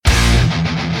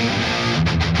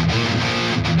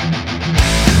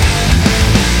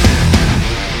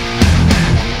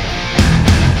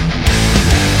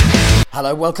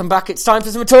Hello, welcome back. It's time for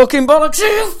some talking bollocks. Are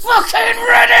you fucking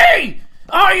ready?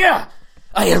 Are you?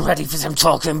 Are you ready for some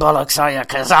talking bollocks, are you?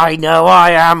 Because I know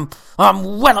I am.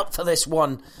 I'm well up for this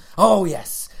one. Oh,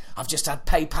 yes. I've just had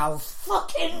PayPal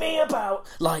fucking me about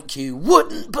like you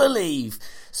wouldn't believe.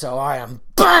 So I am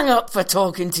bang up for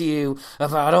talking to you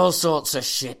about all sorts of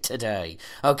shit today.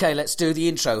 Okay, let's do the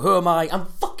intro. Who am I? I'm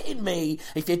fucking me.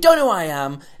 If you don't know who I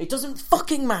am, it doesn't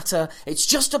fucking matter. It's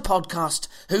just a podcast.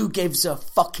 Who gives a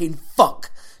fucking fuck?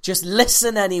 Just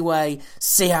listen anyway.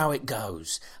 See how it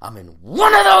goes. I'm in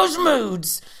one of those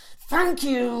moods. Thank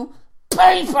you,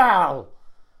 PayPal.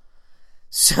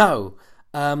 So,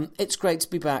 it's great to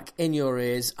be back in your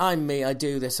ears. I'm me, I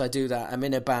do this, I do that. I'm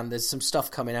in a band, there's some stuff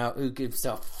coming out. Who gives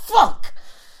a fuck?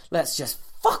 Let's just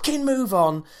fucking move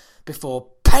on before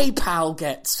PayPal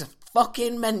gets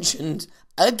fucking mentioned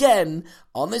again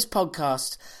on this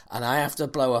podcast and I have to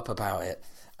blow up about it.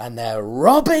 And they're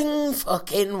robbing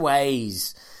fucking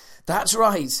ways. That's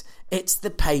right. It's the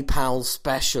PayPal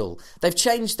special. They've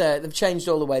changed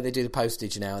all the way they do the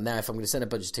postage now. And now if I'm going to send a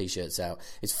bunch of t-shirts out,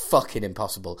 it's fucking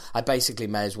impossible. I basically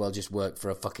may as well just work for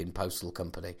a fucking postal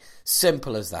company.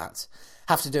 Simple as that.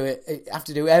 Have to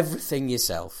do everything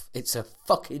yourself. It's a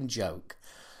fucking joke.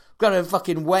 Got to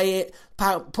fucking weigh it,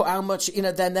 put how much,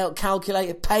 then they'll calculate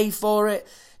it, pay for it.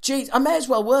 Geez, I may as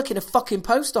well work in a fucking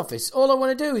post office. All I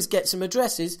want to do is get some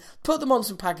addresses, put them on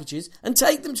some packages, and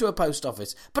take them to a post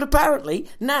office. But apparently,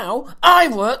 now, I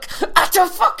work at a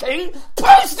fucking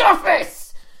post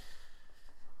office!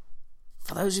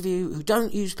 For those of you who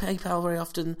don't use PayPal very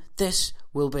often, this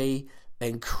will be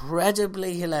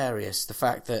incredibly hilarious, the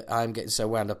fact that I'm getting so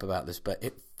wound up about this, but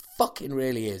it fucking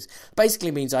really is. Basically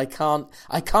means I can't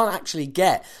actually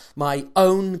get my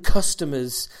own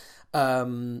customers'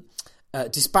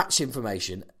 dispatch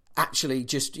information. Actually,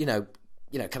 just can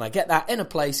I get that in a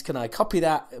place? Can I copy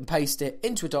that and paste it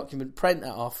into a document, print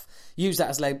that off, use that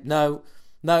as label?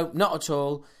 No, not at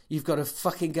all. You've got to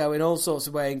fucking go in all sorts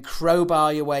of ways and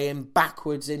crowbar your way in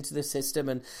backwards into the system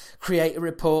and create a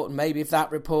report. And maybe if that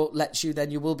report lets you,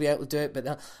 then you will be able to do it. But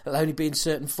it'll only be in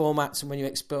certain formats. And when you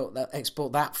export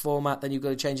that format, then you've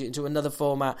got to change it into another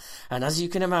format. And as you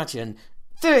can imagine,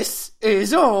 this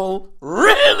is all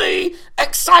really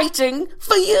exciting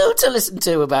for you to listen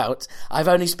to about. I've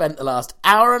only spent the last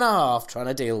hour and a half trying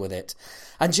to deal with it.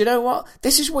 And you know what?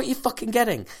 This is what you're fucking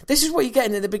getting. This is what you're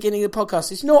getting at the beginning of the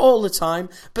podcast. It's not all the time,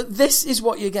 but this is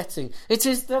what you're getting. It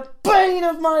is the bane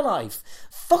of my life.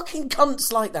 Fucking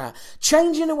cunts like that,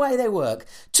 changing the way they work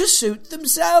to suit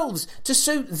themselves, to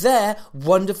suit their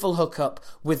wonderful hookup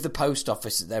with the post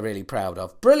office that they're really proud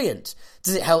of. Brilliant.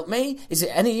 Does it help me? Is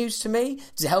it any use to me?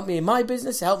 Does it help me in my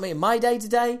business? Does it help me in my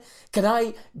day-to-day? Can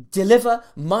I deliver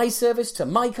my service to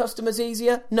my customers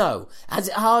easier? No. Is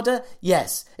it harder?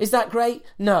 Yes. Is that great?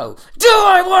 No. Do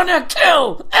I want to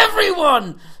kill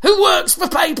everyone who works for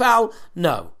PayPal?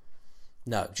 No.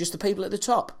 No. Just the people at the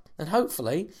top. And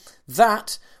hopefully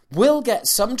that will get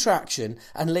some traction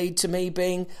and lead to me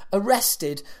being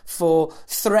arrested for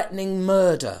threatening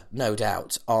murder, no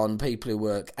doubt, on people who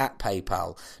work at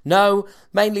PayPal. No,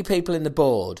 mainly people in the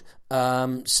board,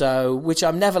 which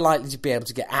I'm never likely to be able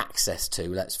to get access to,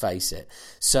 let's face it.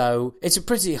 So it's a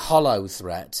pretty hollow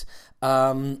threat.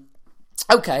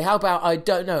 Okay, how about I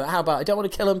don't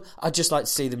want to kill them, I'd just like to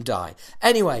see them die.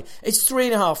 Anyway, it's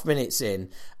 3.5 minutes in,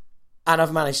 and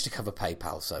I've managed to cover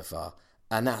PayPal so far.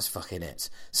 And that's fucking it.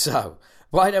 So,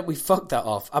 why don't we fuck that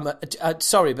off? I'm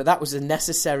sorry, but that was a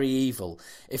necessary evil.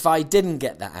 If I didn't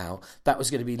get that out, that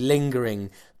was going to be lingering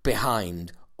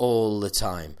behind all the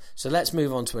time. So let's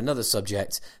move on to another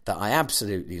subject that I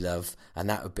absolutely love, and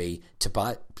that would be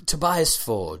Tobias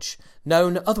Forge,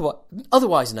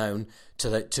 otherwise known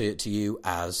to you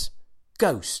as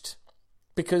Ghost.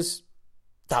 Because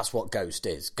that's what Ghost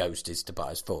is. Ghost is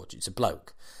Tobias Forge. It's a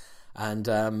bloke.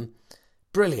 And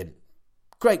brilliant.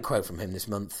 Great quote from him this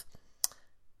month.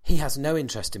 He has no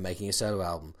interest in making a solo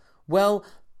album. Well,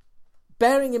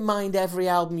 bearing in mind every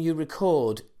album you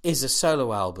record is a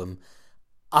solo album,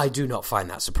 I do not find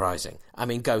that surprising. I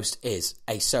mean, Ghost is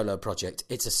a solo project.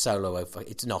 It's a solo,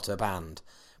 it's not a band.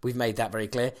 We've made that very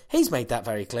clear. He's made that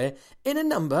very clear in a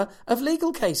number of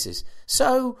legal cases.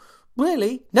 So,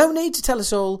 really, no need to tell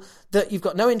us all that you've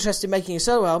got no interest in making a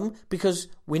solo album, because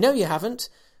we know you haven't.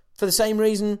 For the same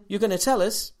reason you're going to tell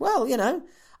us, well,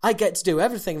 I get to do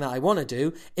everything that I want to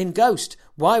do in Ghost.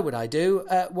 Why would I do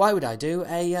a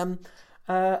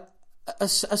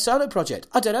solo project?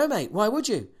 I don't know, mate. Why would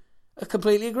you? I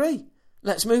completely agree.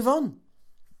 Let's move on.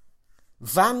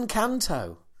 Van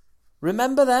Canto.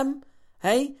 Remember them?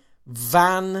 Hey?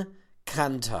 Van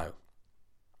Canto.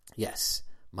 Yes,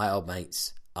 my old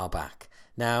mates are back.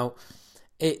 Now,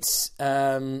 It's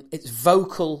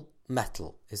vocal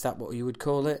metal. Is that what you would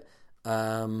call it?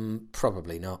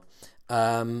 Probably not.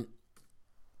 I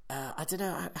don't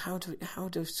know how do I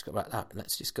describe that.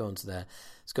 Let's just go onto their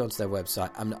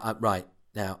website. Right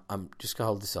now. I'm just gonna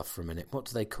hold this off for a minute. What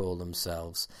do they call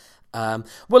themselves? Well,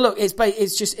 look,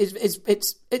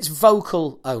 it's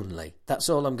vocal only. That's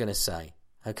all I'm going to say.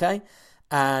 Okay,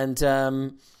 and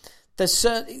there's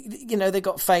they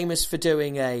got famous for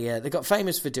doing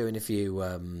a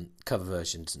few cover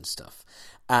versions and stuff,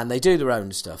 and they do their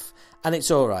own stuff, and it's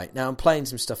all right. Now I'm playing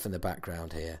some stuff in the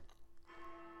background here,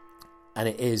 and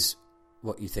it is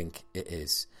what you think it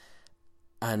is,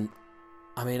 and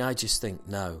I mean I just think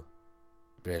no,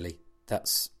 really,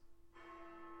 that's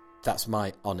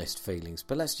my honest feelings.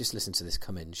 But let's just listen to this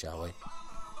come in, shall we?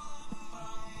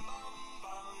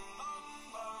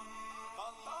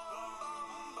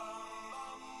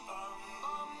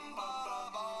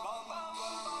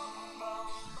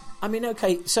 I mean,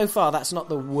 okay, so far that's not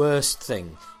the worst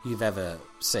thing you've ever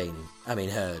seen,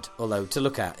 heard. Although, to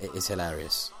look at, it is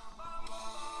hilarious.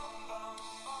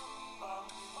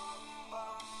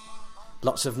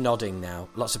 Lots of nodding now.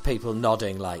 Lots of people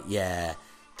nodding like, yeah,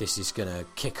 this is going to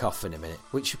kick off in a minute.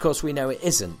 Which, of course, we know it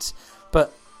isn't.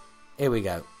 But, here we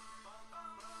go.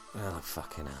 Oh,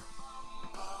 fucking hell.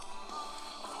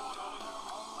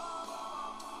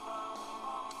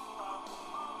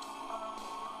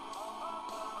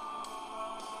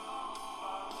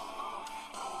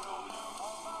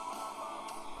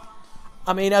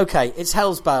 I mean, okay, it's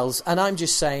Hell's Bells, and I'm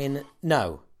just saying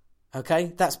no.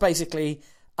 Okay? That's basically...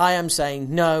 I am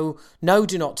saying no,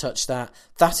 do not touch that.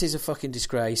 That is a fucking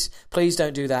disgrace. Please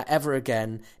don't do that ever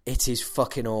again. It is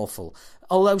fucking awful.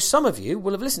 Although some of you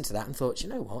will have listened to that and thought, you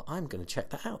know what, I'm going to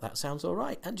check that out. That sounds all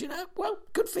right. And well,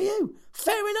 good for you.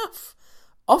 Fair enough.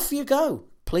 Off you go.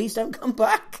 Please don't come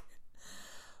back.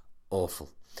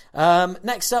 Awful.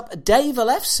 Next up, Dave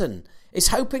Ellefson is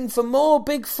hoping for more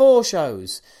Big Four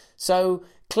shows. So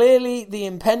clearly the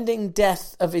impending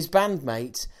death of his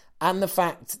bandmate and the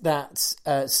fact that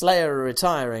Slayer are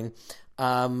retiring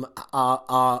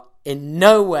are in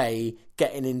no way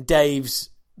getting in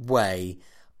Dave's way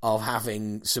of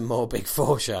having some more Big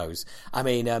Four shows. I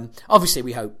mean, obviously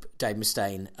we hope Dave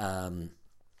Mustaine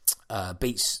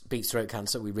beats throat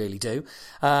cancer. We really do.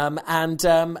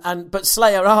 But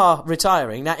Slayer are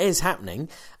retiring. That is happening.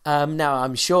 Now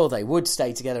I'm sure they would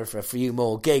stay together for a few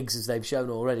more gigs, as they've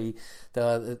shown already.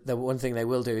 The one thing they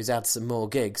will do is add some more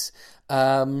gigs.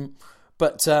 I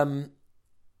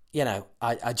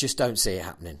just don't see it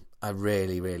happening. I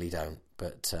really, really don't.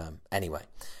 But anyway.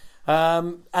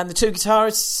 And the two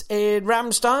guitarists in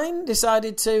Rammstein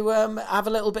decided to have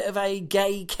a little bit of a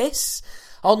gay kiss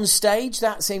on stage.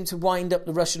 That seemed to wind up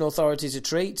the Russian authorities a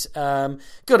treat.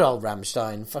 Good old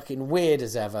Rammstein, fucking weird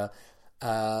as ever.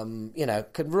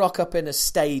 Could rock up in a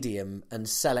stadium and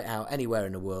sell it out anywhere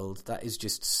in the world. That is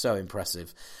just so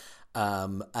impressive.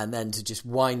 And then to just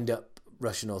wind up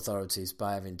Russian authorities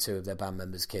by having two of their band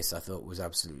members kiss, I thought was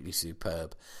absolutely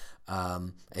superb.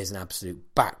 It's an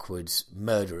absolute backwards,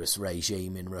 murderous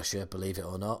regime in Russia, believe it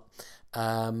or not.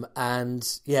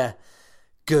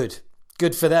 Good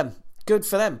for them. Good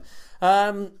for them.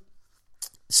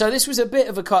 So this was a bit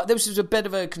of a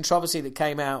controversy that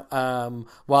came out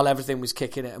while everything was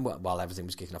kicking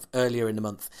off earlier in the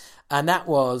month, and that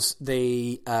was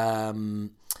the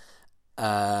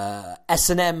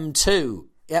S&M 2.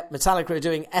 Yep, Metallica are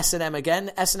doing S&M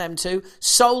again. S&M 2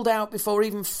 sold out before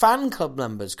even fan club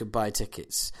members could buy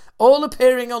tickets. All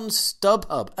appearing on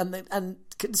StubHub. And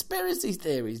conspiracy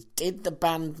theories. Did the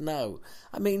band know?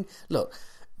 I mean, look,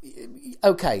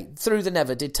 okay, Through the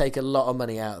Never did take a lot of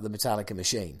money out of the Metallica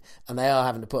machine. And they are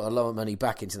having to put a lot of money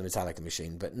back into the Metallica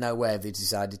machine. But nowhere have they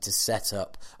decided to set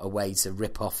up a way to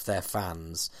rip off their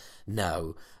fans.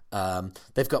 No.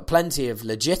 They've got plenty of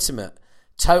legitimate,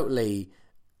 totally...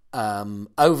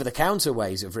 over-the-counter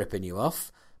ways of ripping you off.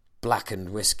 Blackened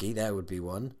whiskey, there would be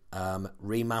one.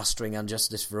 Remastering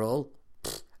Unjustice for All.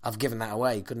 I've given that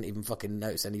away. Couldn't even fucking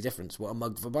notice any difference. What a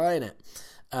mug for buying it.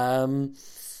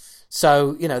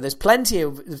 So there's plenty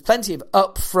of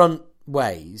upfront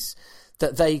ways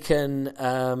that they can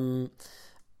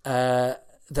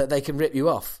rip you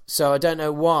off. So I don't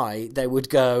know why they would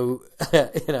go,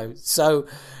 so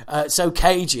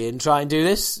cagey and try and do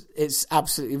this. It's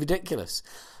absolutely ridiculous.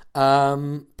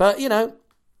 But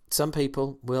some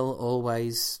people will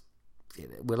always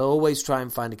try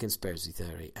and find a conspiracy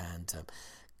theory, and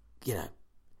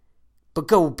but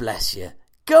God bless you,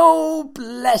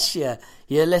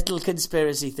 you little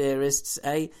conspiracy theorists,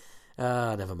 eh?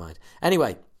 Never mind.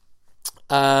 Anyway,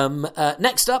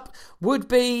 next up would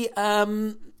be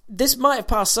This might have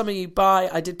passed some of you by.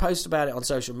 I did post about it on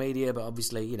social media, but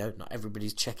obviously, you know, not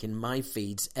everybody's checking my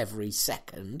feeds every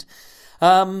second.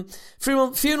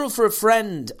 Funeral for a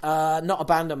Friend, not a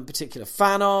band I'm a particular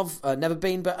fan of, never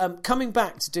been, but coming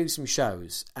back to do some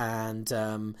shows, and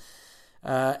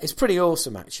it's pretty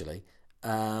awesome, actually.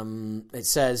 It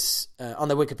says on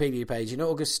the Wikipedia page, in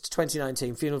August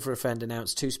 2019, Funeral for a Friend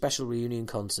announced 2 special reunion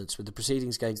concerts with the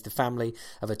proceedings going to the family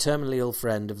of a terminally ill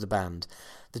friend of the band.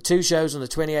 The 2 shows on the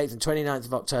 28th and 29th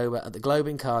of October at the Globe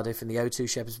in Cardiff and the O2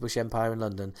 Shepherd's Bush Empire in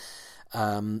London,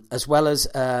 as well as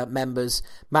members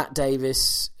Matt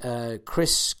Davis,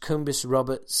 Chris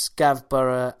Cumbis-Roberts, Gav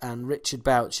Burrow and Richard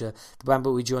Boucher. The band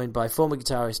will be joined by former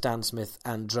guitarist Dan Smith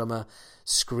and drummer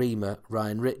Screamer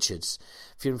Ryan Richards.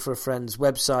 Funeral for a Friend's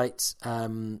website,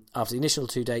 after the initial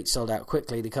 2 dates sold out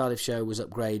quickly, the Cardiff show was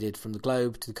upgraded from the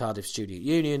Globe to the Cardiff Studio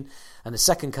Union, and the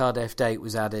second Cardiff date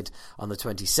was added on the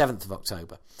 27th of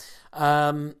October.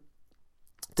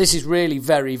 This is really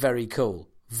very, very cool.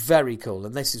 Very cool,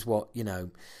 and this is what, you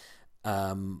know,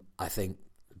 I think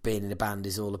being in a band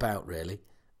is all about, really.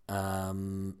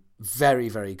 Very,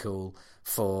 very cool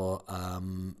for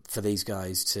these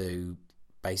guys to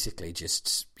basically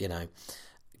just, you know,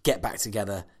 get back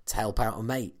together to help out a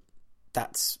mate.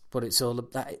 That's what it's all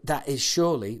about. That is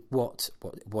surely what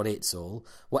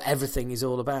everything is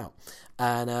all about.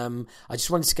 And I just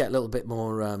wanted to get a little bit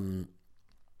more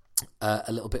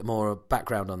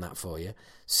background on that for you.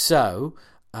 So,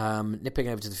 nipping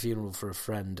over to the Funeral for a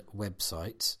Friend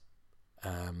website,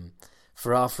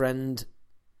 for our friend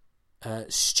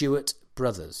Stuart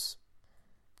Brothers.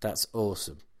 That's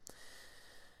awesome.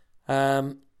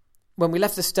 When we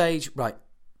left the stage, right,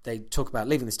 they talk about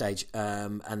leaving the stage,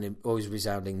 and always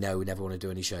resounding, no, we never want to do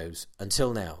any shows.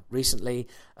 Until now. Recently,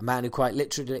 a man who quite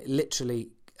literally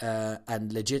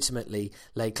and legitimately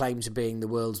lay claim to being the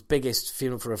world's biggest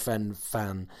Funeral for a Friend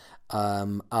fan,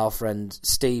 our friend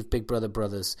Steve Big Brother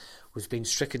Brothers, was being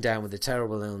stricken down with a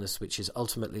terrible illness which has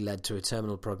ultimately led to a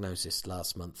terminal prognosis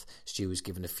last month. Stu was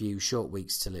given a few short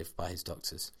weeks to live by his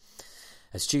doctors.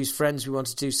 As Stu's friends, we want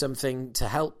to do something to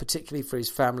help, particularly for his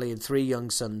family and 3 young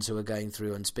sons who are going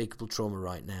through unspeakable trauma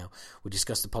right now. We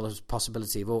discussed the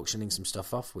possibility of auctioning some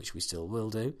stuff off, which we still will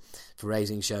do, for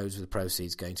raising shows with the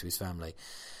proceeds going to his family.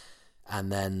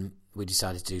 And then we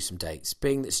decided to do some dates.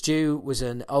 Being that Stu was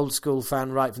an old school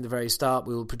fan right from the very start,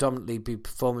 we will predominantly be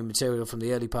performing material from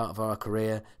the early part of our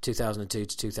career, 2002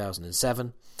 to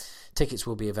 2007. Tickets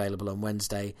will be available on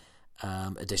Wednesday.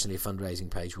 Additionally, a fundraising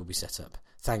page will be set up.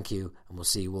 Thank you, and we'll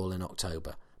see you all in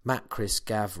October. Matt, Chris,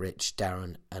 Gav, Rich,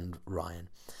 Darren, and Ryan.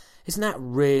 Isn't that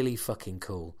really fucking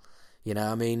cool? You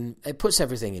know, I mean, it puts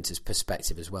everything into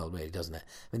perspective as well, really, doesn't it?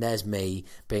 I mean, there's me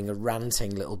being a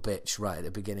ranting little bitch right at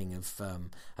the beginning of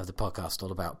the podcast,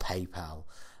 all about PayPal,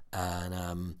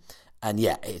 and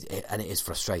yeah, it is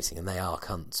frustrating, and they are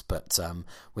cunts. But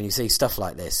when you see stuff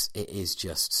like this, it is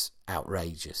just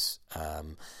outrageous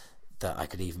that I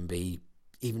could even be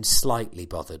slightly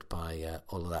bothered by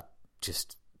all of that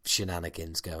just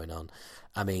shenanigans going on.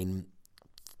 I mean,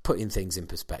 putting things in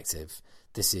perspective,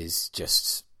 this is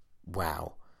just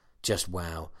wow.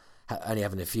 Only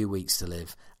having a few weeks to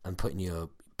live and putting your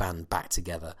band back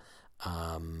together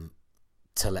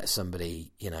to let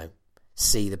somebody, you know,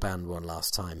 see the band one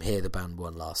last time, hear the band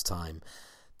one last time.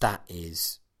 That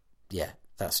is, yeah,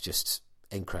 that's just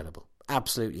incredible.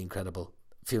 Absolutely incredible.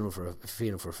 Funeral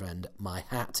for a Friend. My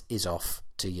hat is off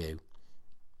to you.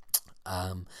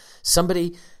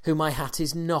 Somebody who my hat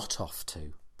is not off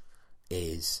to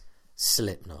is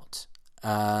Slipknot.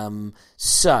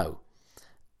 So,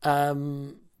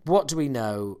 what do we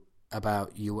know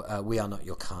about you? We Are Not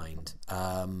Your Kind.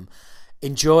 I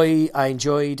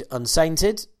enjoyed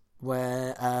Unsainted,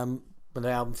 where when the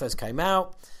album first came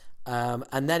out,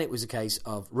 and then it was a case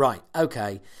of, right,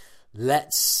 okay,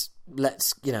 let's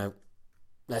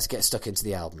get stuck into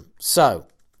the album. So,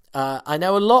 I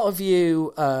know a lot of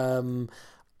you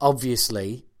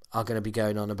obviously are going to be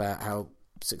going on about how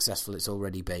successful it's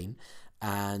already been,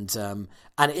 and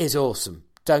it is awesome.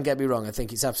 Don't get me wrong, I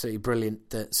think it's absolutely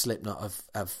brilliant that Slipknot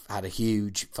have had a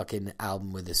huge fucking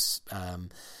album with this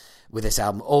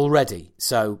album already.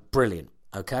 So brilliant,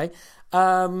 okay?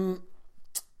 But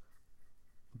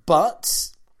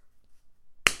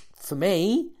for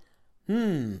me,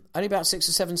 only about 6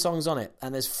 or 7 songs on it,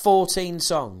 and there's 14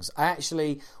 songs. I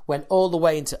actually went all the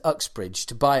way into Uxbridge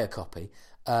to buy a copy,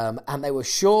 and they were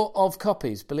short of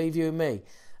copies, believe you and me.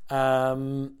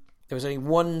 There was only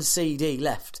 1 CD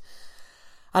left.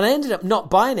 And I ended up not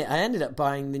buying it. I ended up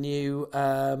buying the new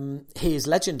He Is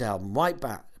Legend album, White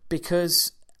Bat,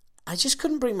 because I just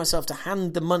couldn't bring myself to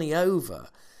hand the money over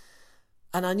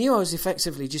And I knew I was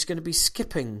effectively just going to be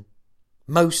skipping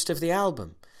most of the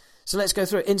album. So let's go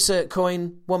through it. Insert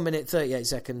coin, 1 minute, 38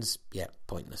 seconds. Yeah,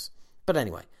 pointless. But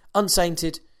anyway,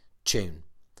 Unsainted, tune.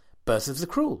 Birth of the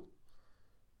Cruel,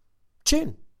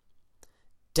 tune.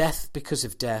 Death Because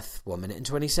of Death, 1 minute and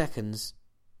 20 seconds.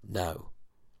 No.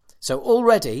 So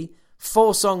already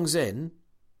 4 songs in,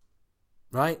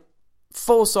 right?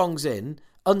 4 songs in.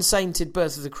 Unsainted,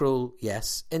 Birth of the Cruel,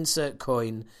 yes. Insert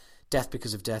coin, Death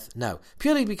Because of Death, no.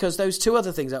 Purely because those 2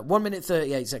 other things are 1 minute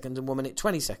 38 seconds and 1 minute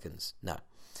 20 seconds, no.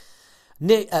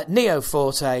 Neo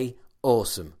Forte,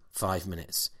 awesome, 5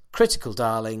 minutes. Critical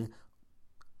Darling,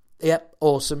 yep,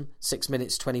 awesome, 6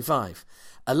 minutes 25.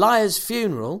 A Liar's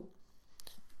Funeral,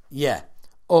 yeah.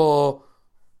 Or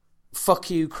Fuck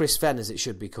You Chris Fenn, as it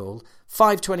should be called,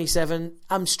 5:27.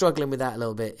 I'm struggling with that a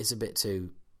little bit. It's a bit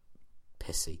too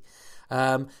pissy.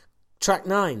 Track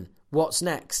 9, What's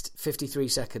Next, 53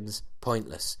 seconds,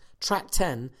 pointless. Track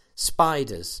 10,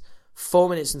 Spiders, 4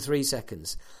 minutes and 3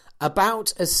 seconds.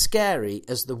 About as scary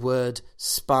as the word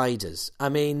spiders. I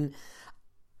mean,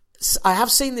 I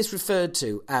have seen this referred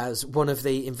to as one of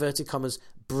the, inverted commas,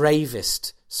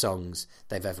 bravest songs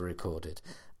they've ever recorded.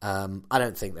 I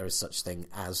don't think there is such thing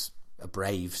as a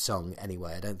brave song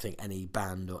anyway. I don't think any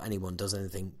band or anyone does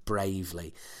anything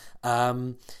bravely.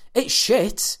 It's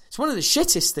shit. It's one of the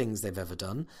shittest things they've ever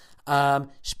done.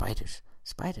 Spiders,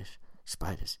 spiders,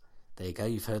 spiders. There you go.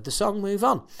 You've heard the song. Move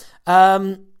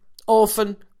on.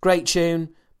 Orphan, great tune.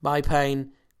 My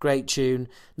Pain, great tune.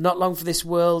 Not Long for This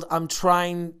World. I'm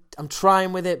trying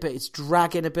with it, but it's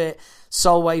dragging a bit.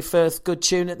 Solway Firth, good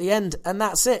tune at the end, and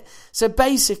that's it. So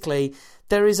basically,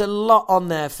 there is a lot on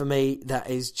there for me that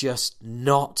is just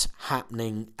not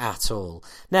happening at all.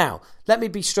 Now, let me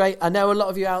be straight. I know a lot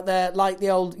of you out there like the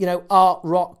old, art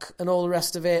rock and all the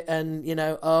rest of it, and,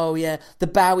 oh yeah, the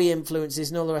Bowie influences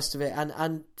and all the rest of it.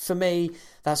 And for me,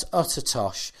 that's utter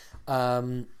tosh.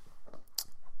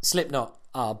 Slipknot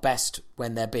are best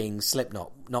when they're being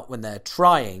Slipknot, not when they're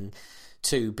trying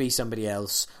to be somebody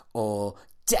else or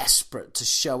desperate to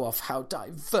show off how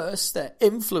diverse their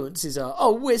influences are.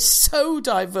 Oh, we're so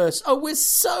diverse. Oh, we're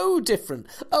so different.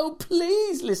 Oh,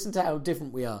 please listen to how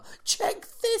different we are. Check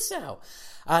this out.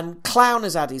 And Clown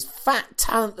has had his fat,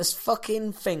 talentless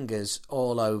fucking fingers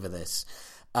all over this.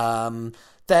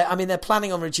 They're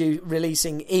planning on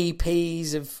releasing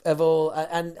EPs of all,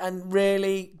 and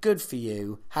really good for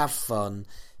you. Have fun.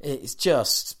 It's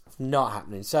just not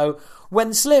happening. So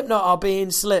when Slipknot are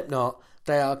being Slipknot,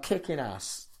 they are kicking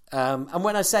ass. And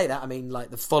when I say that, I mean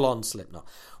like the full-on Slipknot.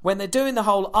 When they're doing the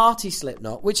whole arty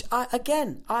Slipknot, which has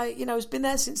been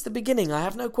there since the beginning. I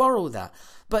have no quarrel with that.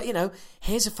 But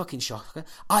here's a fucking shocker.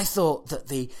 I thought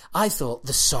the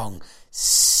song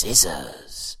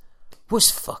Scissors was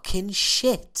fucking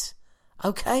shit.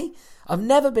 Okay? I've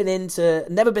never been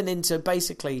into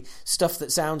basically stuff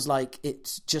that sounds like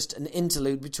it's just an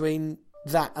interlude between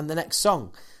that and the next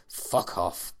song. Fuck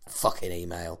off. Fucking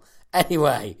email.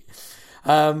 Anyway,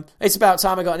 it's about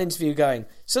time I got an interview going.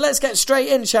 So let's get straight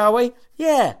in, shall we?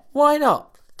 Yeah, why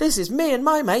not? This is me and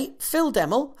my mate, Phil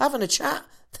Demmel, having a chat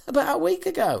about a week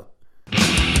ago.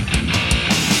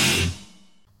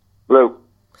 Hello.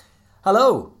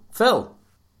 Hello, Phil.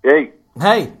 Hey.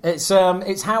 Hey, it's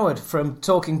Howard from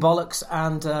Talking Bollocks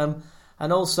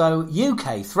and also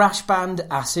UK thrash band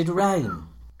Acid Rain.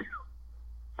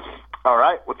 All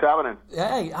right, what's happening?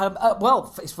 Hey,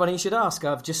 well, it's funny you should ask.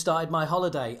 I've just started my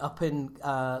holiday up in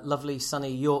lovely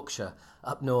sunny Yorkshire,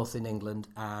 up north in England,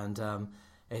 and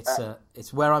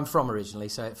it's where I'm from originally,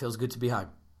 so it feels good to be home.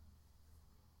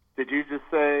 Did you just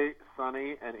say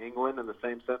sunny and England in the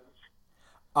same sentence?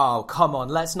 Oh, come on!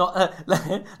 Let's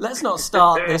not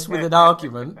start this with an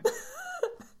argument.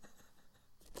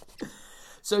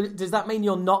 So, does that mean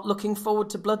you're not looking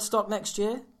forward to Bloodstock next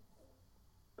year?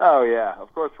 Oh yeah,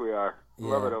 of course we are. Yeah.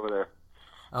 Love it over there.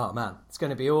 Oh man, it's going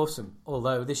to be awesome.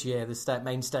 Although this year the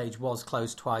main stage was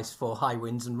closed twice for high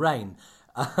winds and rain.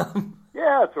 Yeah,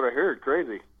 that's what I heard.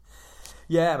 Crazy.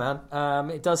 Yeah,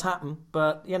 man, it does happen.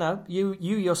 But you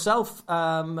yourself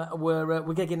were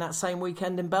gigging that same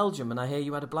weekend in Belgium, and I hear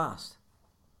you had a blast.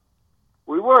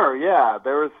 We were, yeah.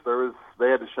 There was.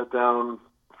 They had to shut down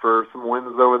for some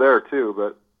winds over there too.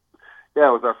 But yeah,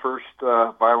 it was our first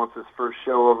Violence's first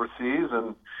show overseas,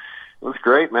 and it was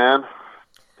great, man.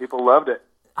 People loved it.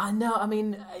 I know. I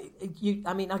mean,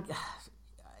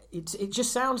 it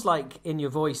just sounds like in your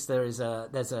voice there's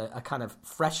a kind of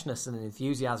freshness and an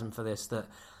enthusiasm for this that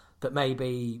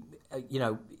maybe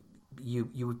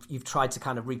you've tried to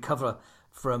kind of recover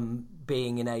from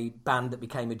being in a band that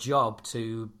became a job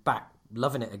to back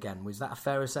loving it again. Was that a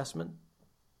fair assessment?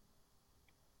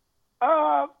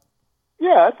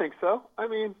 Yeah, I think so. I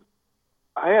mean,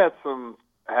 I had some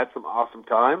awesome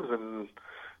times, and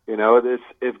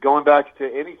if going back to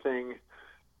anything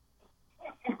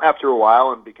after a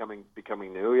while and becoming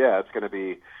new, yeah,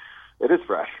 it is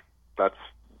fresh. That's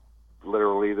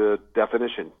literally the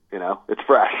definition. It's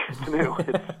fresh, it's new,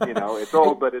 it's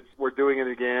old, but we're doing it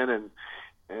again,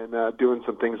 and doing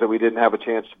some things that we didn't have a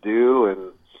chance to do,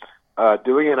 and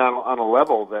doing it on a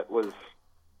level that was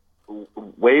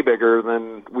way bigger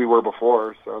than we were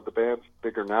before. So the band's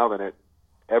bigger now than it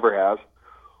ever has.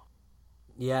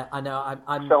 Yeah, I know.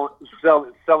 I'm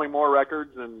selling more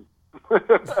records, and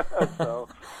so.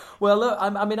 Well, look,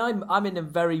 I'm in a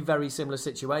very, very similar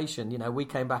situation. We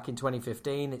came back in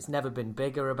 2015. It's never been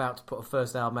bigger. About to put a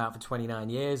first album out for 29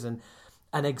 years, and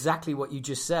exactly what you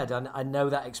just said. I know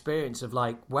that experience of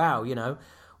like, wow,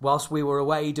 whilst we were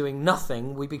away doing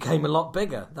nothing, we became a lot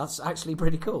bigger. That's actually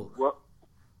pretty cool.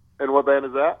 And what band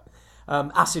is that?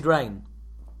 Acid Reign.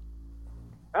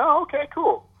 Oh, okay,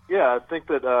 cool. Yeah, I think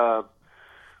that our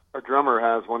drummer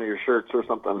has one of your shirts or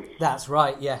something. That's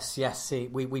right. Yes. See,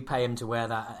 we pay him to wear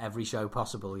that at every show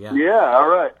possible. Yeah. Yeah. All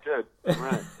right. Good.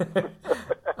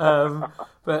 All right.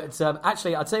 But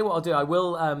actually, I'll tell you what I'll do. I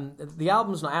will. The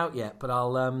album's not out yet, but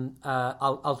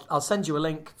I'll send you a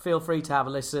link. Feel free to have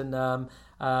a listen.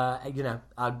 I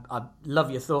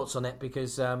love your thoughts on it,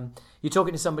 because you're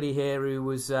talking to somebody here who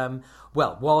is a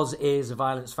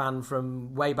Violence fan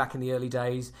from way back in the early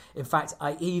days. In fact,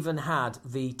 I even had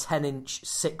the 10-inch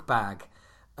sick bag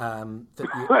that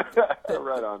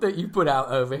you put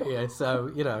out over here. So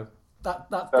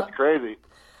that's crazy.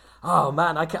 Oh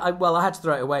man, I had to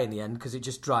throw it away in the end because it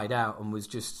just dried out and was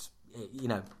just you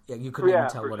couldn't even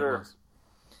tell what it was.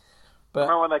 But I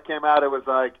remember when that came out, it was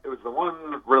the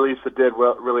one release that did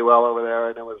really well over there,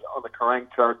 and it was on the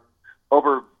Kerrang chart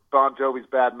over Bon Jovi's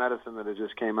Bad Medicine that it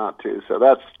just came out too. So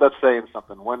that's saying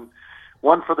something. One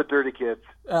for the dirty kids.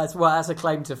 That's a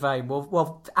claim to fame.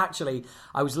 Well, actually,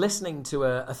 I was listening to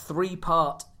a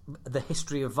 3-part The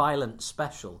History of Violence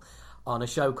special on a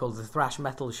show called The Thrash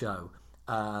Metal Show,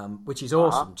 which is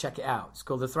awesome. Uh-huh. Check it out. It's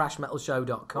called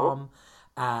thethrashmetalshow.com. Oh.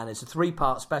 And it's a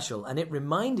 3-part special, and it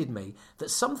reminded me that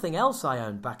something else I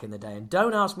owned back in the day, and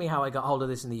don't ask me how I got hold of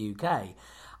this in the UK,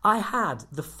 I had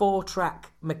the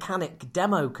 4-track Mechanic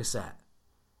demo cassette.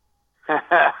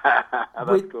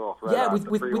 That's cool. Right, yeah, with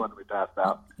one we passed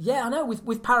out. Yeah, I know,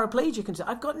 with Paraplegic and stuff.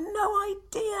 I've got no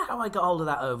idea how I got hold of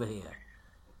that over here.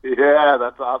 Yeah,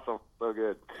 that's awesome. So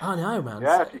good. I know, man.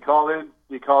 Yeah, if you called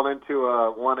into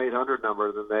a 1-800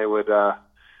 number, then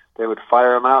they would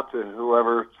fire them out to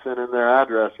whoever sent in their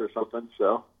address or something.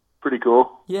 So pretty cool.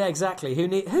 Yeah, exactly. Who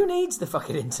needs the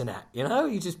fucking internet?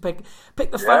 You just pick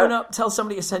the phone up, tell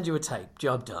somebody to send you a tape.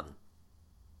 Job done.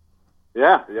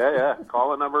 Yeah.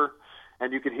 Call a number,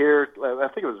 and you could hear. I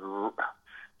think it was.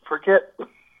 Forget.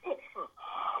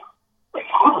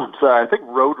 Sorry, I think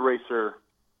Road Racer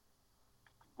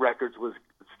Records was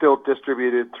still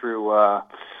distributed through.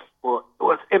 Well, it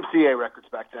was MCA Records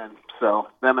back then. So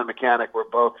them and Mechanic were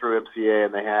both through MCA,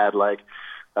 and they had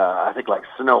I think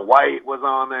Snow White was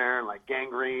on there, and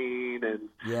Gangrene, and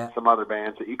some other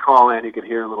bands that you call in, you could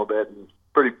hear a little bit, and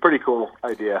pretty cool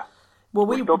idea. Well,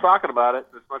 we're still talking about it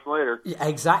this much later. Yeah,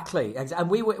 exactly, and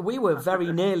we were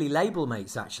very nearly label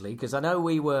mates actually, because I know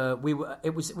we were.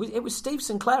 It was Steve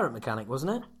Sinclair at Mechanic,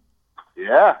 wasn't it?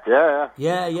 Yeah.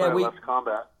 We left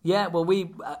Combat. Yeah, well,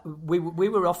 we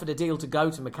were offered a deal to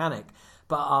go to Mechanic,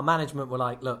 but our management were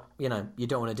like, "Look, you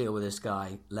don't want to deal with this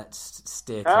guy. Let's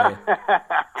steer clear."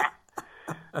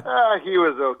 He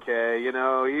was okay. He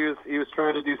was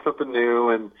trying to do something new,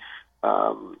 and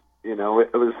it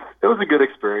was a good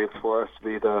experience for us to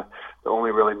be the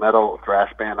only really metal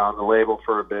thrash band on the label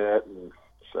for a bit, and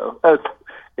so that's.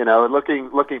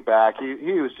 Looking back,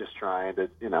 he was just trying to,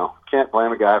 can't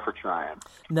blame a guy for trying.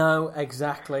 No,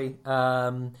 exactly.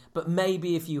 But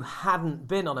maybe if you hadn't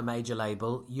been on a major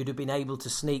label, you'd have been able to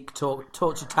sneak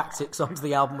torture tactics onto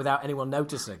the album without anyone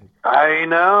noticing. I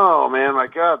know, man. My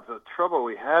God, the trouble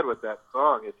we had with that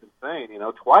song, it's insane.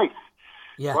 Twice.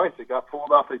 Yeah. Twice it got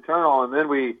pulled off Eternal, and then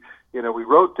we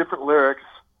wrote different lyrics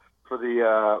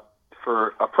for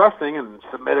a pressing and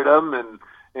submitted them, and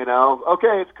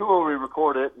okay, it's cool, we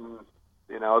record it, and,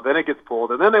 then it gets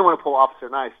pulled. And then they want to pull Officer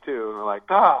Nice, too. And we're like,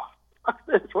 fuck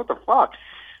this, what the fuck?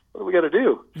 What do we got to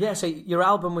do? Yeah, so your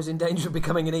album was in danger of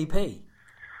becoming an EP.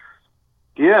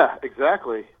 Yeah,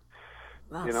 exactly.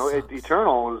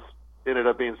 Eternal ended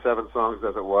up being 7 songs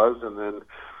as it was, and then,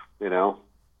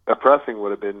 a pressing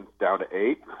would have been down to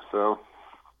 8, so.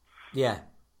 Yeah,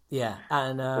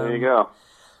 and... there you go.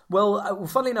 Well,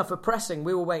 funnily enough, for pressing,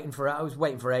 I was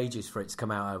waiting for ages for it to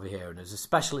come out over here, and there's a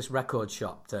specialist record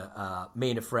shop that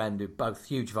me and a friend who are both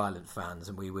huge Violent fans,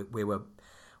 and we were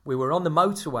on the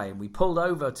motorway, and we pulled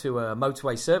over to a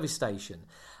motorway service station,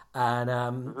 and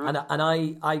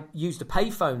I used a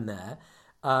payphone there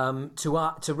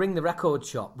to ring the record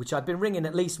shop, which I'd been ringing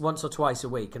at least once or twice a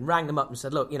week, and rang them up and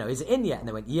said, look, is it in yet? And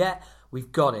they went, yeah,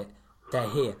 we've got it. They're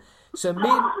here. So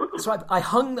I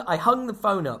hung the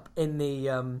phone up in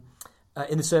the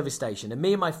service station, and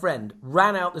me and my friend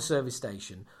ran out the service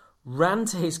station, ran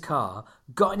to his car,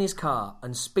 got in his car,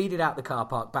 and speeded out the car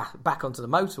park back onto the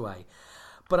motorway.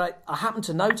 But I happened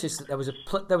to notice that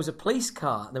there was a police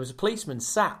car, and there was a policeman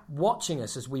sat watching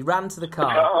us as we ran to the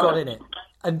car, got in it,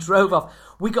 and drove off.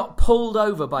 We got pulled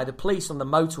over by the police on the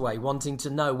motorway, wanting to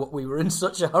know what we were in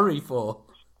such a hurry for.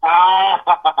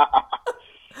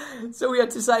 So we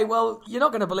had to say, well, you're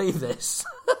not going to believe this.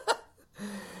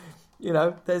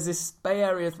 There's this Bay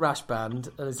Area thrash band,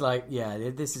 and it's like, yeah,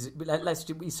 this is, let's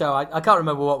do, so I can't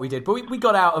remember what we did, but we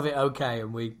got out of it okay,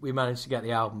 and we managed to get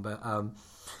the album, but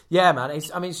yeah, man,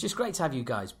 it's just great to have you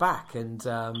guys back, and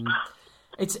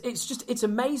it's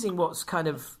amazing what's kind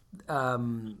of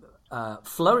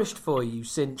flourished for you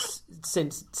since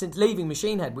leaving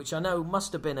Machine Head, which I know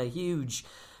must have been a huge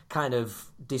kind of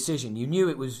decision. You knew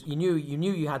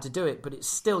you had to do it, but it's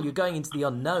still, you're going into the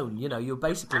unknown. You're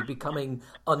basically becoming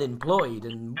unemployed,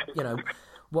 and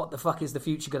what the fuck is the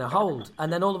future going to hold?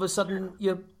 And then all of a sudden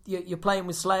you're playing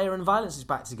with Slayer, and Violence is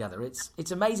back together.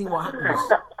 It's amazing what happens.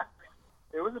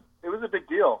 It was a big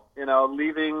deal,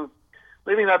 leaving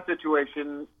that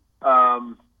situation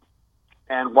and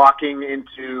walking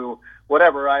into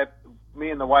whatever. Me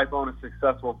and the wife own a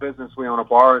successful business. We own a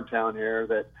bar in town here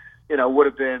that would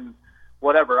have been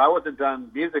whatever. I wasn't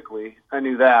done musically. I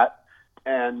knew that.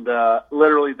 And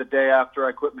literally the day after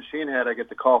I quit Machine Head, I get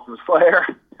the call from Slayer,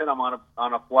 and I'm on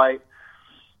a flight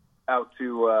out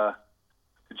to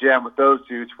jam with those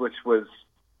dudes, which was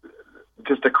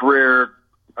just a career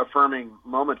affirming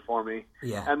moment for me.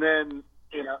 Yeah. And then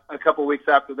a couple of weeks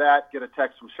after that, get a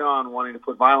text from Sean wanting to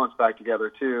put Violence back together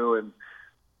too. And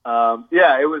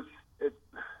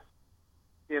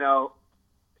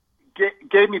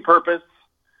gave me purpose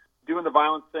doing the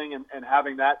Violence thing, and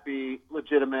having that be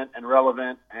legitimate and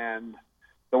relevant, and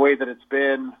the way that it's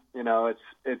been, it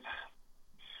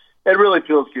really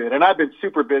feels good. And I've been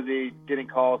super busy getting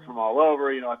calls from all over.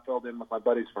 I filled in with my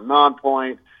buddies from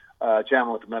Nonpoint,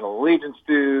 jamming with the Metal Allegiance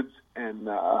dudes, and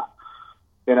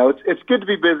it's good to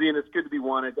be busy, and it's good to be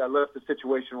wanted. I left a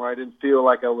situation where I didn't feel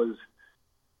like I was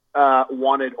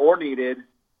wanted or needed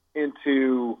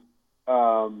into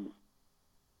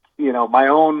my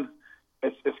own,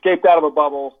 escaped out of a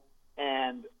bubble,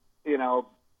 and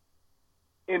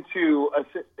into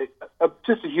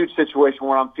just a huge situation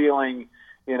where I'm feeling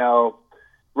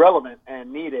relevant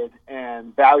and needed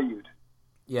and valued.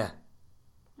 Yeah.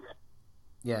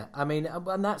 I mean,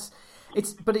 and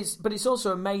it's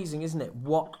also amazing, isn't it?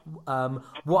 What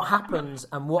happens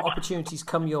and what opportunities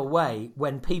come your way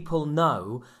when people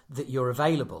know that you're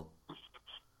available.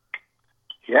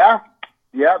 Yeah,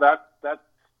 that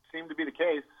seemed to be the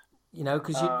case.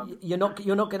 Because you're not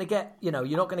going to get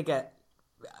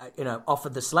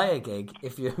offered the Slayer gig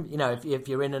if if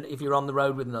you're on the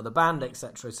road with another band,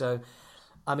 etc. So,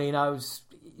 I mean, that's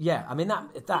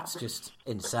just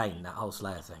insane, that whole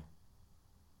Slayer thing.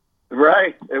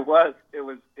 Right, it was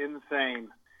insane.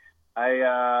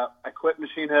 I quit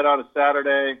Machine Head on a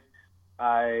Saturday.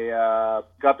 I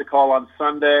got the call on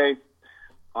Sunday.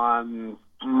 On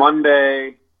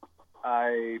Monday,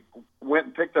 I went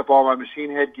and picked up all my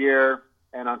Machine Head gear,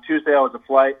 and on Tuesday I was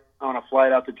on a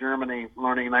flight out to Germany,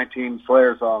 learning 19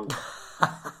 Slayer songs.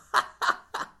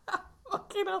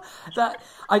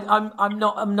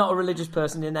 I'm not a religious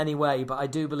person in any way, but I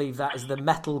do believe that is the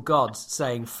metal gods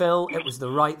saying, "Phil, it was the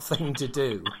right thing to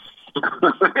do."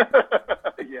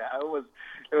 Yeah, it was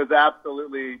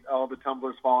absolutely all the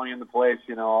tumblers falling into place.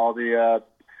 All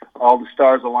the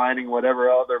stars aligning, whatever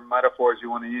other metaphors you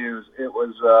want to use. It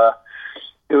was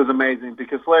amazing,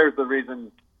 because Slayer is the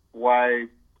reason why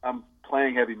I'm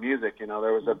playing heavy music. There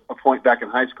was a point back in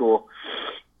high school,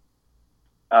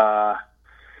 where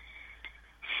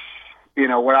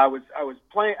I was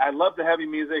playing. I loved the heavy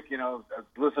music. I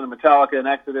listened to Metallica and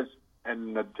Exodus,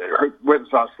 and went and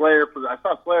saw Slayer. I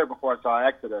saw Slayer before I saw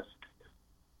Exodus,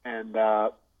 and I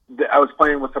was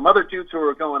playing with some other dudes who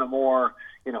were going a more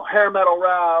hair metal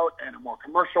route and a more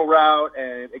commercial route,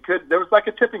 and there was like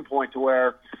a tipping point to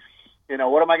where,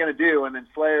 what am I going to do? And then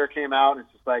Slayer came out, and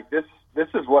it's just like, this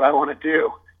is what I want to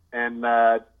do, and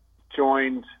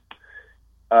joined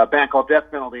a band called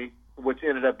Death Penalty, which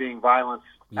ended up being Violence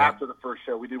after the first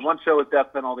show. We did one show with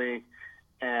Death Penalty,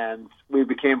 and we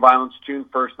became Violence June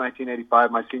 1st,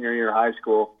 1985, my senior year of high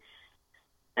school,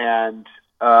 and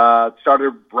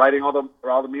started writing all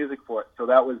the music for it. So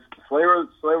that was Slayer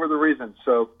the reason.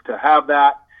 So to have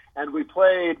that, and we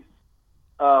played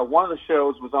one of the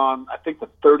shows was on, I think, the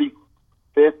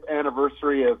 35th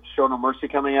anniversary of Show No Mercy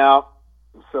coming out.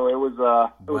 So it was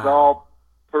all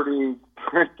pretty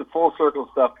the full circle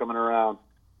stuff coming around.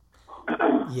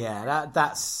 Yeah,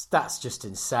 that's just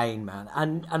insane, man.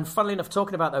 And funnily enough,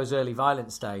 talking about those early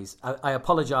Violence days, I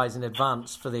apologise in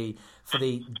advance for the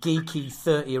geeky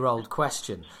 30-year-old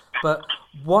question, but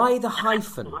why the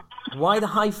hyphen? Why the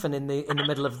hyphen in the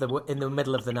middle of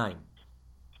the name?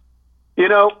 You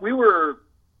know, we were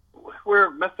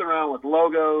messing around with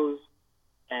logos,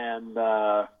 and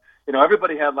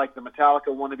everybody had like the Metallica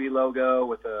wannabe logo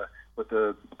with the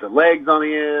legs on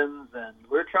the ends, and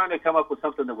we were trying to come up with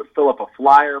something that would fill up a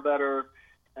flyer better.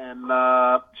 And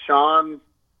Sean,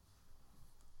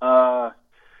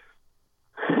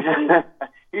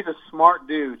 he's a smart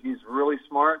dude. He's really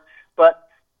smart. But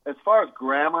as far as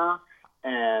grammar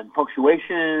and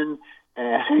punctuation,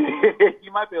 and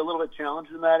you might be a little bit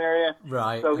challenged in that area.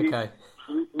 Right. So okay.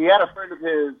 He had a friend of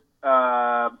his,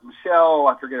 Michelle,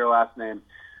 I forget her last name,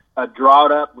 draw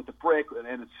it up with a brick,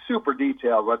 and it's super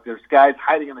detailed. Like there's guys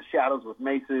hiding in the shadows with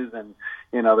maces, and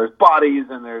there's bodies,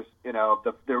 and there's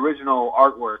the original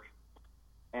artwork,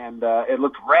 and it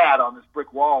looked rad on this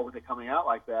brick wall with it coming out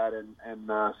like that, and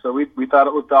so we thought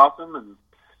it looked awesome,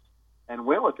 and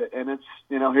went with it, and it's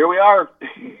here we are.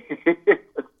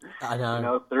 I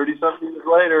know. 30-something years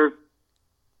later,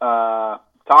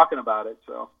 talking about it.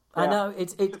 So. Yeah. I know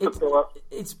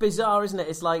it's bizarre, isn't it?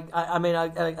 It's like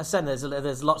I said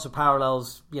there's lots of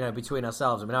parallels, between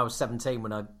ourselves. I mean, I was 17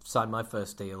 when I signed my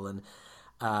first deal, and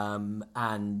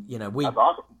we That's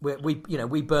awesome.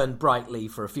 we burned brightly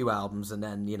for a few albums, and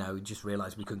then just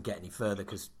realised we couldn't get any further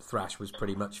because thrash was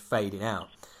pretty much fading out.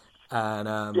 And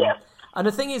and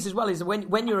the thing is as well is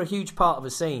when you're a huge part of a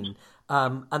scene,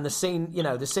 and the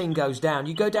scene goes down,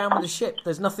 you go down with the ship.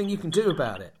 There's nothing you can do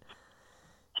about it.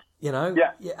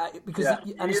 Because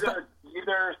you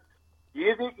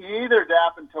either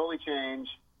adapt and totally change,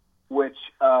 which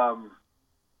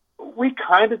we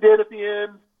kind of did at the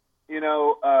end.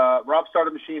 Rob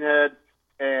started Machine Head,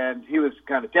 and he was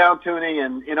kind of down tuning,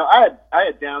 and I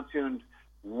had down tuned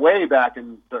way back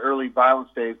in the early Violence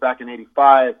days, back in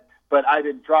 '85, but I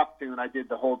didn't drop tune. I did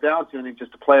the whole down tuning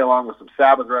just to play along with some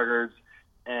Sabbath records.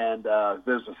 And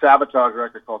there's a Sabotage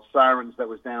record called Sirens that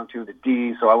was down tuned to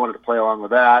D, so I wanted to play along with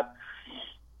that.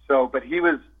 So, but he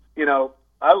was,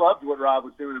 I loved what Rob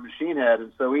was doing in Machine Head,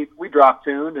 and so we drop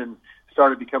tuned and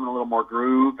started becoming a little more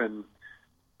groove, and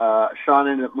Sean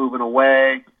ended up moving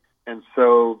away, and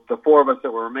so the four of us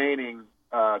that were remaining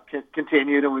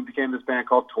continued, and we became this band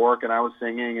called Torque, and I was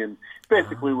singing, and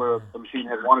basically we're a Machine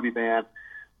Head wannabe band.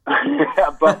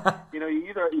 But, you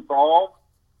either evolve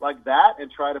like that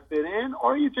and try to fit in,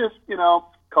 or you just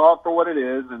call it for what it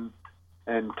is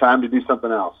and time to do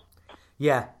something else.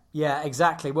 Yeah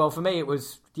exactly. Well, for me it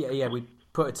was we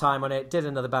put a time on it, did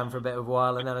another band for a bit of a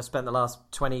while, and then I spent the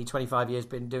last 20-25 years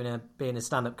being a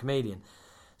stand-up comedian.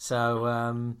 So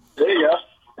there you go.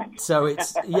 So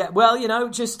it's well,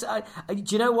 just do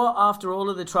you know what, after all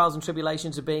of the trials and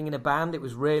tribulations of being in a band, it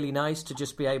was really nice to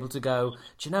just be able to go,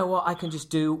 do you know what, I can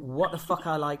just do what the fuck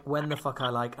I like when the fuck I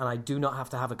like, and I do not have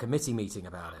to have a committee meeting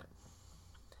about it.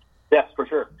 Yes, for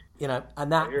sure.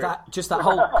 And that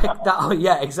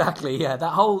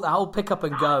whole pick up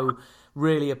and go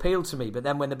really appealed to me. But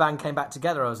then when the band came back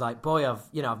together, I was like, boy,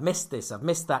 I've missed this. I've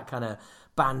missed that kind of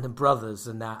band and brothers,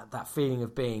 and that feeling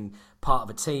of being part of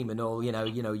a team, and all,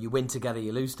 you win together,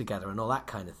 you lose together, and all that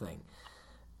kind of thing.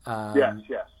 Yes.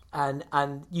 And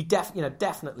you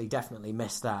definitely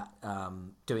miss that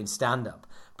doing stand up.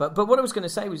 But what I was going to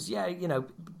say was,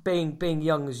 being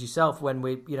young as yourself when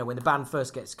when the band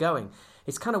first gets going,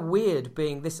 it's kind of weird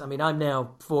being this. I mean, I'm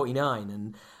now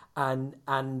 49, and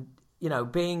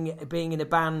being in a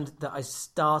band that I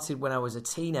started when I was a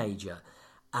teenager,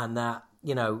 and that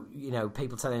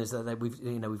people telling us that we've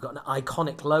got an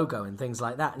iconic logo and things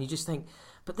like that, and you just think,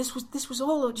 but this was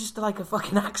all just like a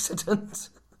fucking accident.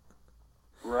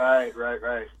 Right.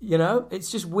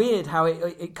 It's just weird how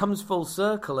it comes full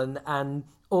circle, and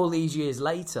all these years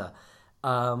later,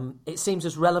 it seems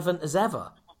as relevant as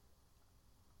ever.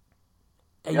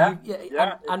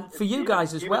 And for you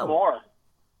guys as well. More.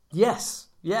 Yes.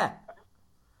 Yeah.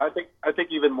 I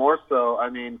think even more so. I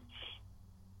mean,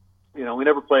 we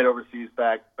never played overseas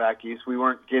back east. We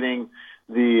weren't getting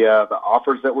the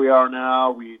offers that we are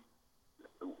now. We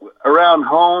around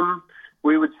home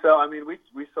we would sell. I mean,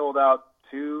 we sold out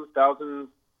 2,000,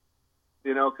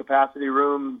 capacity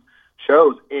room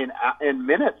shows in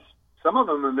minutes. Some of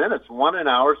them in minutes, one an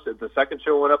hour. So the second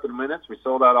show went up in minutes. We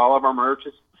sold out all of our merch.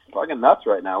 It's fucking nuts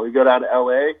right now. We go down to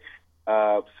LA,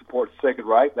 support Sacred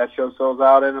Reich. That show sells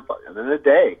out in a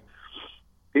day.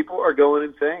 People are going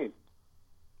insane.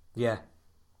 Yeah.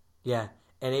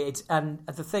 And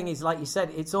the thing is, like you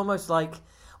said, it's almost like,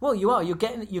 well, you're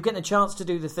getting a chance to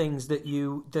do the things that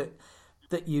you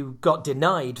got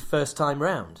denied first time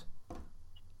round.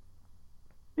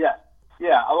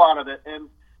 Yeah, a lot of it. And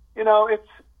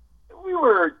we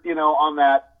were, on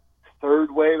that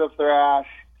third wave of thrash,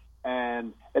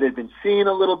 and it had been seen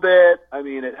a little bit. I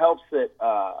mean, it helps that,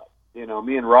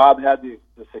 me and Rob had the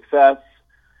success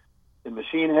in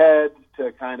Machine Head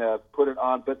to kind of put it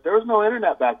on, but there was no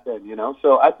internet back then,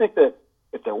 So I think that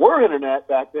if there were internet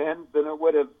back then it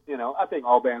would have, I think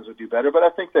all bands would do better. But I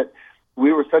think that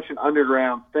we were such an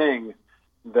underground thing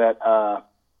that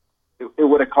it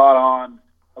would have caught on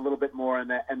a little bit more, and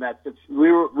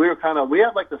we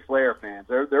had like the Slayer fans.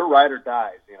 They're ride or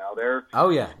dies, They're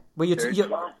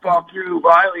well, fall through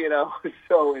Riley,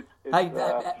 So it's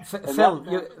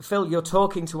Phil, you're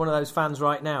talking to one of those fans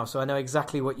right now, so I know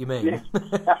exactly what you mean. Yeah.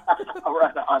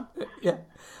 Right on. Yeah.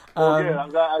 Well,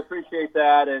 good. I appreciate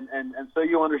that, and so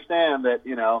you understand that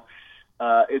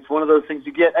it's one of those things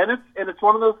you get, and it's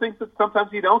one of those things that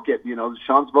sometimes you don't get.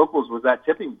 Sean's vocals was that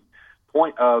tipping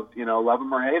point of love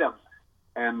him or hate him.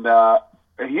 And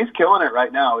he's killing it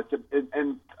right now.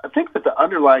 And I think that the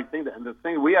underlying thing, and the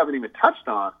thing we haven't even touched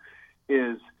on,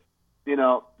 is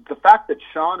the fact that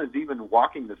Sean is even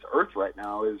walking this earth right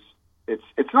now is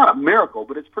it's not a miracle,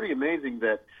 but it's pretty amazing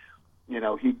that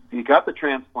he got the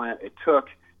transplant. It took,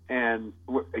 and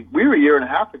we were a year and a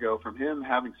half ago from him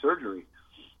having surgery.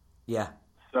 Yeah.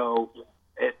 So,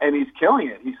 and he's killing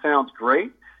it. He sounds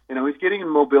great. He's getting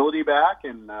mobility back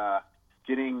and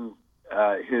getting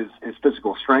his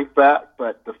physical strength back,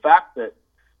 but the fact that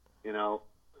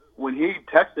when he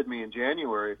texted me in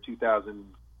January of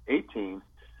 2018,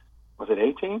 was it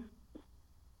 18?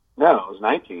 No, it was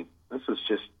 19. This was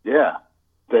just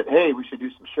that hey, we should do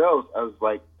some shows. I was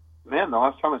like, man, the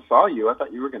last time I saw you, I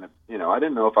thought you were gonna, I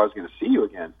didn't know if I was gonna see you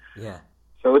again. Yeah.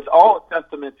 So it's all a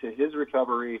testament to his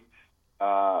recovery.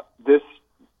 This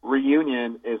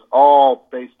reunion is all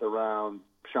based around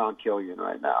Sean Killian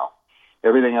right now.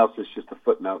 Everything else is just a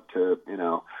footnote to,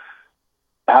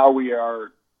 how we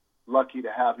are lucky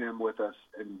to have him with us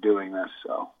in doing this.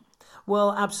 So,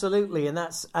 well, absolutely, and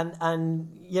that's and I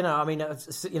mean,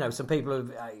 some people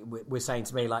were saying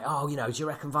to me like, oh, do you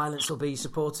reckon Violence will be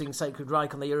supporting Sacred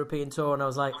Reich on the European tour? And I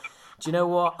was like, do you know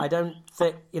what? I don't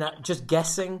think, just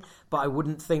guessing, but I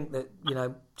wouldn't think that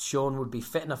Sean would be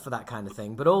fit enough for that kind of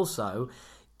thing. But also,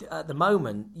 at the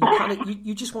moment,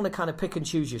 you just want to kind of pick and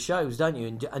choose your shows, don't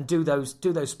you? And do those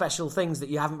special things that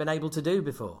you haven't been able to do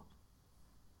before.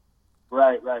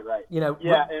 Right.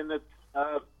 Yeah, and it's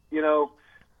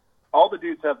all the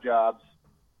dudes have jobs.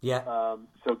 Yeah.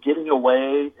 So getting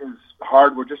away is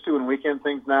hard. We're just doing weekend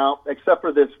things now, except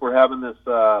for this. We're having this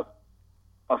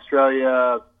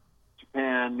Australia,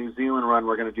 Japan, New Zealand run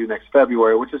we're going to do next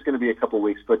February, which is going to be a couple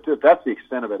weeks. But that's the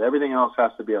extent of it. Everything else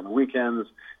has to be on the weekends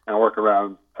and work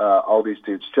around all these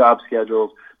dudes' job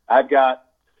schedules. I've got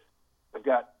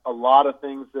a lot of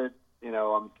things that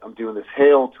I'm doing this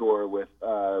Hail tour with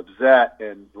Zet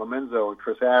and Lomenzo and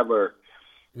Chris Adler.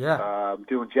 Yeah. I'm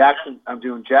doing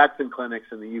Jackson clinics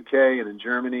in the UK and in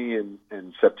Germany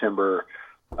in September.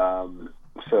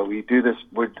 So we do this.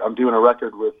 I'm doing a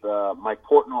record with Mike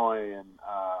Portnoy and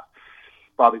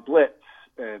Bobby Blitz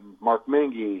and Mark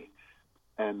Mengy,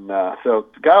 and so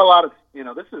got a lot of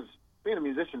this is being a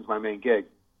musician's my main gig.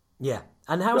 Yeah,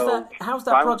 and how's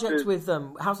that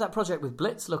project with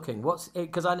Blitz looking?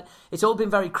 Because it's all been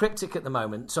very cryptic at the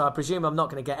moment, so I presume I'm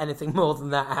not going to get anything more than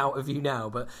that out of you now.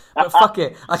 But fuck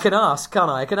it, I can ask,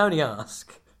 can't I? I can only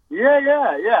ask.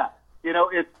 Yeah.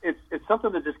 It's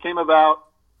something that just came about,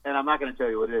 and I'm not going to tell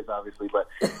you what it is, obviously, but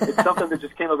it's something that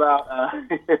just came about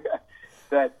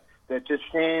that just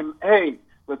came. Hey,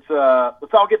 let's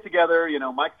all get together.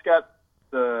 Mike's got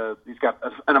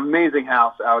an amazing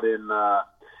house out in.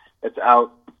 It's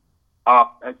out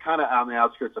off, kind of on the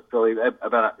outskirts of Philly,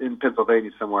 about in Pennsylvania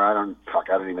somewhere. I don't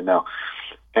even know.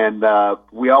 And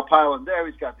we all pile in there.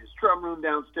 He's got this drum room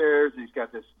downstairs. He's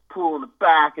got this pool in the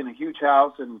back and a huge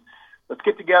house. And let's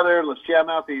get together. Let's jam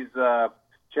out these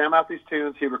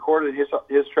tunes. He recorded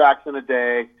his tracks in a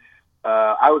day.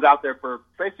 I was out there for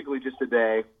basically just a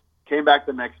day. Came back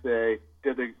the next day.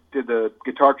 Did the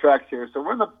guitar tracks here. So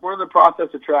we're in the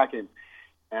process of tracking,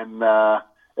 and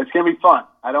it's gonna be fun.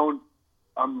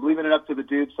 I'm leaving it up to the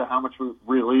dudes to how much we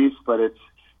release, but it's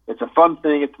It's a fun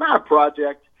thing. It's not a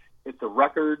project. It's a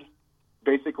record,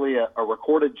 basically a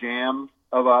recorded jam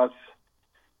of us,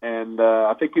 and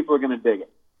I think people are going to dig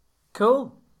it.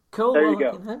 Cool. There you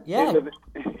go. Yeah.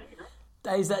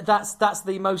 That's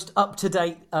the most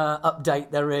up-to-date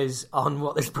update there is on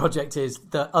what this project is,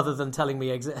 other than telling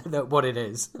me what it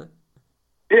is.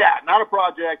 Yeah, not a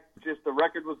project, just the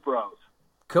record with bros.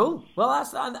 Cool. Well,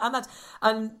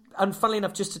 and funnily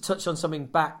enough, just to touch on something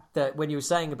back that when you were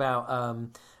saying about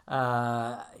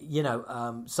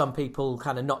some people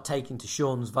kind of not taking to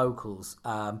Sean's vocals.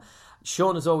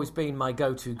 Sean has always been my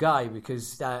go-to guy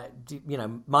because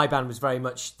my band was very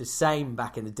much the same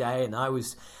back in the day, and I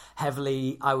was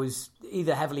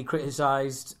either heavily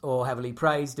criticised or heavily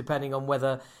praised, depending on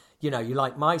whether you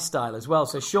like my style as well.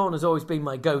 So Sean has always been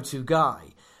my go-to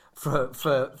guy for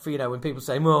when people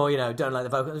say, well, don't like the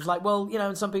vocals. It's like, well,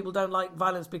 and some people don't like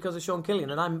Violence because of Sean Killian,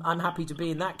 and I'm happy to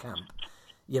be in that camp.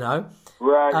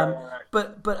 Right.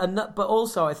 But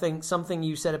also I think something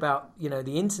you said about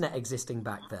the internet existing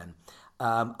back then.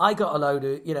 I got a load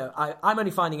of I'm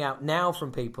only finding out now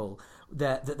from people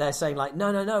that they're saying like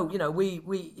no we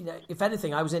if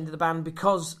anything I was into the band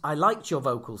because I liked your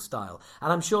vocal style,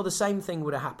 and I'm sure the same thing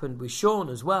would have happened with Sean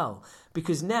as well,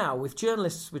 because now with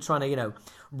journalists we're trying to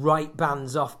write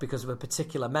bands off because of a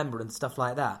particular member and stuff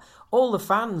like that. All the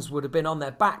fans would have been on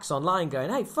their backs online going,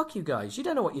 hey, fuck you guys, you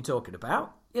don't know what you're talking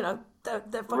about. They're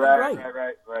fucking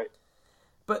great. Right.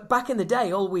 But back in the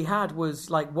day, all we had was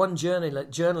like one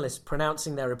journalist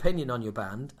pronouncing their opinion on your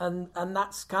band, and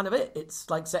that's kind of it. It's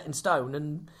like set in stone,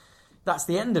 and that's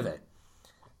the end of it.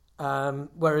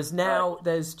 Whereas now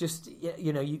there's just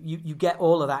you get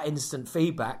all of that instant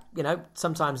feedback.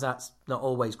 Sometimes that's not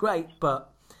always great,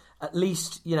 but at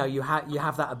least you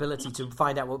have that ability to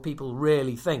find out what people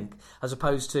really think, as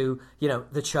opposed to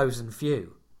the chosen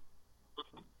few.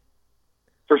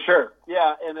 For sure,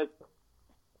 yeah, and it's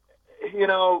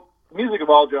music of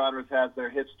all genres has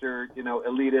their hipster,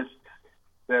 elitist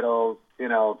that'll,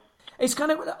 It's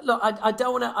kind of look. I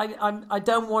don't want to. I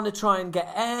don't want to try and get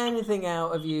anything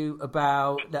out of you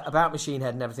about Machine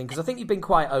Head and everything, because I think you've been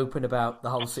quite open about the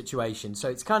whole situation. So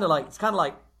it's kind of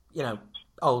like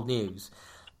old news.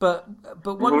 But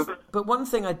one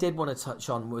thing I did want to touch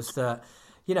on was that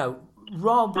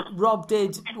Rob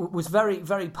was very,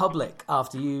 very public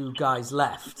after you guys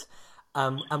left.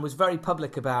 And was very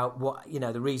public about what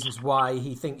the reasons why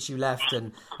he thinks you left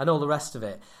and all the rest of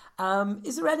it.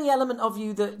 Is there any element of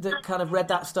you that kind of read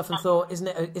that stuff and thought, isn't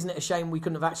it a shame we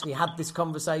couldn't have actually had this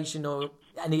conversation, or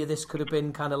any of this could have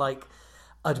been kind of like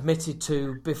admitted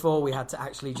to before we had to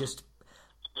actually just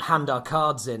hand our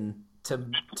cards in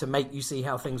to make you see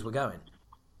how things were going?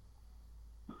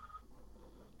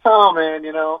 Oh man,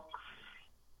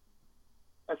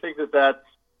 I think that's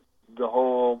the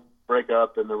whole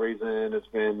breakup, and the reason it's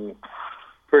been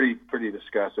pretty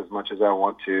discussed as much as I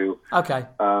want to. Okay,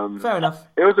 fair enough.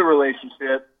 It was a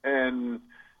relationship, and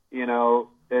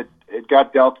it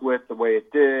got dealt with the way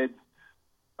it did.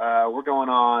 We're going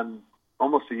on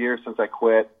almost a year since I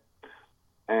quit,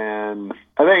 and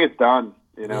I think it's done.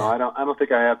 Yeah. I don't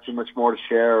think I have too much more to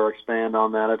share or expand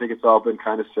on that. I think it's all been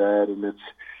kind of said, and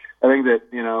I think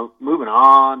that moving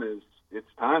on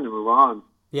it's time to move on.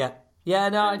 Yeah. Yeah,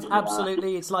 no, it's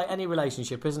absolutely. It's like any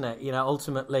relationship, isn't it?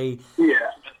 Ultimately,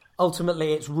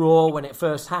 it's raw when it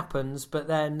first happens, but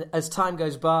then as time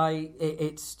goes by,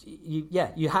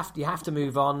 you have to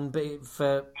move on. But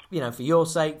for your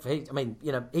sake,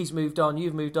 he's moved on,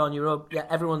 you've moved on,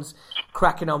 everyone's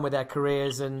cracking on with their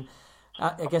careers, and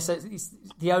I guess it's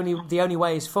the only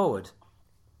way is forward.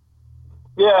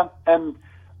 Yeah, and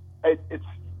it's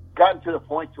gotten to the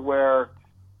point to where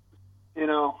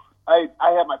I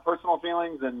have my personal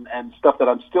feelings and stuff that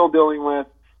I'm still dealing with,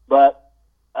 but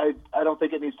I don't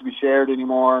think it needs to be shared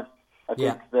anymore. I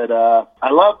think that I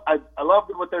love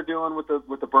what they're doing with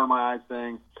the Burn My Eyes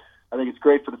thing. I think it's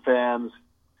great for the fans.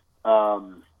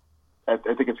 I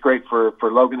think it's great for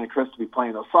Logan and Chris to be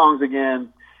playing those songs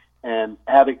again, and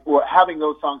having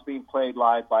those songs being played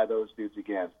live by those dudes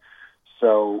again.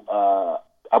 So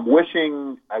I wish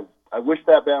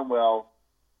that band well.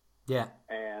 Yeah.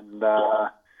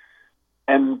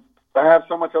 And I have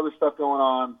so much other stuff going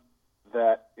on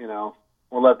that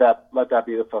we'll let that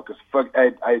be the focus.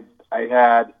 I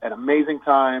had an amazing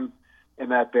time in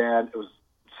that band. It was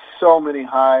so many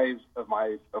highs of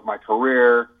my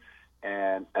career,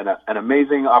 and an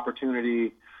amazing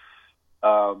opportunity.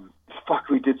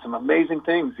 We did some amazing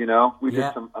things. We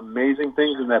did some amazing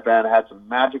things in that band. I had some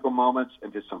magical moments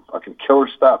and did some fucking killer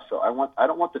stuff. So I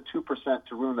don't want the 2%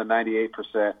 to ruin the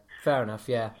 98%. Fair enough.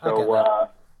 Yeah. So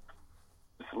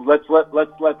let's let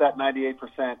that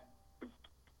 98%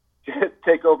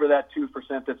 take over that 2%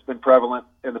 that's been prevalent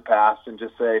in the past and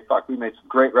just say, fuck, we made some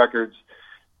great records,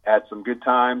 had some good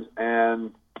times,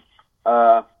 and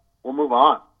we'll move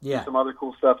on. Yeah. Do some other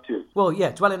cool stuff too. Well,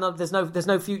 yeah, dwelling on there's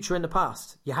no future in the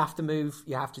past. You have to move.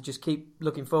 You have to just keep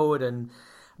looking forward. And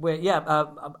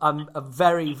I'm a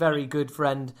very, very good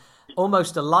friend,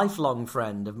 almost a lifelong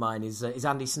friend of mine is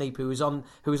Andy Sneap, who was on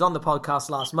the podcast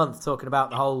last month talking about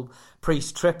the whole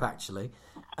Priest trip actually.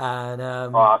 And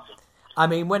awesome. I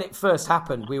mean, when it first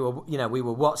happened, we were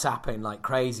WhatsApping like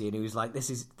crazy, and he was like, "This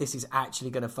is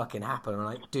actually going to fucking happen." And I'm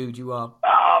like, "Dude, you are."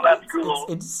 Oh, that's cool.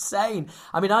 It's insane.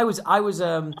 I mean, I was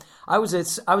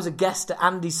a guest at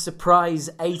Andy's surprise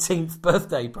 18th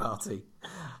birthday party.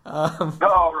 Oh,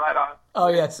 right on. Oh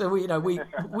yeah, so we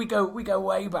go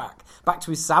way back to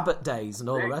his Sabbath days and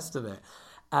all the rest of it,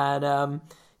 and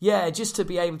just to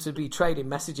be able to be trading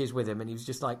messages with him, and he was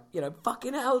just like,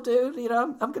 fucking hell, dude,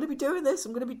 I'm going to be doing this,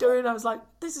 I was like,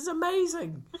 this is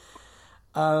amazing.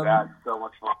 That's so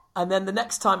much fun. And then the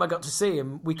next time I got to see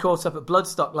him, we caught up at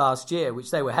Bloodstock last year, which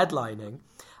they were headlining.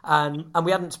 And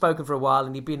we hadn't spoken for a while,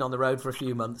 and he'd been on the road for a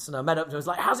few months. And I met up and I was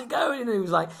like, "How's it going?" And he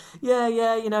was like, "Yeah,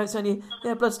 it's only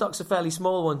Bloodstock's a fairly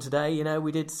small one today.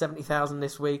 We did 70,000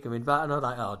 this week. And I was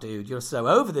like, "Oh, dude, you're so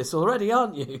over this already,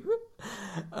 aren't you?"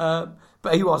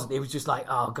 But he wasn't. He was just like,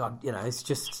 "Oh God, it's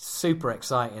just super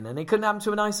exciting, and it couldn't happen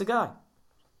to a nicer guy."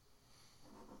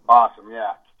 Awesome,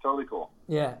 yeah, totally cool.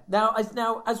 Yeah. Now,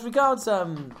 as regards,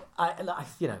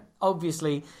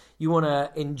 obviously, you want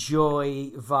to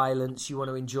enjoy Violence. You want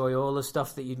to enjoy all the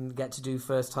stuff that you didn't get to do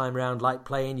first time round, like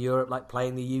playing Europe, like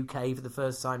playing the UK for the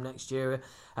first time next year,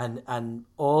 and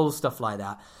all stuff like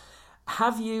that.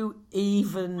 Have you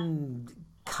even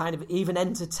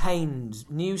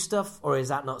entertained new stuff, or is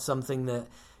that not something that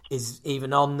is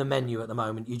even on the menu at the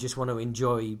moment? You just want to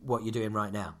enjoy what you're doing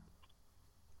right now?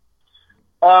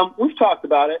 We've talked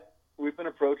about it. We've been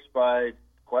approached by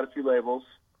quite a few labels,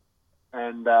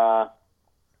 and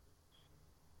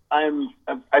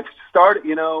I've started.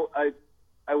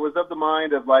 I was of the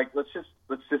mind of like, let's just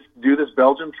do this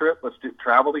Belgium trip. Let's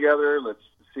travel together. Let's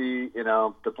see,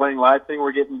 the playing live thing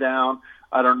we're getting down.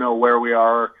 I don't know where we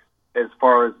are as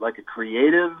far as like a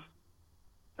creative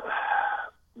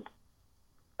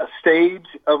a stage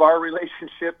of our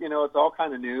relationship. It's all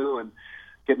kind of new, and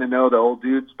getting to know the old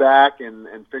dudes back and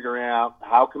figuring out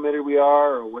how committed we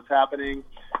are or what's happening.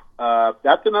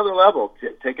 That's another level.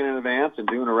 Taking in advance and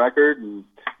doing a record and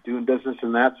doing business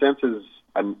in that sense is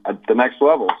at the next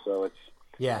level. So it's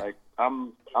like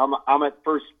I'm at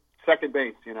second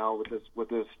base, with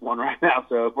this one right now.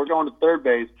 So if we're going to third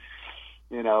base,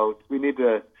 we need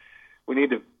to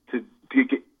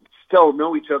still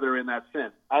know each other in that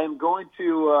sense. I am going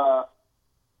to.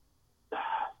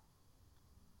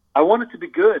 I want it to be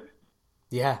good.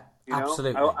 Yeah,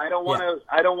 absolutely. I don't want to.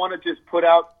 I don't want to just put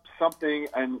out something,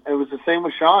 and it was the same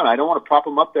with Sean. I don't want to prop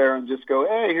him up there and just go,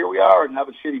 "Hey, here we are," and have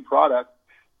a shitty product.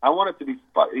 I want it to be,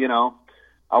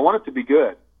 I want it to be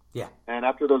good. Yeah. And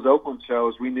after those Oakland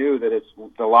shows, we knew that it's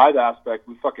the live aspect.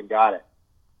 We fucking got it.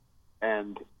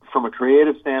 And from a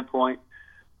creative standpoint,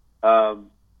 I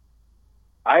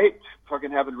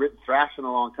fucking haven't written thrash in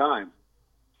a long time,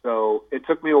 so it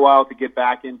took me a while to get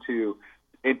back into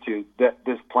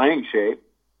this playing shape.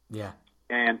 Yeah.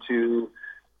 And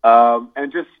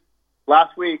and just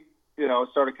last week,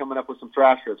 started coming up with some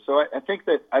thrash riffs. So I think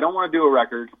that I don't want to do a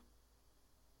record.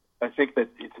 I think that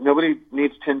nobody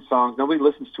needs 10 songs. Nobody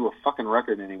listens to a fucking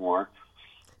record anymore.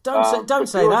 Don't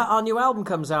say that. Our new album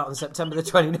comes out on September the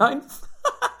 29th.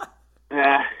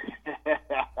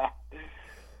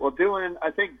 Well, doing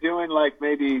like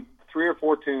maybe 3 or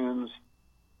 4 tunes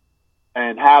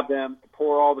and have them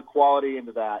pour all the quality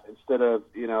into that instead of,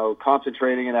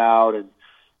 concentrating it out. And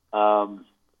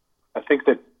I think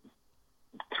that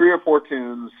 3 or 4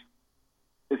 tunes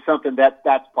is something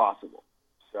that's possible.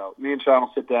 So me and Sean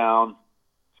will sit down,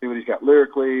 see what he's got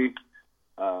lyrically.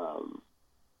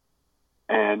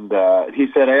 And he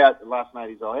said, "Hey," last night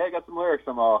he's all, "Hey, I got some lyrics."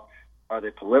 I'm all, "Are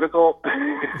they political?"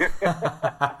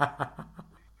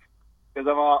 Because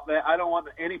I don't want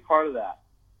any part of that.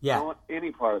 Yeah. I don't want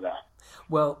any part of that.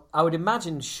 Well, I would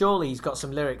imagine surely he's got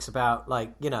some lyrics about,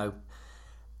 like,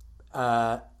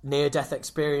 near-death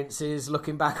experiences,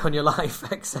 looking back on your life,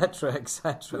 etc.,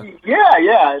 etc.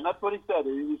 Yeah, and that's what he said.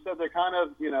 He said they're kind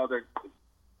of,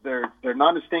 they're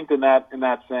non-distinct in that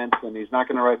sense, and he's not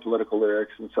going to write political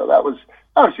lyrics. And so that was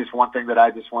just one thing that I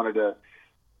just wanted to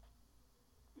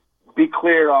be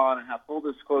clear on and have full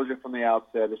disclosure from the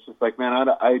outset. It's just like, man,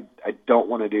 I don't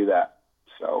want to do that.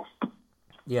 So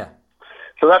yeah.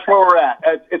 So that's where we're at.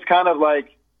 It's kind of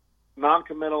like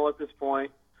non-committal at this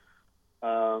point.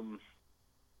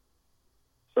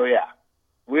 So yeah,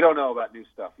 we don't know about new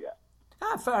stuff yet.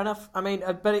 Fair enough. I mean,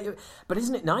 but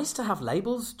isn't it nice to have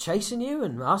labels chasing you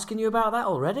and asking you about that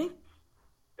already?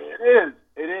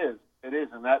 It is,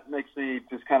 and that makes me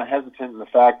just kind of hesitant in the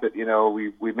fact that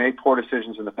we've made poor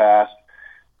decisions in the past,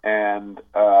 and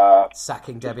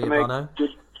sacking Debbie Abono.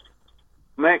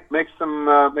 Make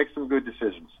some good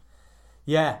decisions.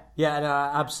 Yeah,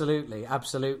 no, absolutely.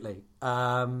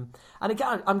 And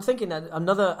again, I'm thinking that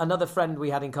another friend we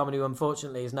had in common who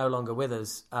unfortunately is no longer with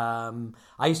us.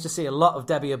 I used to see a lot of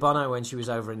Debbie Abono when she was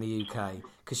over in the UK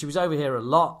because she was over here a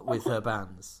lot with her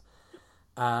bands.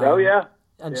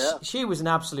 And she was an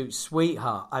absolute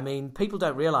sweetheart. I mean, people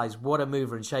don't realise what a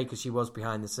mover and shaker she was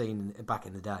behind the scene back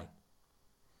in the day.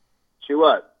 She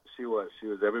was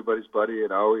everybody's buddy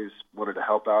and always wanted to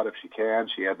help out if she can.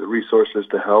 She had the resources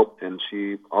to help, and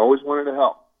she always wanted to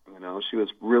help. She was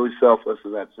really selfless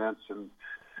in that sense, and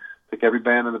I think every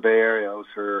band in the Bay Area owes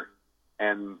her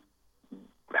and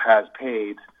has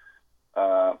paid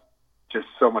just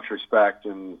so much respect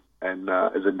and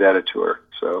is indebted to her.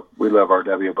 So we love our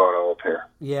Debbie Abono up here.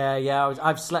 Yeah.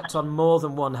 I've slept on more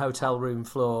than one hotel room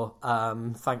floor,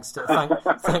 thanks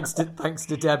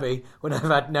to Debbie when I've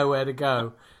had nowhere to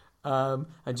go, and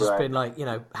just been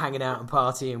hanging out and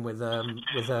partying with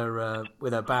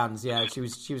her bands. Yeah, she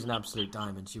was an absolute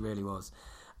diamond. She really was.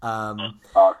 Awesome.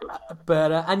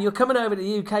 But and you're coming over to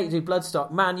the UK to do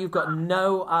Bloodstock, man. You've got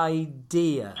no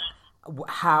idea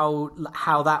how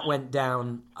that went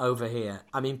down over here.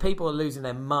 I mean, people are losing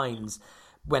their minds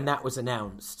when that was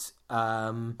announced.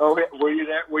 Were you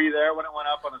there? Were you there when it went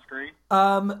up on the screen?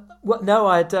 No,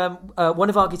 I had one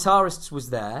of our guitarists was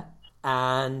there,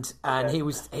 and he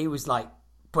was like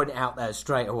putting it out there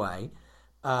straight away.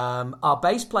 Our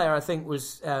bass player, I think,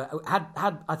 was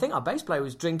I think our bass player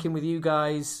was drinking with you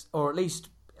guys, or at least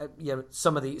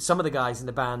some of the guys in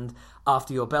the band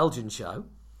after your Belgian show.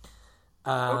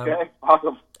 Okay,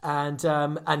 awesome. And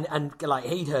like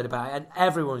he'd heard about it, and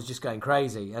everyone was just going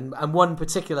crazy. And one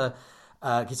particular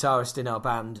guitarist in our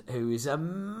band who is a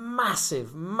massive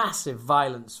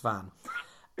Violence fan,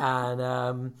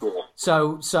 and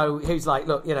so he was like,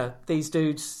 look, these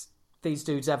dudes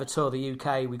ever tour the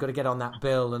UK, we've got to get on that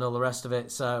bill and all the rest of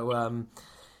it. So right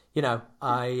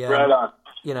on.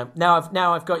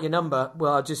 Now I've got your number.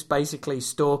 Well, I'll just basically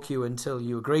stalk you until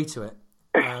you agree to it.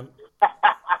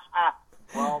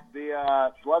 Well,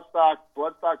 the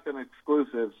Bloodstock's an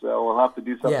exclusive, so we'll have to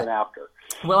do something after.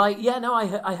 Well, I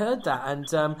heard that, and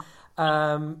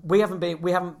we haven't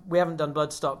done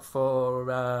Bloodstock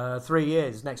for 3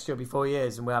 years. Next year will be 4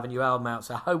 years, and we're having a new album out.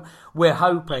 So we're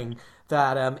hoping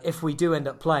that if we do end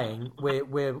up playing,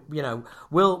 we'll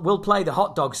play the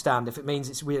hot dog stand if it means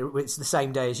it's the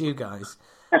same day as you guys.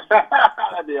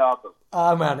 That'd be awesome.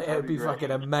 Oh man, it would be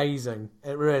fucking amazing.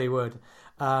 It really would.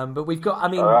 But we've got. I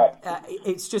mean,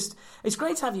 it's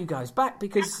great to have you guys back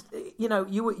because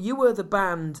you were the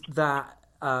band that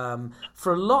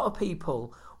for a lot of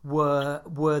people were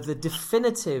the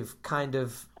definitive kind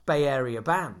of Bay Area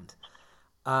band.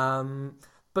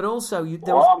 But also,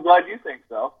 I'm glad you think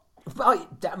so. Oh,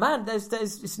 man, there's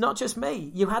it's not just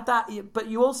me. You had that, but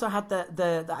you also had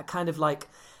that kind of like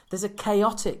there's a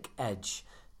chaotic edge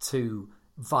to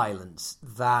Violence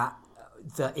that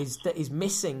is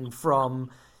missing from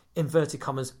inverted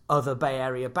commas other Bay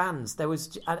Area bands. There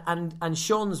was and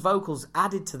Sean's vocals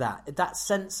added to that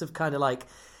sense of kind of like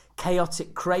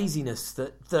chaotic craziness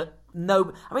that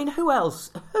no, I mean who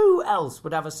else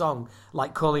would have a song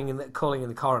like calling in the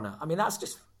coroner? I mean that's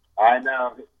just, I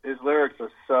know his lyrics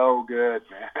are so good,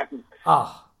 man.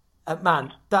 Oh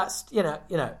man, that's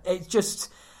it's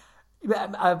just. Me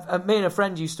and a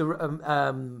friend used to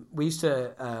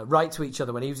write to each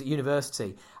other when he was at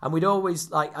university, and we'd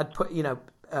always I'd put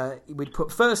we'd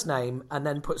put first name and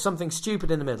then put something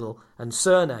stupid in the middle and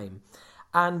surname,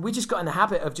 and we just got in the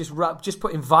habit of just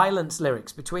putting Violence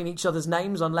lyrics between each other's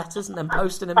names on letters and then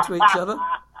posting them to each other.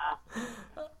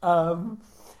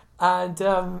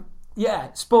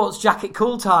 Sports jacket,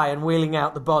 cool tie, and wheeling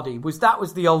out the body was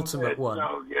the ultimate one.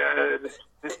 So good.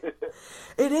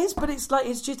 It is, but it's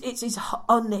it's his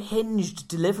unhinged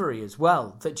delivery as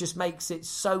well that just makes it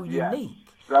so unique.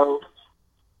 So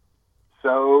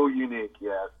unique,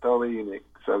 yeah, totally unique,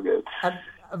 so good.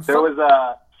 There was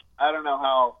I don't know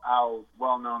how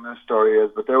well known this story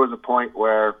is, but there was a point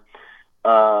where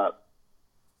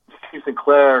Steve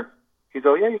Sinclair, he's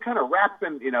yeah, you're kind of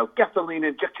rapping, gasoline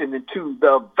injection into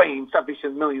the veins,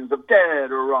 salvation, millions of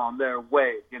dead are on their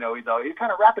way. He's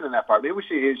kind of rapping in that part. Maybe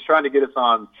he's trying to get us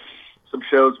on some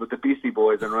shows with the Beastie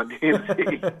Boys and Run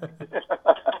DMC.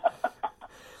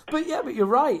 But you're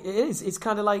right. It is. It's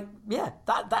kind of like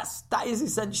that is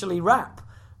essentially rap,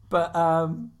 But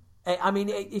I mean,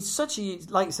 it's such a,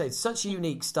 like you say, it's such a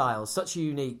unique style, such a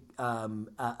unique, and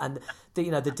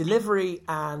the delivery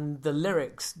and the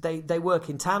lyrics, they work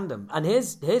in tandem. And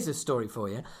here's a story for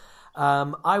you.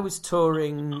 I was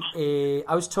touring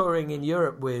in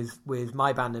Europe with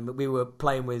my band, and we were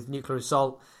playing with Nuclear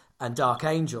Assault and Dark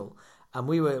Angel, and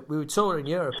we were touring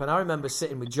Europe. And I remember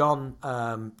sitting with John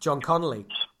Connolly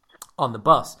on the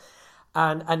bus.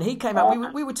 And he came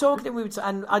out. We were talking,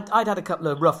 and I'd had a couple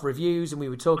of rough reviews, and we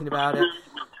were talking about it.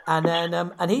 And then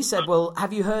and he said, "Well,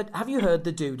 have you heard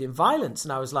the dude in Violence?"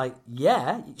 And I was like,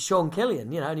 "Yeah, Sean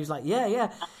Killian, And he was like, "Yeah."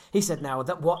 He said, "Now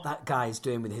what that guy is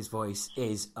doing with his voice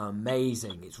is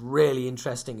amazing. It's really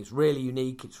interesting. It's really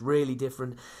unique. It's really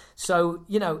different." So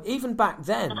even back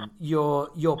then,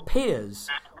 your peers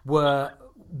were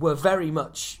very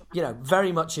much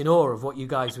in awe of what you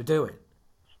guys were doing.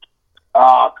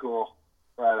 Ah, cool.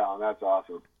 Right on. That's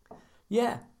awesome.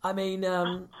 Yeah, I mean,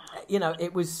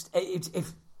 it was.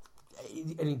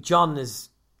 John is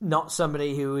not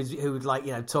somebody who would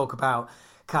like talk about.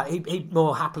 He'd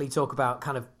more happily talk about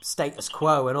kind of Status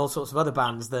Quo and all sorts of other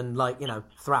bands than like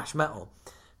thrash metal.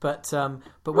 But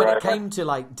when it came to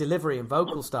like delivery and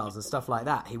vocal styles and stuff like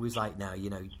that, he was like, "No,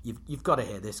 you've got to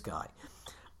hear this guy,"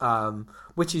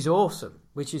 which is awesome.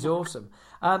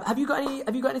 Have you got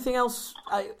anything else?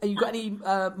 Have you got any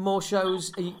more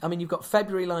shows? You've got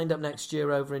February lined up next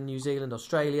year over in New Zealand,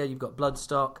 Australia. You've got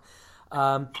Bloodstock.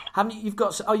 Haven't you? You've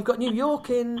got New York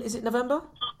is it November?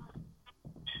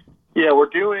 Yeah, we're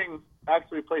doing.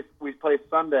 Actually, we play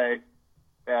Sunday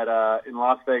at in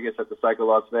Las Vegas at the Psycho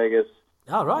Las Vegas.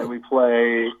 Oh, right. And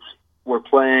we're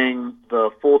playing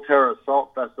the Full Terror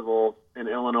Assault Festival in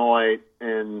Illinois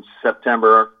in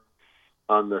September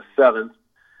on the 7th.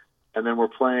 And then we're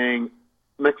playing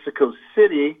Mexico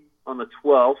City on the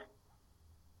 12th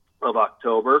of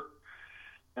October.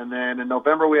 And then in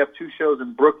November, we have 2 shows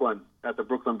in Brooklyn at the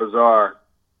Brooklyn Bazaar,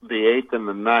 the 8th and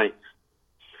the 9th.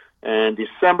 And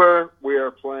December, we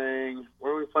are playing,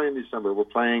 where are we playing in December? We're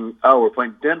playing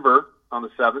Denver on the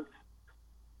 7th.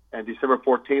 And December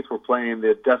 14th, we're playing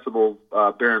the Decibel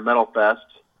Beer and Metal Fest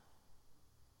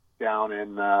down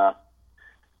in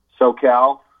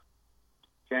SoCal.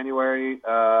 January,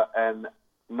 and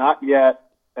not yet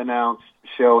announced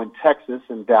show in Texas,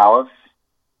 in Dallas.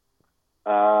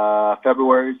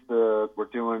 February's we're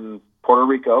doing Puerto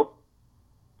Rico.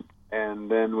 And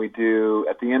then we do,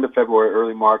 at the end of February,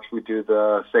 early March, we do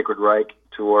the Sacred Reich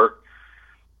tour.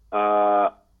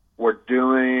 We're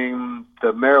doing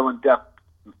the Maryland Death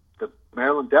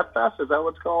Fest, is that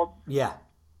what it's called? Yeah.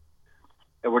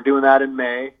 And we're doing that in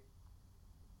May.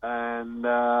 And,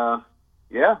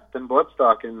 then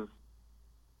Bloodstock in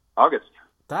August.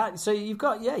 So you've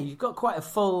got quite a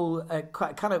full,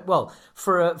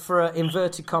 for a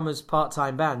inverted commas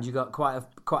part-time band, you've got quite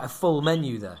a full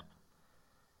menu there.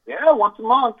 Yeah, once a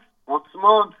month.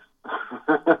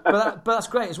 but that's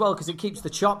great as well because it keeps the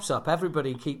chops up.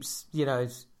 Everybody keeps,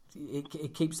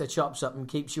 it keeps their chops up and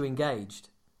keeps you engaged.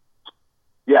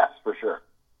 Yes, for sure.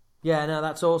 Yeah, no,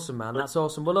 that's awesome, man. That's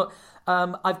awesome. Well, look,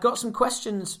 I've got some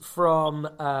questions from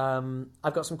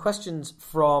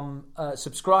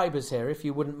subscribers here. If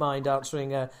you wouldn't mind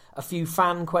answering a few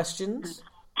fan questions.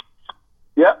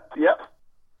 Yep.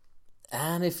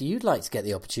 And if you'd like to get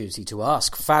the opportunity to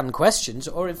ask fan questions,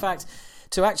 or in fact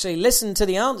to actually listen to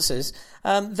the answers,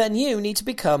 then you need to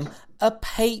become a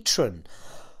patron.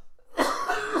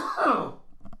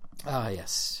 Ah,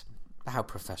 yes. How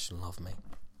professional of me.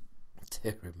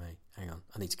 Dear me. Hang on,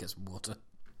 I need to get some water.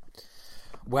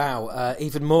 Wow,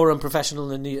 even more unprofessional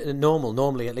than normal.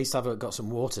 Normally, at least I've got some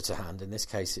water to hand. In this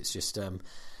case, it's just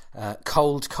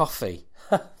cold coffee.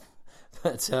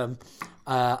 But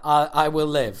I will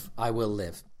live.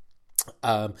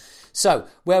 So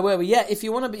where were we? Yeah, if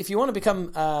you want to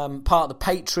become part of the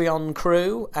Patreon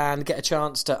crew and get a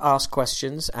chance to ask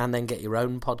questions and then get your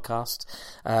own podcast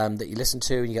that you listen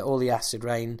to, and you get all the Acid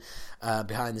Rain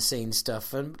behind the scenes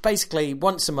stuff, and basically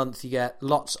once a month you get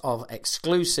lots of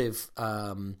exclusive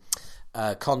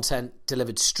content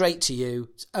delivered straight to you.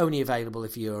 It's only available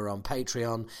if you are on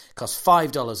Patreon. It costs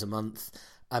 $5 a month.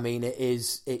 I mean,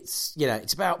 it's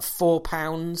about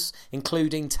 £4,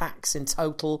 including tax in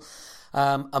total,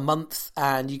 a month,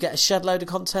 and you get a shed load of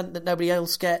content that nobody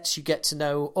else gets. You get to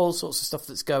know all sorts of stuff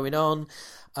that's going on.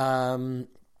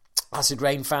 Acid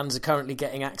Rain fans are currently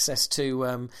getting access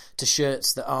to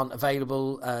shirts that aren't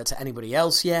available to anybody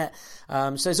else yet.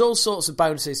 So there's all sorts of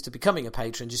bonuses to becoming a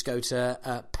patron. Just go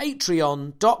to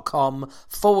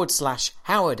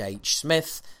patreon.com/Howard H.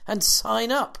 Smith and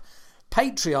sign up.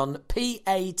 Patreon,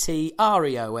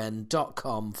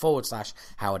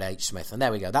 patreon.com/Howard H. Smith. And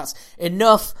there we go. That's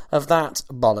enough of that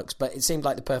bollocks. But it seemed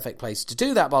like the perfect place to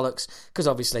do that bollocks because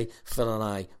obviously Phil and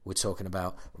I were talking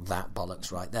about that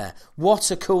bollocks right there.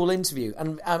 What a cool interview.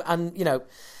 And you know,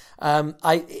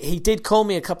 he did call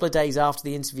me a couple of days after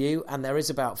the interview, and there is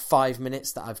about 5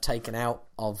 minutes that I've taken out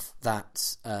of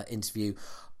that interview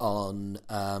on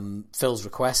Phil's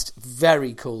request.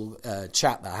 Very cool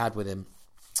chat that I had with him,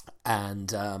 and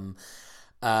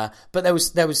but there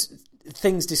was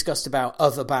things discussed about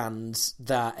other bands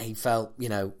that he felt, you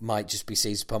know, might just be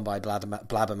seized upon by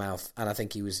Blabbermouth, and I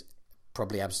think he was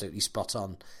probably absolutely spot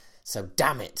on. So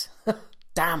damn it,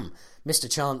 damn, Mr.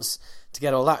 Chance to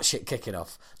get all that shit kicking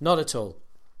off. Not at all.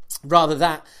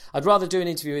 I'd rather do an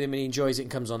interview with him and he enjoys it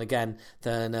and comes on again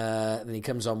than he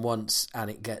comes on once and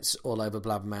it gets all over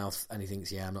Blabbermouth and he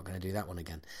thinks, yeah, I'm not going to do that one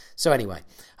again. So anyway,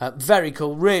 very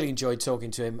cool. Really enjoyed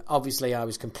talking to him. Obviously, I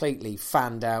was completely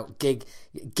fanned out,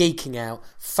 geeking out,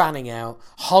 fanning out,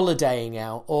 holidaying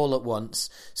out all at once.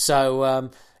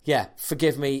 So yeah,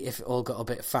 forgive me if it all got a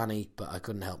bit fanny, but I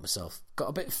couldn't help myself. Got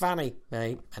a bit fanny,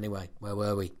 mate. Anyway, where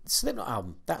were we? Slipknot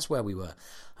album. That's where we were.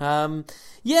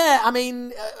 Yeah, I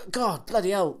mean, God,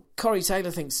 bloody hell. Corey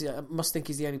Taylor must think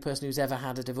he's the only person who's ever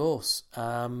had a divorce. It's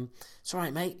all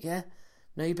right, mate, yeah.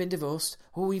 No, you've been divorced.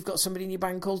 Oh, you've got somebody in your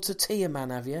band called Tortilla Man,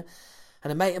 have you?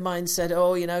 And a mate of mine said,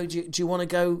 oh, you know, do you want to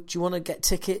go? Do you want to get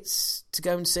tickets to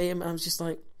go and see him? And I was just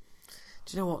like,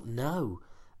 do you know what? No.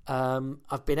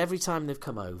 I've been every time they've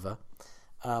come over.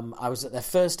 I was at their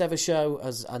first ever show,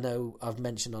 as I know I've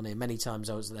mentioned on here many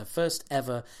times. I was at their first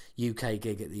ever UK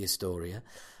gig at the Astoria.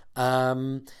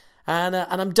 And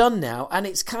I'm done now. And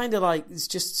it's kind of like, it's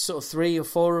just sort of 3 or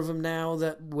 4 of them now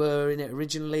that were in it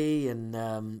originally. And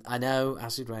I know,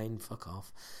 Acid Rain, fuck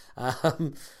off.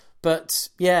 But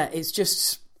yeah, it's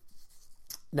just,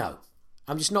 no,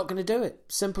 I'm just not going to do it.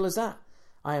 Simple as that.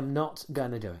 I am not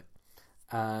going to do it.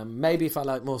 Maybe if I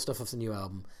like more stuff off the new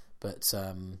album, but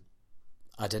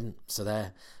I didn't. So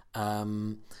there.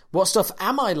 What stuff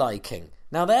am I liking?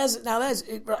 Now there's.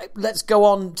 Right, let's go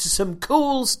on to some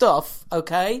cool stuff.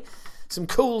 Okay, some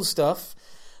cool stuff.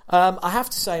 I have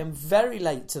to say I'm very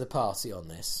late to the party on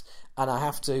this, and I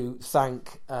have to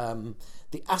thank the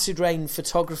Acid Rain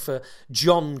photographer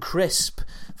John Crisp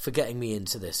for getting me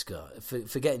into this guy,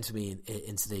 for getting me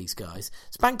into these guys.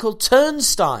 It's a band called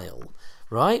Turnstile.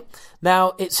 Right?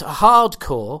 Now, it's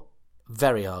hardcore,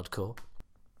 very hardcore,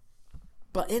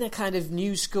 but in a kind of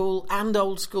new school and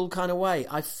old school kind of way.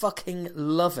 I fucking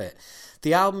love it.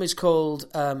 The album is called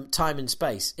Time and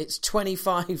Space. It's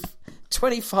 25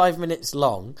 minutes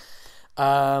long,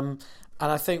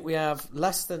 and I think we have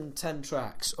less than 10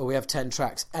 tracks, or we have 10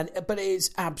 tracks, but it is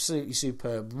absolutely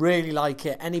superb. Really like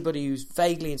it. Anybody who's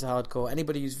vaguely into hardcore,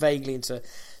 anybody who's vaguely into...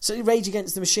 So Rage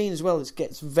Against the Machine as well. It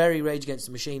gets very Rage Against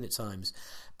the Machine at times.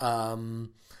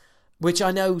 Which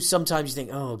I know sometimes you think,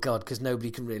 oh God, because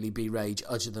nobody can really be Rage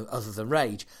other than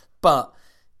Rage. But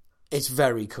it's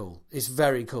very cool. It's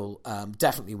very cool.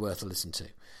 Definitely worth a listen to.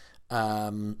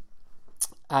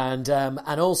 And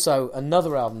also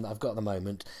another album that I've got at the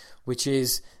moment, which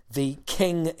is the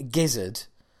King Gizzard.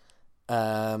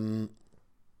 Oh,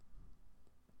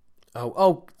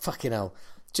 fucking hell.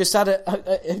 Just had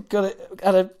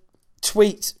a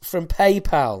tweet from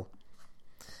PayPal.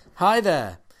 Hi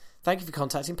there. Thank you for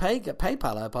contacting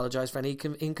PayPal. I apologise for any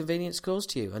inconvenience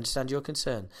caused to you. I understand your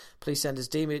concern. Please send us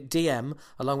DM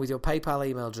along with your PayPal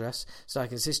email address so I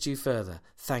can assist you further.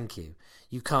 Thank you.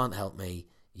 You can't help me,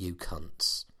 you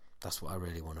cunts. That's what I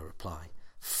really want to reply.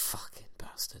 Fucking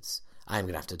bastards. I'm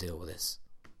going to have to deal with this.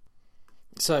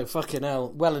 So, fucking hell,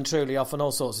 well and truly off on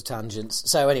all sorts of tangents.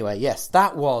 So anyway, yes,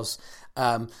 that was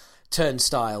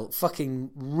Turnstile.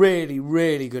 Fucking really,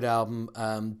 really good album.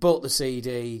 Bought the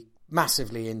CD,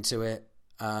 massively into it.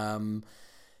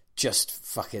 Just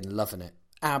fucking loving it.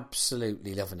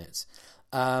 Absolutely loving it.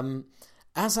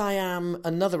 As I am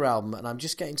another album, and I'm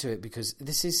just getting to it because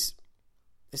this is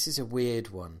a weird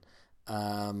one.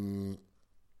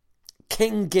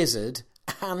 King Gizzard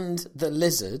and the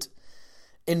Lizard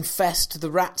Infest the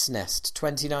Rat's Nest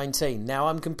 2019. Now,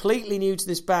 I'm completely new to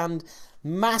this band,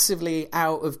 massively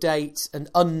out of date and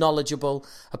unknowledgeable.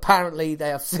 Apparently, they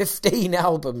have 15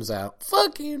 albums out.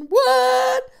 Fucking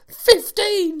what?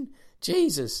 15!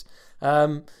 Jesus.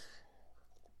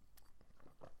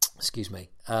 Excuse me.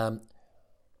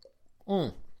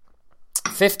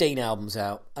 15 albums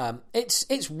out.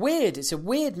 It's weird. It's a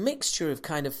weird mixture of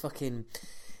kind of fucking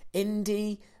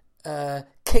indie,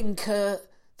 King Kurt,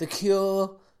 The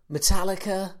Cure,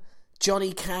 Metallica,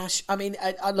 Johnny Cash. I mean,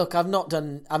 look, I've not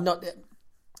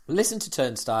listened to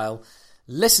Turnstile,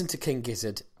 listen to King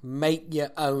Gizzard, make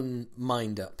your own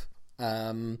mind up.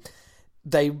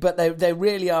 They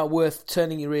really are worth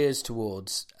turning your ears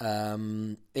towards.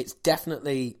 It's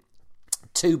definitely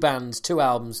two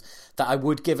albums that I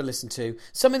would give a listen to.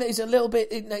 Something that is a little bit,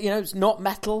 it's not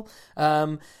metal,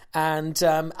 and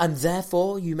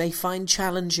therefore you may find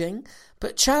challenging.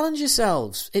 But challenge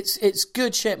yourselves. It's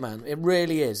good shit, man. It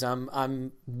really is.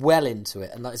 I'm well into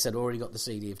it, and like I said, already got the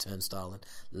CD of Turnstile and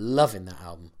loving that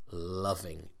album,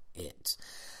 loving it.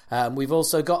 We've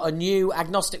also got a new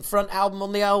Agnostic Front album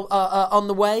on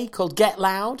the way called Get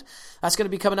Loud. That's going to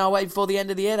be coming our way before the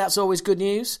end of the year. That's always good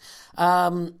news.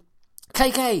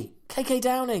 KK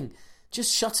Downing,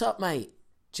 just shut up, mate.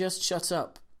 Just shut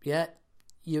up. Yeah,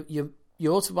 your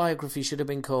autobiography should have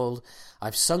been called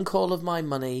 "I've sunk all of my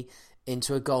money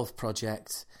into a golf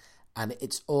project, and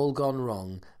it's all gone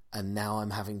wrong, and now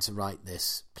I'm having to write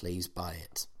this. Please buy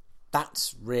it."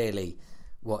 That's really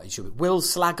what it should be. Will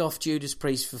slag off Judas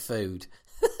Priest for food.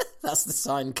 That's the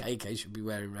sign KK should be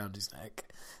wearing around his neck.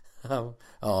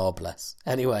 Oh, bless.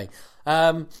 Anyway,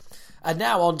 and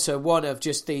now on to one of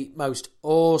just the most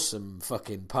awesome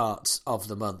fucking parts of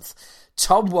the month.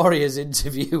 Tom Warrior's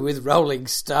interview with Rolling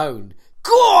Stone.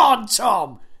 Go on,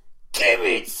 Tom! Give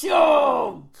it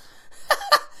some!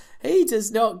 He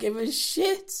does not give a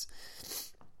shit.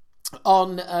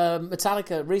 On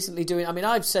Metallica recently doing... I mean,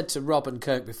 I've said to Rob and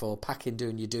Kirk before, packing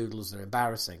doing your doodles, they're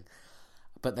embarrassing.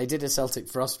 But they did a Celtic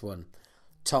Frost one.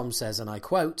 Tom says, and I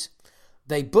quote,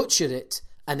 "They butchered it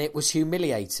and it was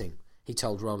humiliating," he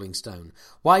told Rolling Stone.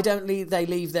 "Why don't they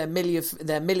leave their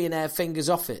millionaire fingers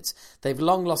off it? They've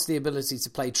long lost the ability to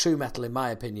play true metal, in my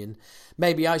opinion.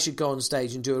 Maybe I should go on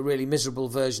stage and do a really miserable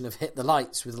version of Hit the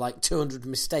Lights with like 200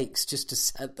 mistakes just to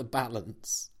set the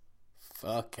balance."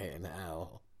 Fucking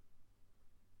hell.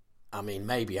 I mean,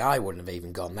 maybe I wouldn't have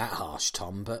even gone that harsh,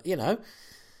 Tom, but,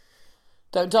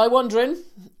 don't die wondering.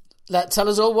 Tell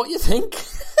us all what you think.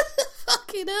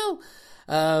 Fucking hell.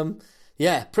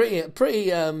 Yeah,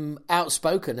 pretty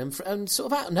outspoken and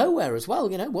sort of out of nowhere as well.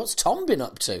 What's Tom been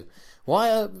up to? Why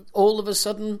are all of a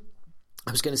sudden,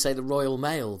 I was going to say the Royal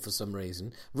Mail for some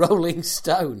reason, Rolling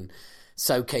Stone,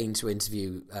 so keen to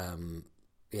interview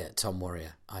Tom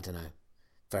Warrior? I don't know.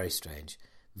 Very strange.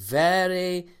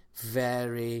 Very,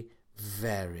 very,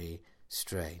 very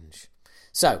strange.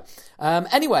 So,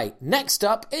 anyway, next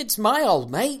up, it's my old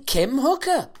mate, Kim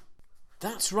Hooker.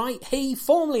 That's right, he,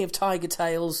 formerly of Tiger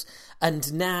Tails,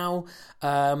 and now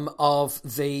of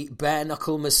the Bare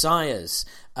Knuckle Messiahs.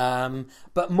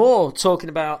 But more talking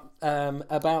about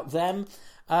them.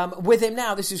 With him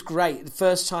now, this is great. The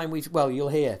first time you'll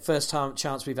hear, first time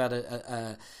chance we've had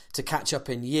to catch up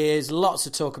in years. Lots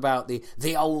to talk about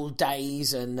the old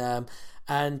days and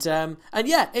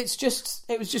yeah, it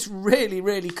was just really,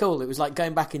 really cool. It was like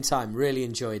going back in time. Really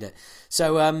enjoyed it.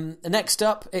 So next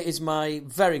up, it is my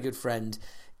very good friend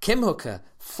Kim Hooker,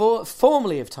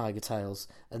 formerly of Tiger Tails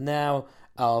and now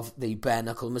of the Bare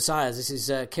Knuckle Messiahs. This is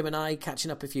Kim and I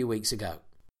catching up a few weeks ago.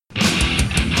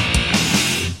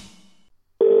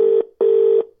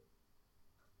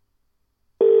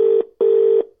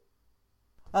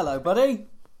 Hello, buddy.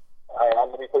 Hi, I'm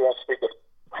going to put you on speaker.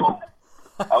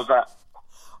 How's that?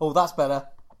 Oh, that's better.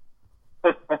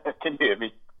 Can you hear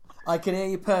me? I can hear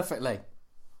you perfectly.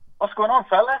 What's going on,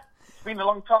 fella? It's been a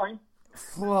long time.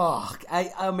 Fuck.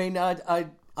 I mean, I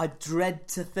dread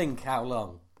to think how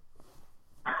long.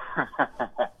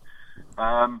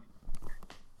 Got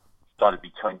to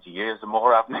be 20 years or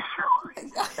more, haven't it?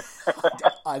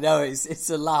 I know, it's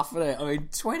a laugh, isn't it? I mean,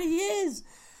 20 years.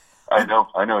 I know,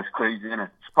 it's crazy, isn't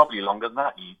it? It's probably longer than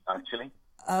that, actually.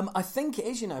 I think it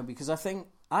is, because I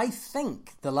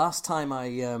think the last time I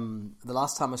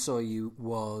saw you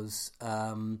was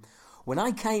when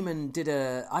I came and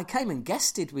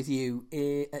guested with you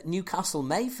at Newcastle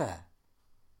Mayfair.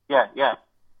 Yeah.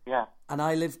 And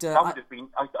I lived. That would have been.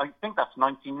 I think that's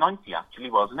 1990,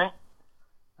 actually, wasn't it?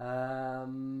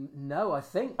 No, I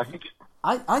think.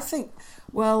 I think.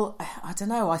 Well, I don't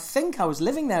know. I think I was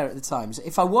living there at the time. So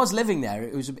if I was living there,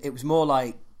 it was more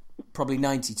like probably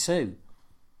 92.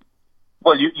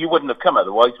 Well, you wouldn't have come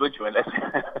otherwise, would you? Unless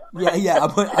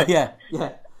yeah.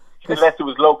 Unless it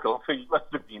was local, so you must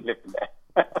have been living there.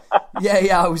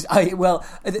 yeah. Well,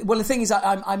 the thing is,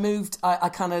 I moved. I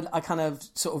kind of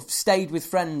sort of stayed with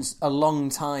friends a long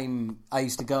time. I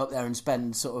used to go up there and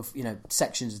spend sort of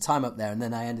sections of time up there, and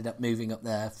then I ended up moving up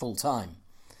there full time.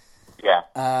 Yeah.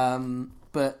 I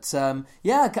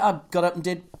got up and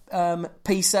did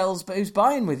P-Cells, but who's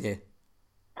buying with you?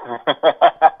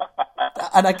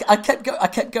 And I kept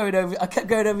going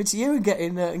over to you and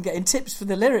getting tips for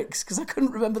the lyrics because I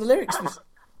couldn't remember the lyrics. Do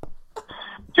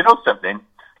you know something?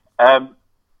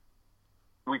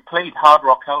 we played Hard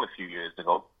Rock Hell a few years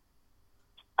ago,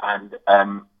 and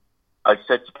I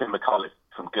said to Kim McAuliffe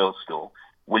from Girls' School,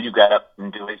 "Will you get up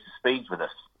and do Ace of Spades with us?"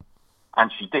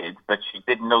 And she did, but she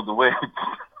didn't know the words.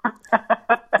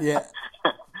 Yeah.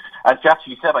 And she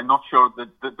actually said, "I'm not sure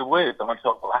the words." And I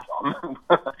thought, well, hang on.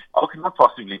 How can that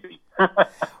possibly be?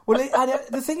 Well,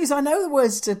 the thing is, I know the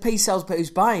words to Peace Sells But Who's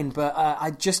Buying, but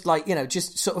I just like,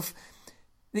 just sort of,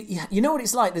 you know what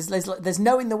it's like? There's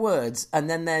knowing the words, and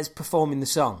then there's performing the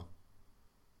song.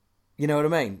 You know what I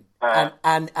mean?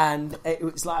 And it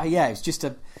was like, yeah, it's just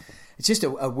a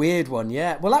weird one.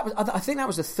 Yeah. Well, I think that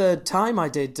was the third time I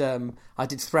did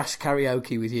thrash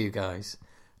karaoke with you guys.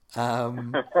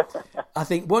 I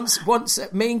think once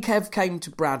me and Kev came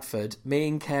to Bradford, me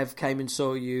and Kev came and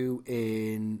saw you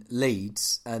in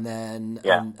Leeds, and then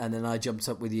and then I jumped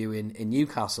up with you in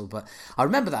Newcastle. But I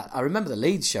remember that. I remember the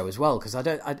Leeds show as well, because I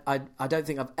don't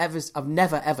think I've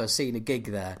never ever seen a gig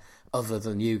there other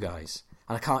than you guys,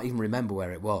 and I can't even remember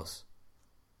where it was.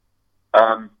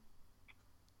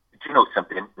 Do you know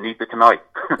something? Neither can I.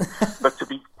 But to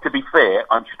be fair,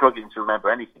 I'm struggling to remember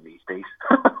anything these days.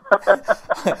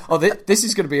 Oh, this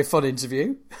is going to be a fun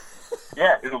interview.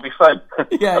 Yeah, it'll be fun.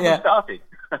 Yeah, Have we yeah. started?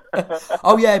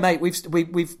 Oh yeah, mate.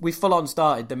 We've full on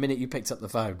started the minute you picked up the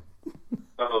phone.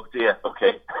 Oh dear.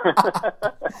 Okay.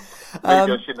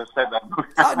 Maybe I shouldn't have said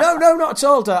that. No, not at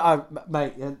all,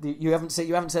 mate. You haven't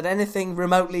said anything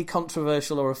remotely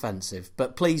controversial or offensive.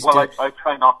 But please do. I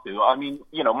try not to. I mean,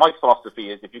 my philosophy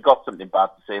is, if you've got something bad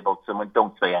to say about someone,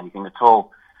 don't say anything at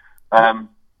all.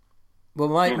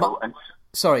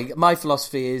 Sorry, my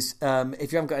philosophy is,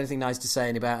 if you haven't got anything nice to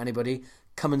say about anybody,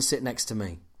 come and sit next to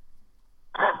me.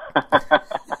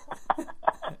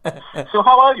 So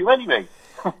how are you anyway?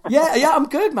 yeah, I'm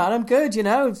good, man. I'm good.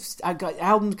 I've got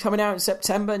album coming out in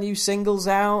September, new singles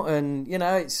out, and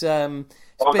it's. That'll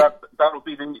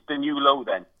be the new low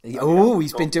then. Oh,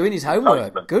 he's been doing his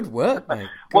homework. Good work, mate.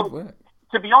 Good work.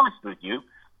 To be honest with you,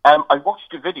 I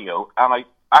watched the video and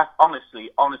I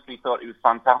honestly thought it was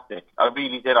fantastic. I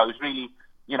really did. I was really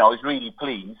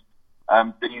pleased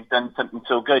that you've done something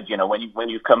so good. When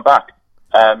you've come back,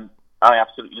 I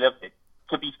absolutely loved it.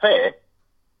 To be fair,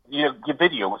 your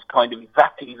video was kind of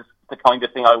exactly the kind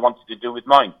of thing I wanted to do with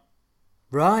mine.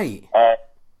 Right.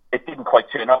 It didn't quite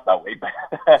turn out that way, but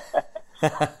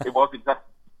it was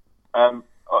exactly.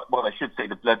 Well, I should say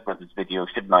the Blood Brothers video,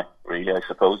 shouldn't I? Really, I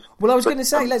suppose. Well, I was going to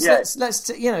say let's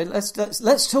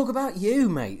talk about you,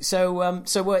 mate. So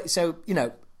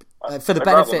for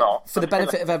the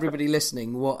benefit of everybody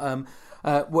listening,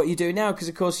 what you do now? Because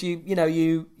of course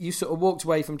you sort of walked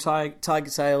away from Tiger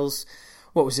Tails.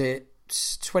 What was it?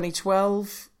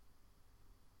 2012.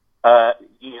 To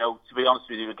be honest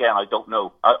with you, again, I don't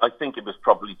know. I think it was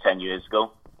probably 10 years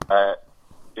ago. I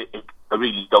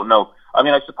really don't know. I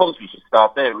mean, I suppose we should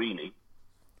start there, really.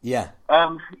 Yeah.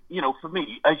 For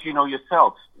me, as you know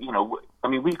yourself, I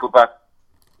mean, we go back,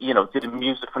 to the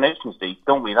Music for Nations Day,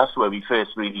 don't we? That's where we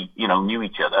first really, knew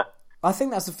each other. I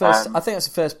think that's the first. I think that's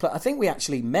the first. I think we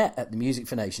actually met at the Music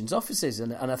for Nations offices,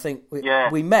 and I think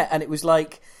we met, and it was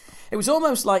like. It was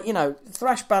almost like,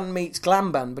 thrash band meets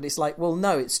glam band, but it's like, well,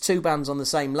 no, it's two bands on the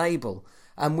same label,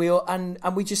 and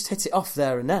we just hit it off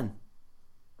there and then.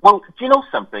 Well, do you know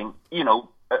something?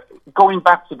 Going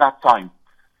back to that time,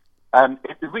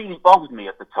 it really bothered me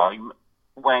at the time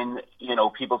when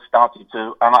people started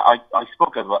to, and I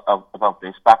spoke about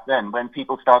this back then, when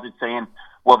people started saying,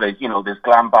 well, there's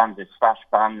glam bands, there's thrash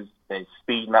bands, there's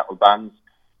speed metal bands,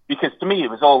 because to me it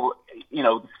was all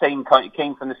the same kind. It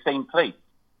came from the same place.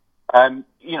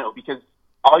 Because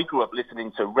I grew up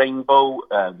listening to Rainbow,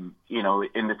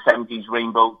 in the 70s,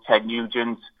 Rainbow, Ted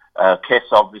Nugent, Kiss,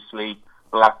 obviously,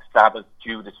 Black Sabbath,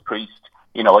 Judas Priest.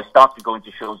 I started going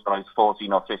to shows when I was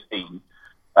 14 or 15,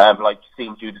 like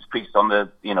seeing Judas Priest on the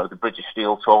British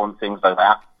Steel Tour and things like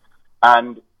that.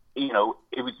 And,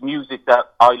 it was music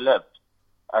that I loved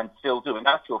and still do. In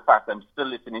actual fact, I'm still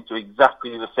listening to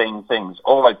exactly the same things.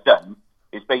 All I've done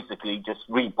is basically just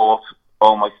rebought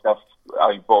all my stuff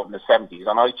I bought in the 70s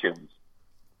on iTunes.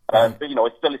 But, I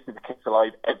still listen to Kiss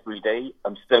Alive every day.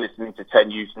 I'm still listening to 10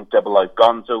 Nugent, Double Live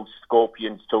Gonzo,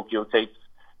 Scorpions, Tokyo Tapes.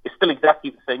 It's still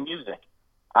exactly the same music.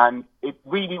 And it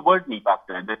really worried me back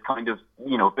then that kind of,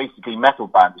 basically metal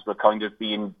bands were kind of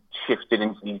being shifted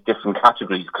into these different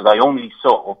categories, because I only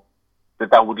saw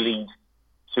that would lead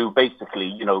to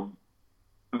basically,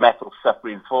 metal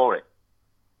suffering for it.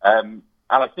 And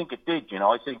I think it did,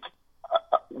 I think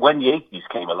when the 80s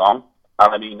came along,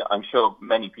 and I mean, I'm sure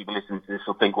many people listening to this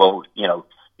will think, well,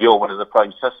 you're one of the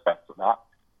prime suspects of that.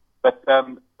 But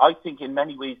I think in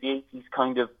many ways the 80s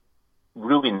kind of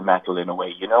ruined metal in a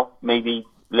way, maybe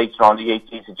later on in the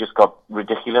 80s, it just got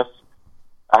ridiculous.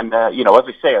 And, you know, as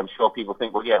I say, I'm sure people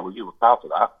think, well, yeah, well, you were part of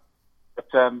that. But,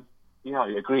 yeah, I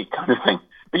agree, kind of thing.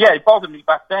 But, yeah, it bothered me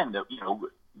back then that, you know,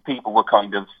 people were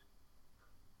kind of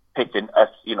pitting us,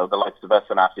 you know, the likes of us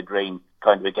and Acid Rain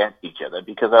kind of against each other,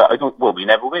 because I don't, well, we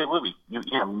never will we? You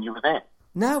know, you were there.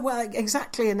 No, well,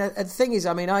 exactly, and the thing is,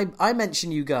 I mean, I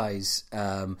mention you guys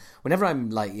whenever I'm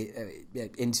like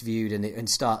interviewed, and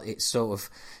it sort of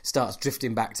starts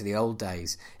drifting back to the old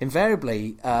days.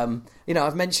 Invariably, you know,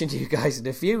 I've mentioned you guys in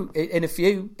a few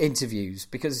interviews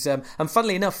because, and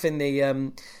funnily enough, in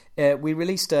the we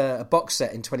released a box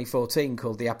set in 2014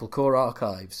 called the Apple Core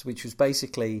Archives, which was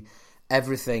basically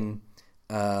everything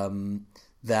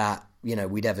that, you know,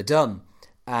 we'd ever done,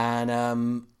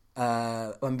 and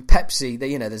Pepsi,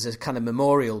 you know, there's a kind of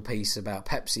memorial piece about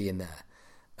Pepsi in there,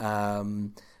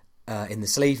 in the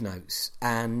sleeve notes,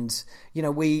 and you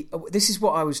know, this is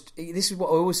what I always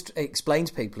explain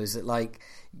to people, is that like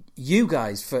you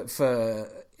guys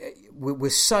we were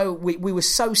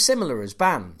so similar as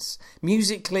bands,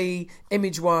 musically,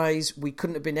 image wise, we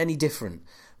couldn't have been any different.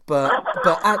 But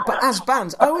as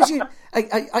bands, I always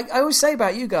say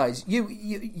about you guys, you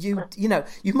know,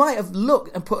 you might have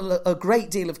looked and put a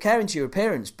great deal of care into your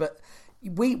appearance, but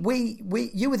you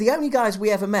were the only guys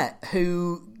we ever met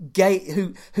who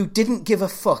didn't give a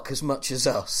fuck as much as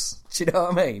us. Do you know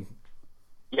what I mean?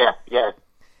 Yeah.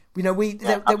 You know,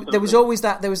 there was always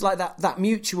that, there was like that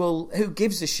mutual who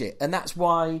gives a shit, and that's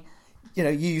why, you know,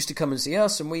 you used to come and see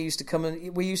us, and we used to come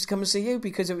and see you,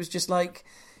 because it was just like,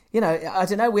 you know, I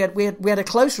don't know, we had a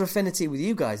closer affinity with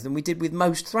you guys than we did with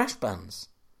most thrash bands.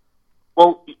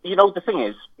 Well, you know, the thing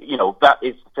is, you know, that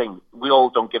is the thing. We all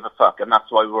don't give a fuck, and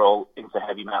that's why we're all into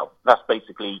heavy metal. That's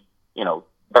basically, you know,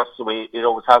 that's the way it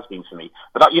always has been for me.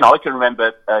 But, you know, I can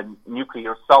remember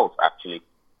Nuclear Assault, actually,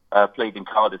 played in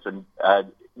Cardiff, and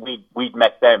we'd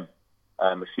met them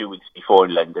a few weeks before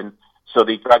in London, so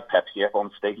they dragged Pepsi up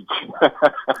on stage.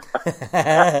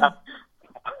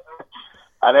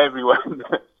 And everyone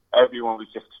was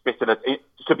just spitting at it.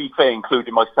 To be fair,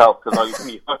 including myself, because I was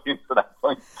new to that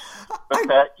point.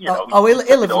 But, you know, it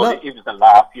was a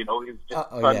laugh, you know, it was just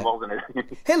fun, yeah. Wasn't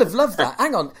it? He'll have loved that.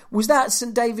 Hang on, was that at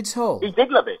St David's Hall? He did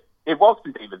love it. It was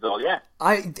St David's Hall, yeah.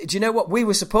 Do you know what? We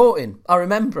were supporting. I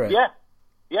remember it. Yeah.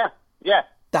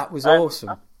 That was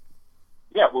awesome.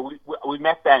 Yeah, well, we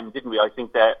met them, didn't we? I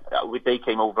think that they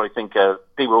came over. I think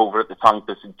they were over at the time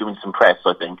doing some press,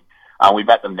 I think. And we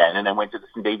met them then, and then went to the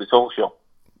St David's Hall show.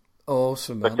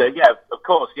 Awesome, man. But yeah, of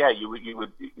course, yeah, you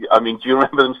would. I mean, do you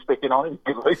remember them spitting on him?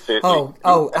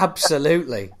 Oh,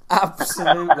 absolutely,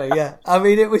 yeah. I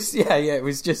mean, it was, it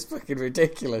was just fucking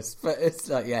ridiculous. But it's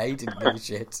like, yeah, he didn't give a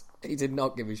shit. He did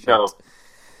not give a shit. No.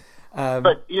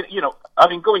 But you know, I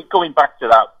mean, going back to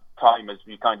that time, as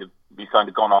we've kind of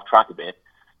gone off track a bit.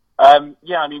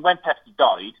 Yeah, I mean, when Pepsi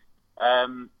died,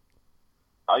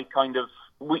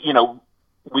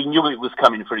 we knew it was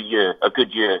coming for a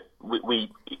good year.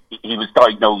 He was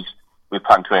diagnosed with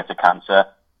pancreatic cancer,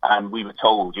 and we were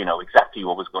told, you know, exactly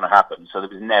what was going to happen. So there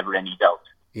was never any doubt.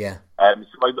 Yeah.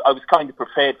 So I was kind of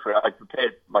prepared for it. I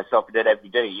prepared myself for that every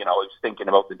day. You know, I was thinking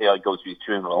about the day I'd go to his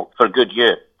funeral for a good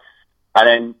year. And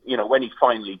then, you know, when he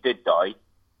finally did die,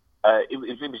 it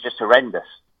was just horrendous.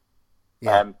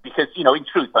 Yeah. Because, you know, in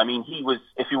truth, I mean,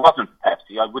 if he wasn't for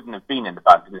Pepsi, I wouldn't have been in the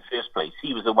band in the first place.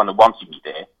 He was the one who wanted me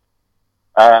there.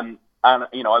 And,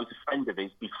 you know, I was a friend of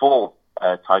his before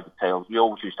Tiger Tails. We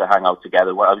always used to hang out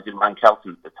together. When I was in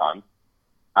Rankelton at the time.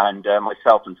 And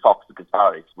myself and Fox, the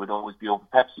guitarist, would always be over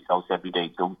Pepsi's house every day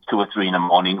till 2 or 3 in the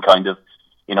morning, kind of,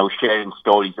 you know, sharing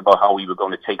stories about how we were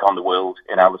going to take on the world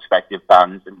in our respective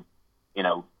bands and, you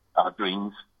know, our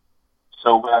dreams.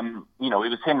 So, you know, it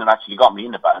was him that actually got me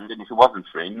in the band, and if it wasn't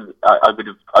for him, I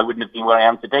wouldn't have been where I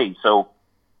am today. So,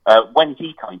 when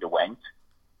he kind of went,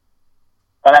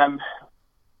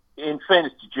 in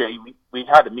fairness to Jay, we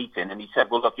had a meeting, and he said,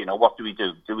 well, look, you know, what do we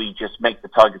do? Do we just make the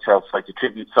Tiger Tail site a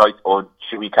tribute site, or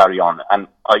should we carry on? And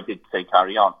I did say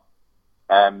carry on.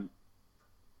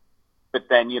 But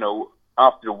then, you know,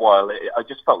 after a while, I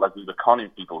just felt like we were conning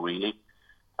people, really.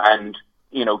 And,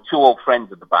 you know, 2 old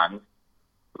friends of the band,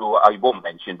 who I won't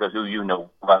mention, but who you know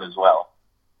well as well,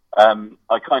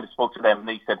 I kind of spoke to them, and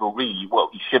they said, well, really,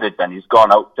 what we should have done is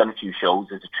gone out, done a few shows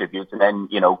as a tribute, and then,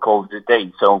 you know, called it a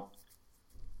day. So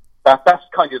that's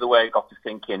kind of the way I got to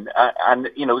thinking. And,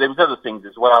 you know, there was other things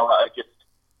as well.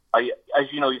 As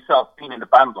you know yourself, being in a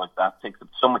band like that takes up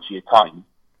so much of your time.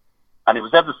 And there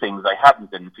was other things I hadn't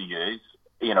done for years,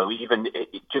 you know, even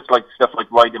just like stuff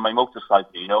like riding my motorcycle,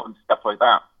 you know, and stuff like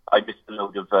that. I missed a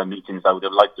load of meetings I would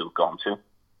have liked to have gone to.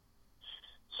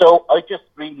 So I just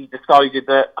really decided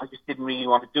that I just didn't really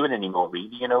want to do it anymore,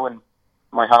 really, and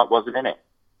my heart wasn't in it.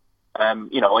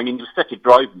 It was such a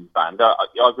driving band. I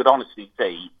would honestly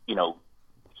say, he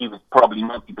was probably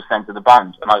 90% of the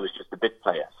band, and I was just a bit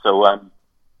player. So, I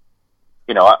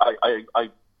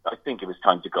think it was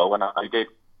time to go, and I did.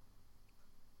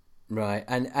 Right,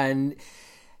 and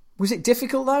was it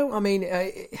difficult though? I mean,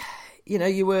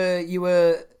 you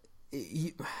were.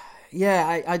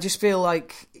 I just feel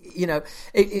like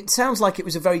it sounds like it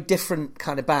was a very different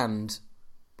kind of band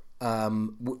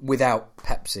without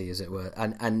Pepsi, as it were,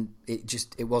 and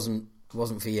it wasn't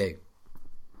for you.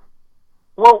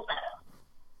 Well,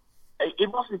 it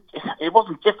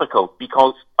wasn't difficult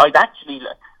because I'd actually.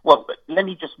 Well, let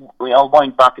me I'll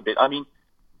wind back a bit. I mean,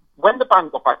 when the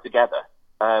band got back together,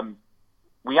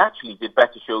 we actually did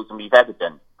better shows than we've ever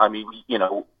done. I mean, we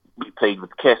played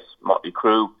with Kiss, Motley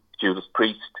Crue, Judas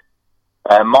Priest.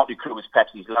 Motley Crue was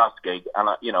Pepsi's last gig, and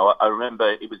I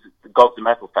remember it was the Gods of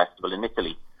Metal Festival in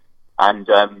Italy, and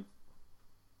the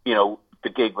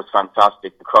gig was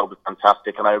fantastic, the crowd was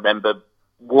fantastic, and I remember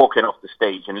walking off the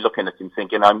stage and looking at him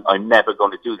thinking, I'm never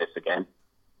going to do this again,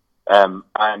 and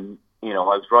I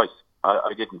was right,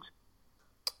 I didn't.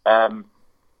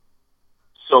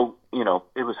 So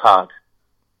it was hard,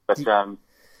 but.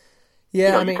 You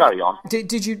carry on.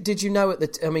 Did you know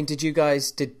did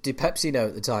Pepsi know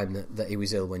at the time that he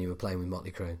was ill when you were playing with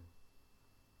Motley Crue?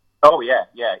 Oh yeah.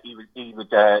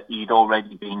 He'd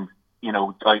already been,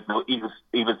 diagnosed. He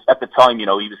was at the time, he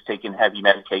was taking heavy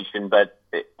medication, but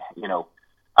and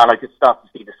I could start to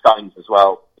see the signs as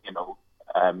well, in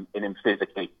him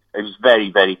physically. It was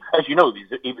very, very, as you know, he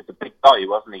was a big guy,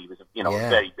 wasn't he? He was a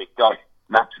very big guy,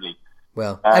 naturally.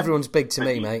 Well, everyone's big to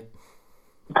me, mate.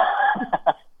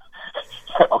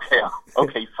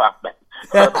 Okay, fat man.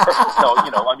 No,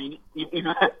 I mean, he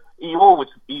always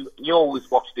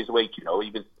watched his weight. He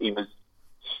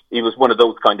was one of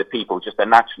those kind of people, just a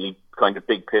naturally kind of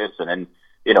big person. And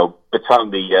the time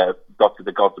we got to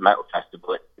the Gods of Metal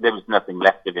Festival, there was nothing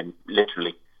left of him,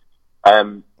 literally.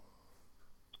 But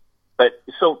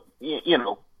so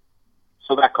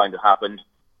so that kind of happened.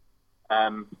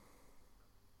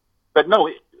 But no.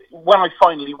 When I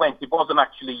finally went, it wasn't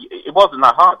that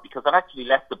hard because I'd actually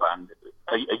left the band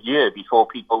a year before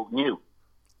people knew.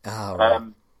 Oh, right.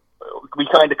 We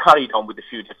kind of carried on with a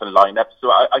few different lineups, so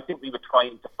I think we were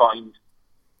trying to find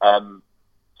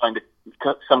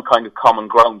some kind of common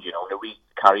ground, in a reason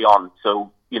to carry on.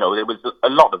 So there was a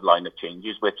lot of lineup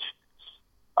changes, which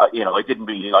I didn't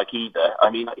really like either. I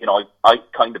mean, I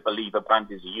kind of believe a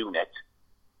band is a unit,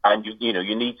 and you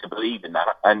need to believe in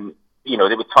that. And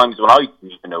there were times when I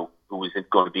didn't even know who was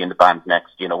going to be in the band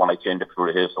next, when I turned up for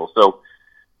rehearsal. So,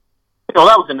 that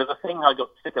was another thing. I got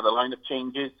sick of the lineup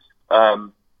changes,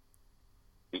 and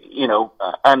in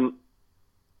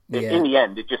the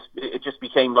end, it just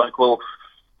became like, well,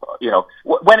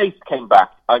 when Ace came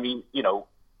back, I mean,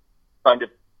 kind of,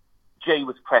 Jay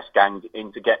was press ganged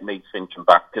into getting Ace Fincham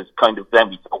back because kind of then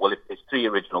we thought, well, if there's three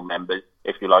original members,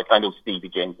 if you like, I know Stevie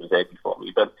James was there before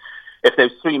me, but if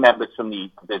there's three members from the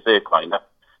Zerk lineup,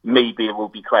 maybe it will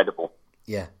be credible.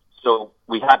 Yeah. So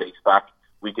we had Ace back.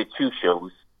 We did two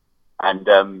shows, and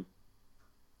the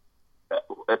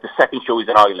second show was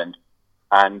in Ireland,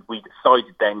 and we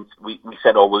decided then we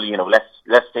said, oh well, let's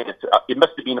take it. It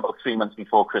must have been about 3 months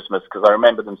before Christmas because I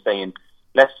remember them saying,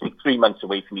 let's take 3 months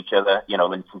away from each other,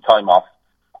 and some time off,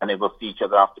 and then we'll see each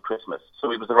other after Christmas.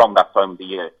 So it was around that time of the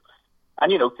year,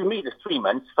 and to me, the 3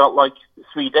 months felt like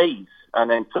 3 days. And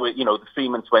then, so the 3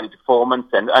 months went into 4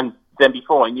 months, and then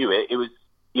before I knew it, it was,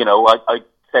 I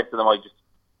said to them, I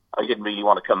didn't really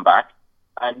want to come back,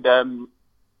 and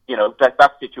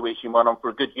that situation went on for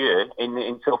a good year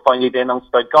until finally they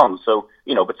announced I'd gone. So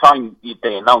by the time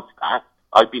they announced that,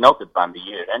 I'd been out of the band a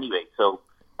year anyway. So,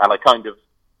 and I kind of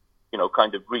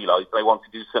realised I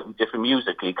wanted to do something different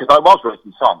musically because I was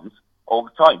writing songs all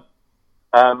the time,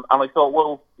 and I thought,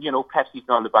 well, Pepsi's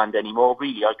not in the band anymore.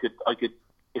 Really, I could.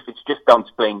 If it's just down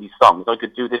to playing these songs, I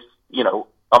could do this,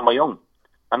 on my own.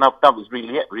 And that was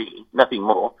really it, really. Nothing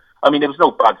more. I mean, there was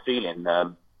no bad feeling,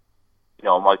 on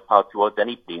my part towards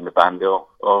anybody in the band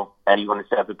or anyone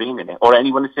that's ever been in it, or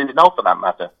anyone that's in it now for that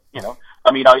matter,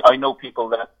 I mean, I know people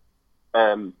that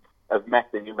have met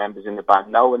the new members in the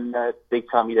band now, and they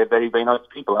tell me they're very, very nice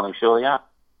people, and I'm sure they are.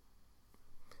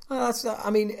 Well,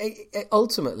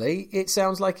 ultimately, it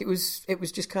sounds like it was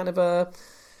just kind of a...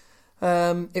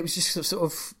 it was just sort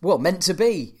of, meant to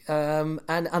be. And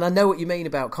I know what you mean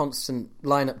about constant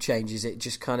lineup changes. It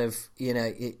just kind of,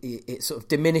 it sort of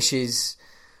diminishes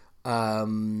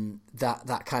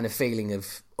that kind of feeling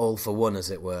of all for one, as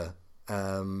it were.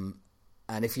 And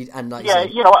if you, and like, yeah,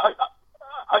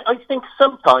 I think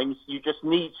sometimes you just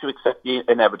need to accept the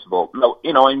inevitable. No,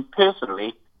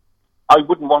 personally, I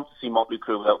wouldn't want to see Motley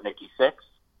Crue without Nikki Sixx.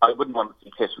 I wouldn't want to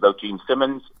see Kiss without Gene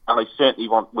Simmons, and I certainly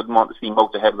wouldn't want to see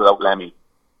Motorhead without Lemmy.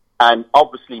 And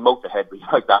obviously, Motorhead was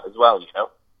like that as well,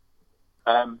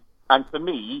 And for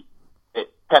me,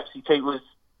 Pepsi Tate was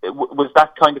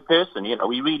that kind of person. He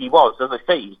really was. As I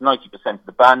say, he was 90% of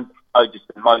the band. I just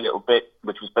did my little bit,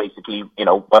 which was basically,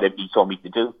 whatever he told me to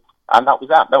do, and that was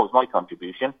that. That was my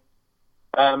contribution.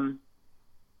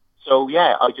 So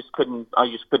yeah, I just couldn't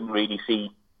really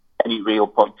see any real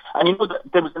point. And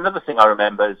there was another thing I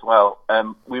remember as well.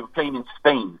 We were playing in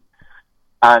Spain,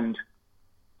 and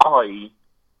I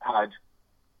had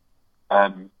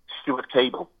Stuart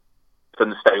Cable from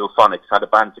the Stereophonics had a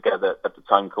band together at the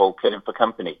time called Killing for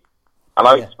Company. And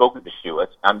I had spoken to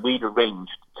Stuart, and we'd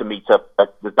arranged to meet up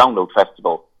at the Download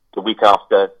Festival the week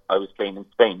after I was playing in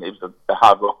Spain. It was a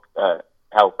hard rock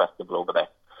hell festival over there.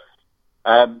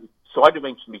 So I'd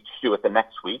arranged to meet Stuart the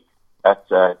next week at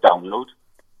Download.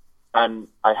 And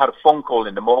I had a phone call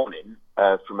in the morning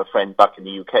from a friend back in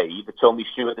the UK that told me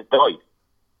Stuart had died.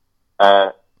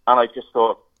 And I just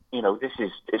thought,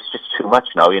 it's just too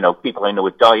much now. People I know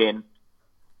are dying.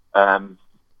 And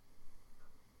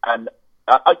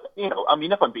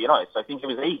if I'm being honest, I think it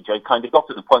was age. I kind of got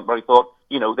to the point where I thought,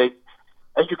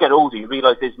 as you get older, you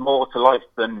realise there's more to life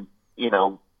than,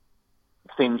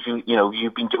 things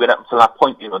you've been doing up until that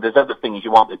point. There's other things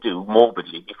you want to do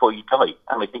morbidly before you die.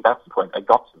 And I think that's the point I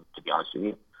got to be honest with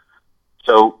you.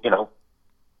 So,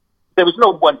 there was no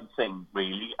one thing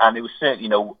really, and there was certainly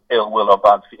no ill will or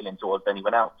bad feeling towards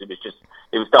anyone else. It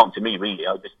was down to me really.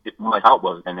 My heart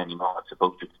wasn't in anymore, I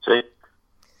suppose you could say.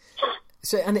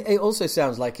 So, and it also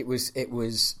sounds like it was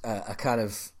a kind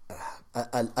of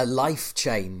a life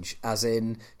change, as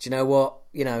in, do you know what?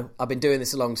 I've been doing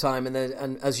this a long time, and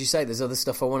as you say, there's other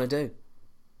stuff I want to do.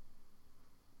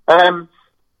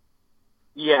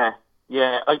 Yeah.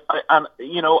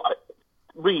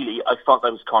 I thought I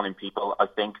was conning people. I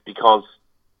think because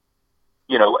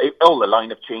all the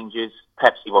lineup changes,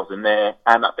 Pepsi wasn't there,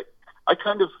 and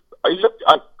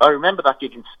I remember that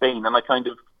gig in Spain, and I kind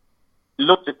of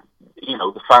looked at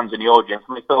the fans in the audience,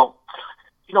 and I thought,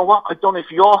 you know what? I don't know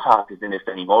if your heart is in this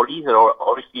anymore either,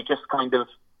 or if you just kind of.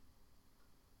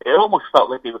 It almost felt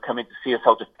like they were coming to see us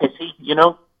out of pity,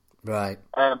 Right.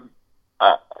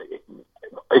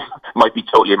 It might be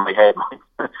totally in my head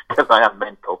because I am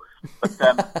mental,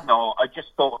 but no, I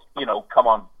just thought, come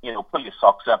on, pull your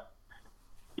socks up,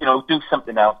 do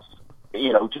something else,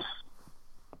 just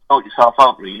sort yourself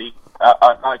out. Really,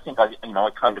 I think I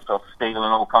kind of felt stale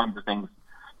and all kinds of things.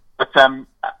 But and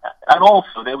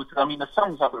also there was, the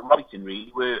songs I was writing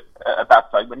really were at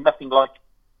that time were nothing like,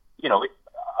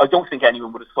 I don't think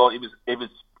anyone would have thought it was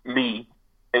me.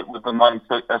 It was the mind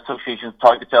association's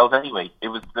Tiger Tails anyway. It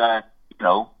was, the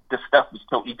stuff was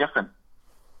totally different.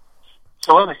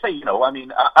 So as I say, as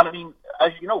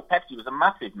you know, Pepsi was a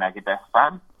massive Megadeth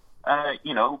fan.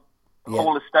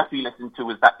 All the stuff he listened to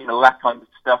was that, that kind of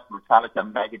stuff, Metallica,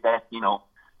 Megadeth,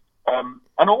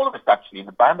 and all of us actually in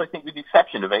the band, I think with the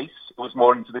exception of Ace, was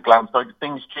more into the glam side of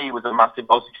things. Jay was a massive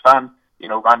Ozzy fan,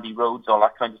 Randy Rhoads, all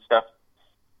that kind of stuff.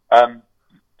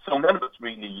 So none of us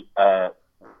really, were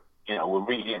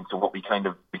really into what we kind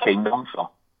of became known for.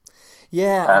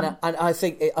 Yeah, and I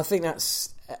think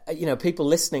that's, people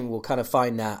listening will kind of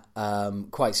find that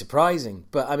quite surprising.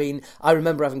 But I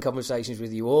remember having conversations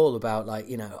with you all about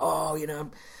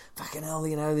fucking hell, what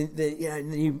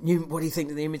do you think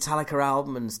of the new Metallica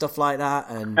album and stuff like that,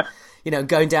 and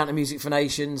going down to Music for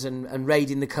Nations and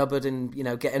raiding the cupboard and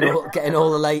getting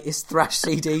all the latest thrash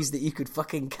CDs that you could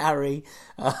fucking carry.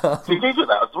 We did do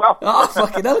that as well. Oh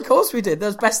fucking hell! Of course we did.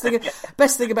 That's the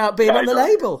best thing about being on the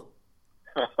label.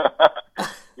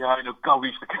 Yeah, I know. God, we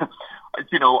used to.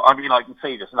 I can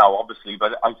say this now, obviously,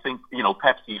 but I think,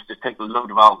 Pepsi used to take a load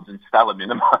of albums and sell them in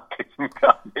the market.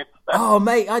 Oh,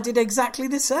 mate, I did exactly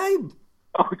the same.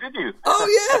 Oh, did you?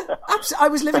 Oh, yeah. I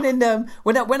was living in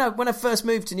when I first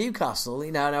moved to Newcastle,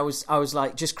 and I was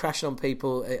like just crashing on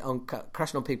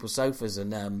people's sofas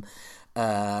and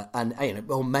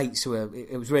all mates who were.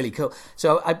 It was really cool.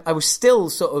 So I was still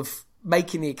sort of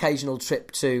making the occasional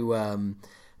trip to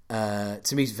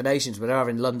Music for Nations. Whenever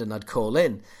in London, I'd call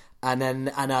in. And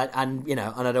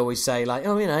I'd always say like,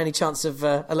 any chance of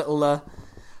a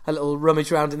little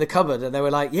rummage around in the cupboard, and they were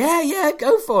like, yeah,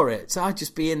 go for it. So I'd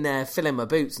just be in there filling my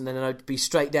boots, and then I'd be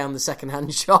straight down the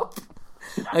second-hand shop.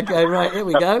 I'd go, right, here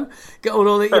we go, get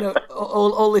all the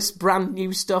all this brand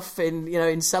new stuff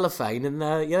in cellophane, and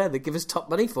they'd give us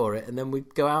top money for it, and then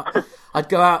we'd go out. I'd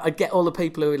get all the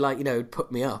people who would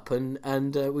put me up,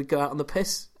 and we'd go out on the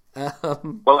piss.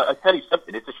 Well, I tell you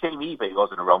something. It's a shame eBay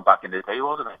wasn't around back in the day,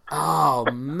 wasn't it? Oh,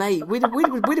 mate, we'd have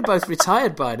both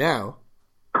retired by now.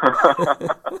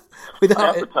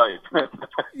 Without it.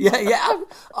 Yeah.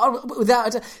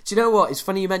 Without it. Do you know what? It's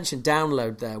funny you mentioned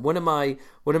download there. One of my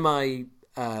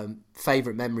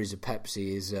favourite memories of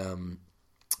Pepsi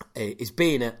is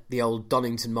being at the old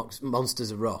Donington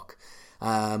Monsters of Rock.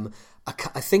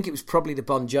 I think it was probably the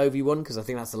Bon Jovi one, because I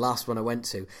think that's the last one I went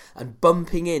to, and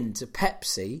bumping into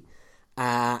Pepsi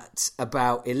at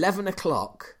about 11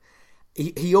 o'clock.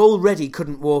 He already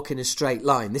couldn't walk in a straight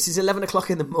line. This is 11 o'clock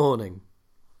in the morning.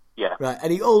 Yeah. Right,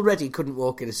 and he already couldn't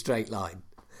walk in a straight line.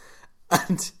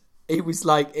 And it was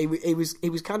like, it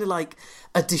was kind of like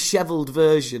a dishevelled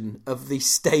version of the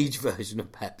stage version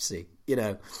of Pepsi. You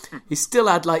know, he still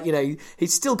had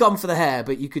he'd still gone for the hair,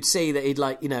 but you could see that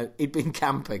he'd been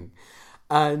camping.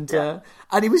 And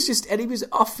he was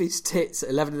off his tits at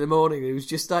 11 in the morning. It was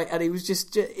just like, and he was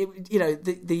just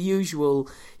the usual,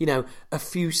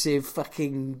 effusive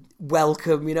fucking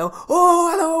welcome,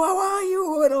 oh, hello, how are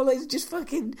you, and all this, just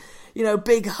fucking,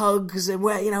 big hugs, and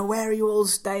where are you all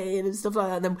staying and stuff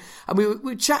like that. And we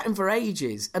were chatting for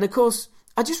ages. And of course,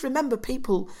 I remember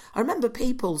people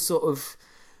sort of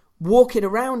walking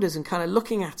around us and kind of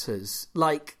looking at us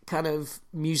like kind of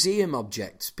museum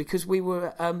objects, because we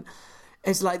were.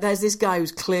 It's like there's this guy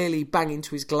who's clearly banging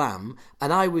to his glam,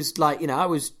 and I was like, I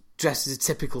was dressed as a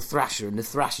typical thrasher in the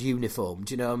thrash uniform.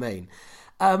 Do you know what I mean?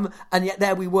 And yet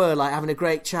there we were, like having a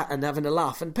great chat and having a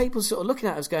laugh, and people sort of looking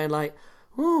at us, going like,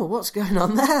 "Oh, what's going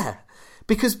on there?"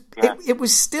 Because it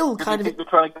was still kind of. You're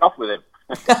trying to get off with him.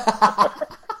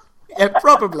 Yeah,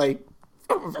 probably.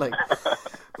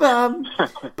 But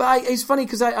it's funny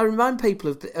because I remind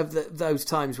people of those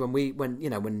times when we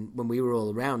were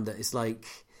all around, that it's like.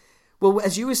 Well,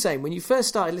 as you were saying, when you first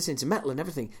started listening to metal and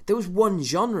everything, there was one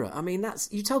genre. I mean,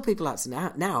 you tell people that's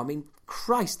now. I mean,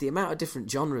 Christ, the amount of different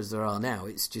genres there are now,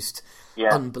 it's just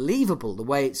unbelievable, the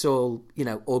way it's all,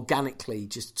 organically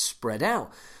just spread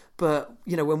out. But,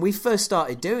 when we first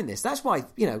started doing this, that's why,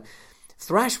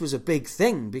 thrash was a big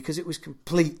thing, because it was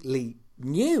completely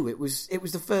new. It was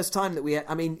the first time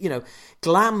that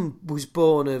glam was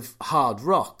born of hard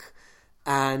rock,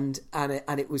 and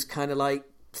it was kind of like,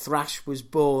 thrash was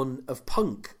born of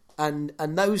punk, and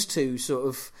those two sort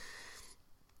of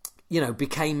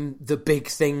became the big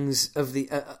things of the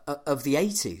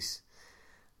 80s.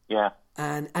 Yeah.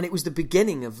 And it was the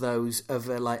beginning of those of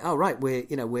like, oh right,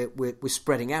 we're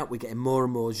spreading out, we're getting more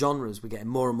and more genres, we're getting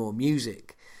more and more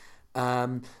music,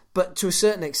 but to a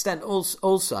certain extent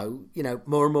also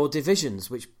more and more divisions,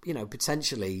 which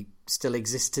potentially still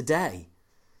exist today.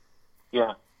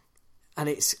 Yeah. And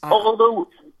it's although,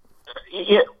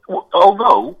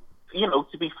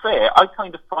 to be fair, I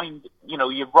kind of find,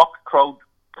 your rock crowd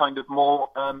kind of more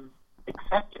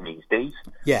accepting these days.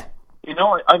 Yeah.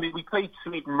 I mean, we played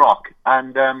Sweden Rock,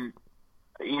 and,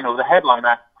 the headline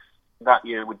acts that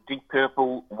year were Deep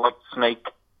Purple,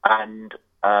 Whitesnake, and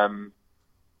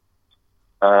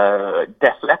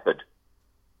Def Leppard.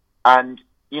 And,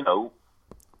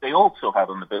 they also had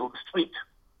on the bill The Street,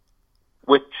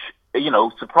 which,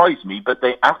 surprised me, but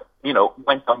they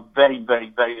went on very, very,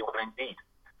 very well indeed.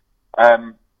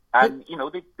 And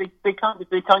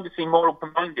they kind of seem more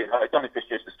open-minded. I don't know if it's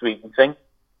just a Sweden thing.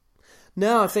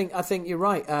 No, I think you're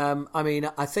right.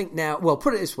 I think now. Well,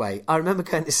 put it this way: I remember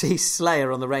going to see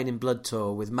Slayer on the Rain in Blood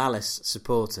tour with Malice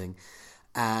supporting,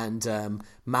 and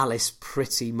Malice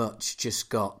pretty much just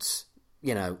got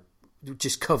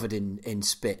just covered in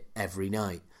spit every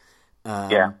night.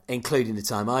 Including the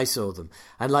time I saw them,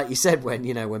 and like you said, when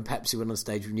Pepsi went on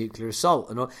stage with Nuclear Assault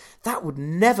and all, that would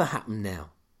never happen now.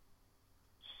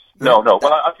 No.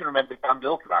 Well, I can remember Dan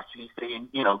Dilker actually saying,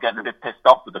 getting a bit pissed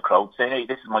off with the crowd, saying, "Hey,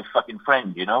 this is my fucking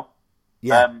friend,"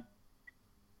 Yeah.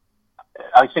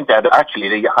 I think that actually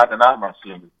they had an arm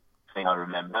wrestling thing, I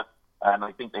remember, and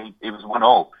I think it was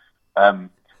 1-1. I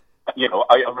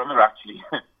remember actually.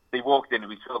 They walked in and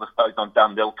we saw the size on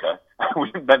Dan Dilker,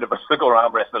 and none of us to go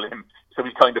arm wrestle him, so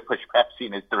we kind of pushed Pepsi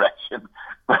in his direction.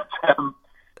 But,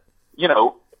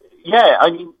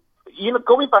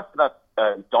 going back to that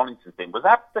Donington thing, was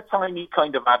that the time he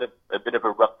kind of had a bit of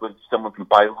a rub with someone from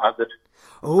Biohazard?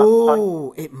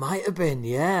 Oh, it might have been,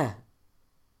 yeah.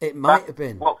 It might have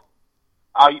been. Well,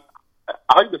 I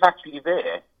was actually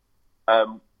there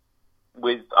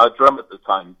with our drummer at the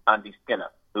time, Andy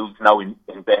Skinner, who's now in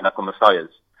Bare Knuckle Messiahs.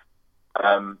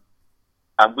 And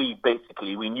we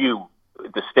knew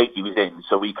the state he was in,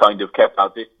 so we kind of kept our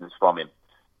distance from him.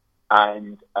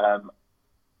 And,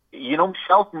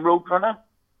 Michelle from Roadrunner?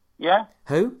 Yeah?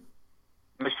 Who?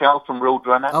 Michelle from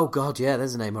Roadrunner. Oh, God, yeah,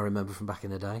 there's a name I remember from back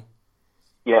in the day.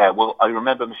 Yeah, well, I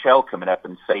remember Michelle coming up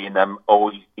and saying,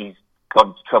 he's got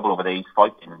into trouble over there, he's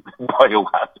fighting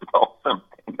biohazard or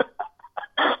something.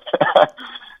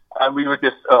 And we were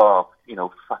just,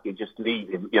 fucking just leave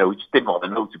him. We just didn't want to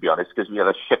know, to be honest, because we had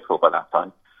a shitful by that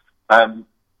time.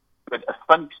 But a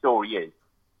funny story is,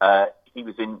 he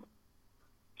was in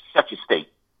such a state.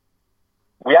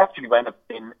 We actually went up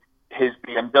in his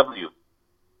BMW,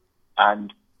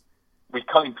 and we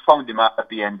kind of found him at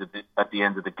the end of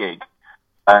the gig,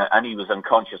 and he was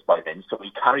unconscious by then. So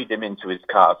we carried him into his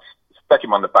car, stuck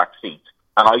him on the back seat,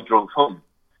 and I drove home.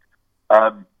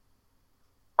 And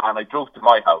I drove to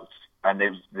my house, and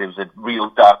there was a real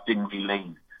dark, dingy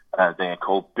lane there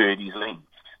called Birdie's Lane.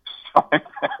 So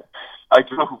I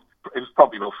drove. It was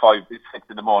probably about 5, 6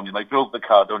 in the morning. I drove the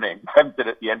car down in, camped it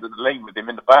at the end of the lane with him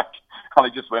in the back, and I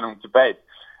just went home to bed.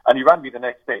 And he rang me the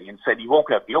next day and said he woke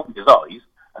up, he opened his eyes,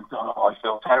 and thought, I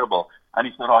feel terrible. And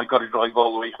he said, I got to drive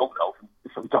all the way home now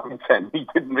from Donington. He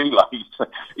didn't realise he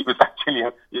was actually,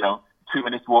 2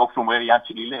 minutes walk from where he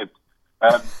actually lived.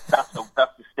 That's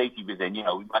the state he was in. We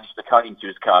managed to carry him to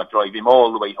his car, drive him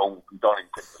all the way home from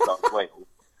Donington to South Wales.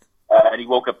 And he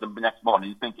woke up the next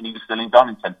morning thinking he was still in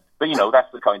Donington. But,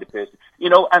 that's the kind of person.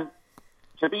 And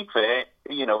to be fair,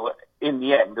 in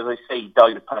the end, as I say, he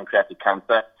died of pancreatic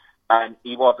cancer. And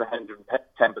he was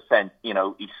 110%. He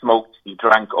smoked, he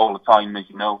drank all the time, as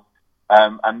you know.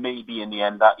 And maybe in the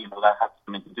end that had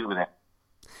something to do with it.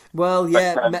 Well,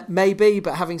 yeah, maybe.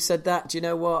 But having said that, do you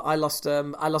know what? I lost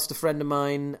a friend of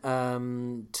mine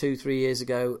 2-3 years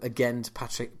ago again to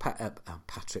pancreatic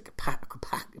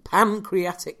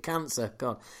cancer.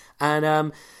 God,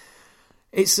 and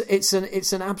it's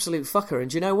an absolute fucker.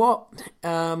 And do you know what?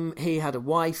 He had a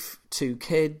wife, 2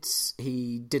 kids.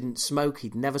 He didn't smoke.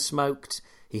 He'd never smoked.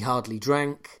 He hardly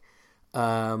drank.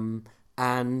 And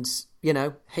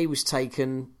he was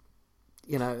taken.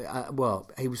 He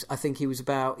was. I think he was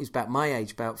about my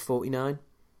age, about 49.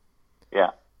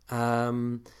 Yeah.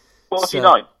 49.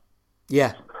 So,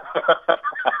 yeah.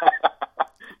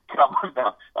 Come on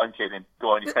now. I'm kidding.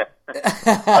 Go on.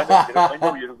 I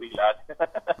know you're a wee lad.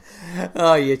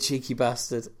 Oh, you cheeky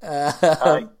bastard.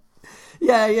 Yeah.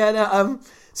 No.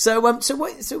 So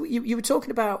you were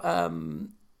talking about.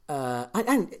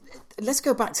 Let's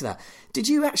go back to that. Did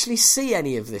you actually see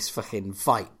any of this fucking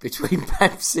fight between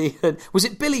Pepsi and... Was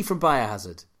it Billy from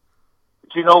Biohazard?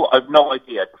 Do you know, I've no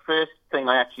idea. The first thing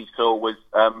I actually saw was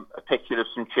a picture of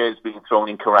some chairs being thrown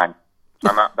in Kerrang.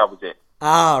 And that was it.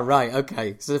 Ah, right,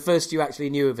 okay. So the first you actually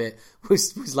knew of it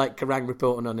was like Kerrang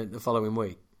reporting on it the following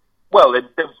week? Well, there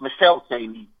was Michelle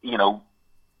saying,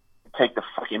 take the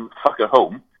fucking fucker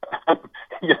home,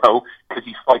 because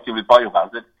he's fighting with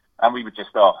Biohazard. And we were just,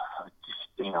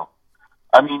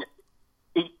 I mean,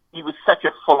 he was such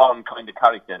a full-on kind of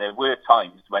character. There were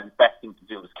times when the best thing to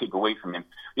do was keep away from him.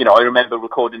 I remember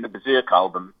recording the Berserk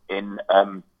album in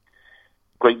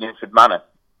Great Linford Manor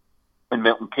in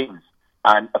Milton Keynes.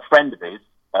 And a friend of his,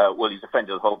 he's a friend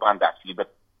of the whole band actually,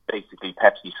 but basically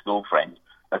Pepsi's school friend,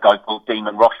 a guy called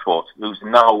Damon Rochefort, who's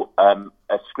now a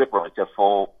scriptwriter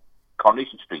for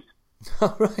Coronation Street.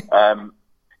 Oh, right.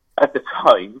 At the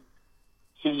time,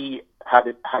 he had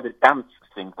a dance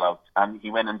single out, and he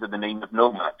went under the name of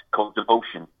Nomad called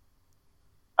Devotion.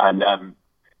 And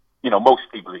most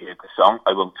people who hear the song,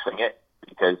 I won't sing it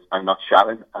because I'm not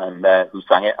Sharon, and who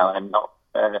sang it, and I'm not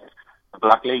a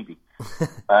black lady.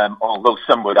 Although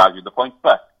some would argue the point.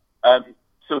 But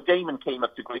so Damon came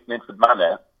up to Great Linford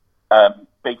Manor,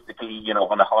 basically,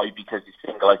 on a high because his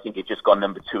single, I think, had just gone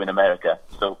number 2 in America.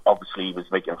 So obviously he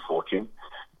was making a fortune.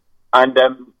 And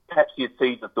Pepsi had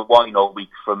saved up the wine all week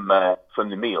from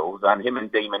the meals, and him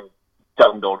and Damon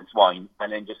downed all his wine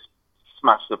and then just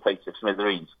smashed the place of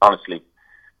smithereens, honestly.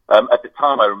 At the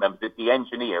time, I remember that the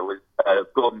engineer was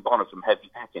Gordon Bonner from Heavy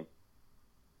Petting,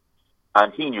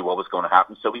 and he knew what was going to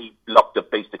happen, so he locked up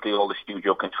basically all the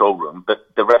studio control room, but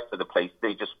the rest of the place,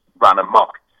 they just ran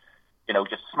amok,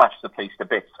 just smashed the place to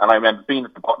bits. And I remember being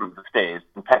at the bottom of the stairs,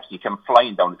 and Pepsi came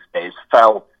flying down the stairs,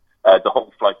 fell the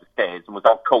whole flight of stairs, and was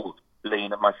out cold,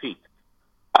 laying at my feet.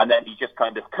 And then he just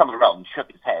kind of come around, shook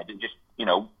his head, and just,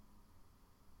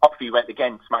 off he went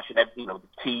again, smashing everything, the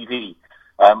TV.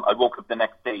 I woke up the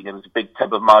next day, there was a big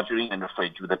tub of margarine in the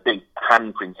fridge with a big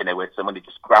handprint in it where someone had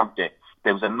just grabbed it.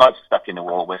 There was a knife stuck in the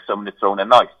wall where someone had thrown a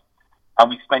knife. And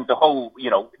we spent the whole,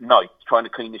 night trying to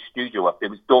clean the studio up. There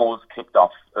was doors kicked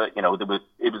off, it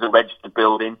was a registered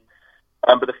building.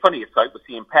 But the funniest sight was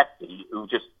seeing Pepsi, who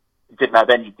just didn't have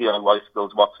any DIY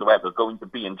skills whatsoever, going to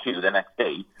B&Q the next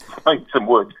day, find some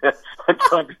wood, and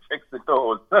trying to fix the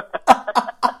doors.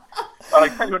 And I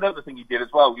tell you another thing he did as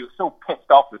well. He was so pissed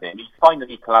off with him, he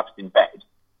finally collapsed in bed,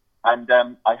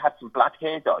 and I had some black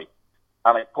hair dye,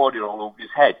 and I poured it all over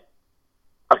his head.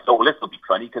 I thought, well, this will be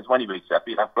funny, because when he wakes up,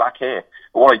 he'll have black hair.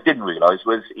 But what I didn't realise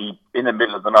was in the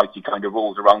middle of the night, he kind of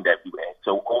rolls around everywhere.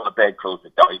 So all the bedclothes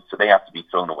had died, so they have to be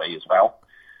thrown away as well.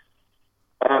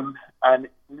 And I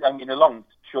mean, the long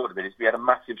short of it is we had a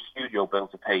massive studio bill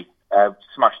to pay,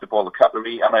 smashed up all the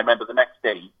cutlery, and I remember the next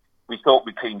day, we thought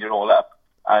we cleaned it all up,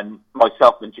 and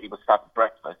myself and Jay were sat at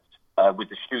breakfast with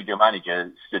the studio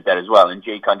manager stood there as well, and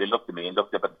Jay kind of looked at me and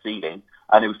looked up at the ceiling,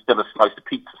 and there was still a slice of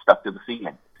pizza stuck to the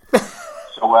ceiling.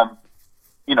 So,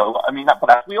 you know, I mean,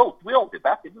 we all did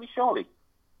that, didn't we, surely?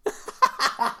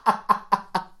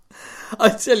 I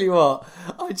tell you what,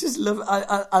 I just love.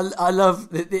 I love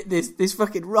this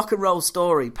fucking rock and roll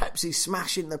story. Pepsi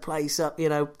smashing the place up, you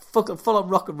know, full on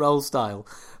rock and roll style.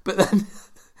 But then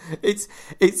it's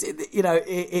you know,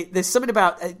 there's something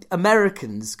about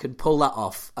Americans can pull that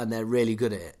off, and they're really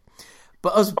good at it.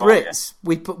 But us Brits,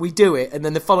 we do it, and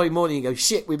then the following morning you go,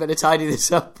 shit, we better tidy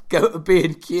this up, go to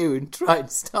B&Q and try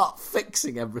and start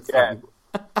fixing everything. Yeah.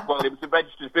 Well, it was a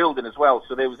registered building as well,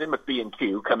 so there was him at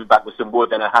B&Q coming back with some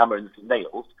wood and a hammer and some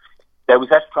nails. There was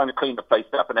us trying to clean the place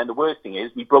up, and then the worst thing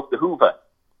is we broke the Hoover.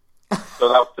 So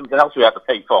that was something else we had to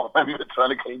pay for when we were trying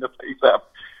to clean the place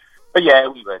up. But yeah,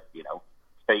 we were, you know,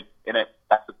 fake, innit?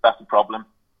 That's a problem.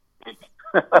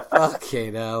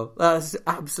 Okay, now that's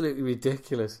absolutely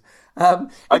ridiculous. I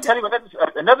tell you what,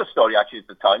 another story actually at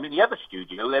the time. In the other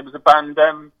studio, there was a band,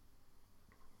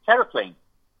 Terraplane.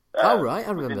 Oh right,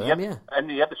 I remember them. Yeah, in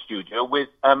the other studio with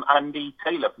Andy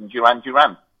Taylor from Duran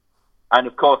Duran, and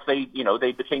of course they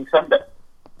became Thunder,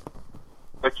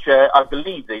 which I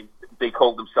believe they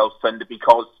called themselves Thunder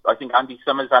because I think Andy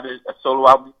Summers had a solo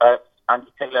album. Andy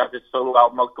Taylor had a solo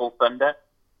album called Thunder.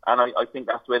 And I think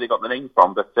that's where they got the name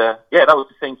from. But, yeah, that was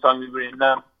the same time we were in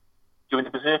doing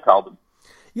the Berserk album.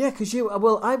 Yeah, because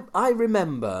I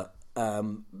remember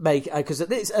because at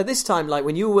this time, like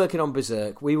when you were working on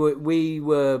Berserk, we were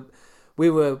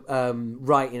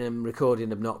writing and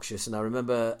recording Obnoxious, and I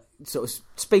remember sort of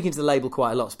speaking to the label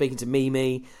quite a lot, speaking to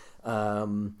Mimi,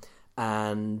 and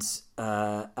Martin,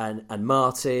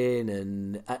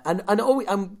 and always,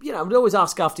 you know, I would always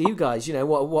ask after you guys, you know,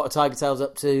 what are Tiger Tail's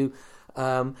up to.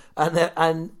 I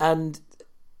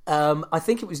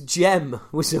think it was Jem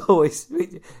was always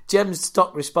Jem's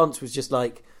stock response was just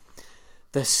like,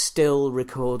 they're still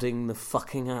recording the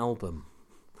fucking album.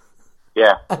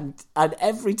 Yeah. And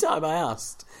every time I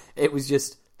asked, it was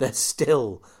just, they're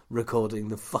still recording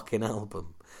the fucking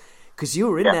album. Because you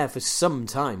were in there for some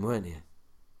time, weren't you?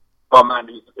 Oh man,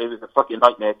 it was a fucking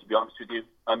nightmare, to be honest with you.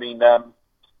 I mean,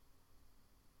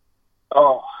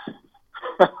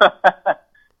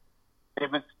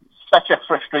 it was such a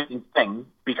frustrating thing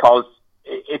because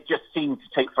it just seemed to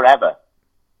take forever.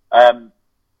 I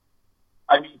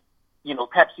mean, you know,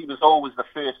 Pepsi was always the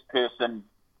first person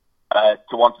to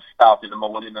want to start in the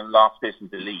morning and the last person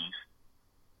to leave.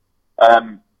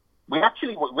 We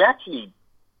actually,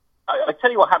 I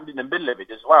tell you what happened in the middle of it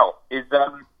as well, is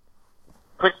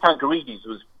Chris Tankarides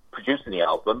was producing the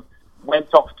album,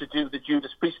 went off to do the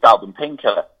Judas Priest album,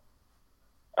 Painkiller.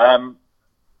 And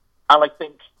I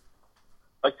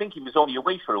think he was only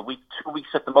away for a week, 2 weeks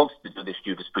at the most to do this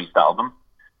Judas Priest album.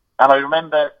 And I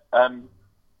remember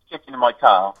sitting in my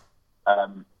car,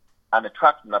 and a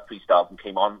track from that Priest album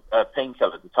came on,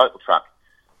 Painkiller, the title track.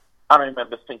 And I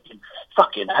remember thinking,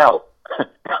 fucking hell,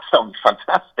 that sounds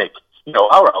fantastic. You know,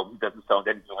 our album doesn't sound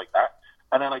anything like that.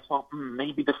 And then I thought,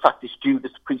 maybe the fact is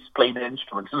Judas Priest playing an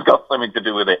instrument has got something to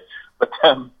do with it. But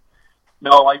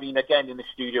no, I mean, again, in the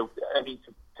studio, I mean,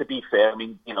 to be fair, I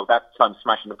mean, you know, that time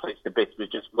Smashing the Place to Bits was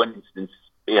just one instance,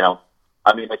 you know.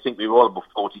 I mean, I think we were all about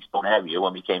 40 stone heavier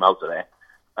when we came out of there.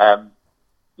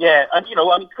 Yeah, and, you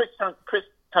know, I mean, Chris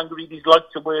Tankarides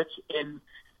liked to work in,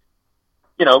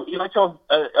 you know, he liked to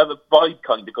have a vibe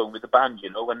kind of going with the band, you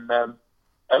know, and a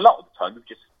lot of the time we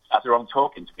just sat around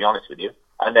talking, to be honest with you.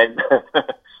 And then,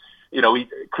 you know,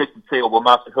 Chris would say, oh, well,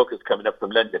 Martin Hooker's coming up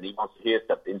from London, he wants to hear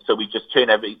something, so we just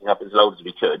turn everything up as loud as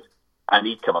we could, and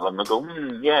he'd come along and go,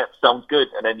 yeah, sounds good,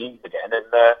 and then he'd again, and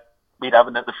we'd have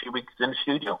another few weeks in the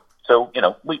studio. So, you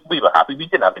know, we were happy. We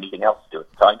didn't have anything else to do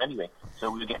at the time anyway, so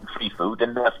we were getting free food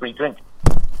and free drink.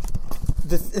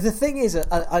 The thing is, and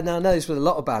I know this with a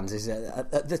lot of bands, is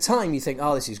at the time you think,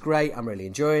 oh, this is great, I'm really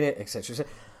enjoying it, etc.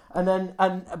 And then,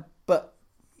 but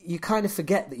you kind of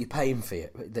forget that you're paying for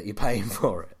it, that you're paying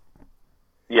for it.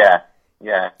 Yeah,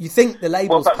 yeah. You think the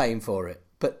label's paying for it,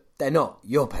 but they're not.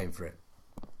 You're paying for it.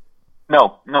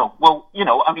 No. Well, you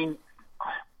know, I mean,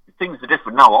 things are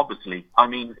different now, obviously. I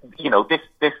mean, you know, this,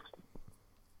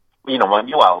 you know, my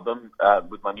new album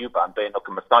with my new band, Bare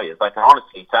Knuckle Messiahs, I can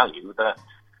honestly tell you that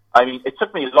I mean, it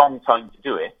took me a long time to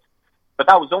do it, but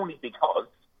that was only because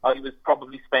I was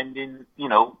probably spending,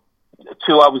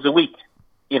 2 hours a week,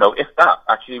 if that,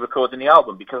 actually recording the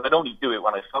album, because I'd only do it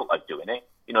when I felt like doing it.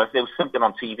 If there was something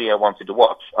on TV I wanted to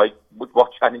watch, I would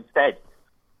watch that instead.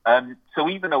 So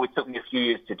even though it took me a few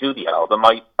years to do the album,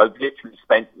 I've literally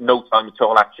spent no time at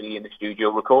all actually in the studio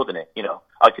recording it.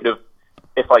 I could have,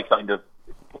 if I kind of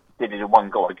did it in one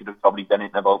go, I could have probably done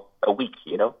it in about a week,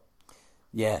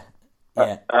 Yeah.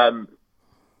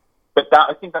 But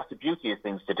I think that's the beauty of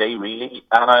things today, really.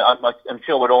 And I'm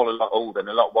sure we're all a lot older and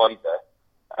a lot wiser.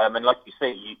 And like you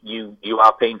say, you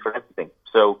are paying for everything.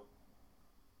 So,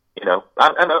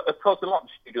 and of course a lot of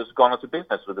studios have gone out of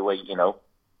business with the way,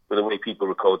 with the way people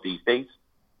record these days.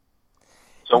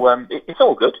 So it's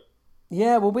all good.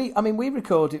 Yeah, well, we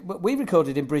recorded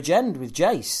in Bridgend with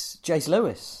Jace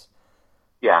Lewis.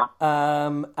 Yeah.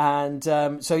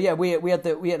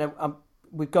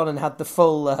 We've gone and had the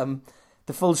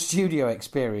full studio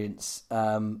experience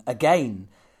again,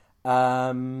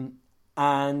 and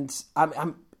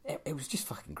it was just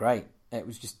fucking great. It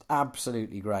was just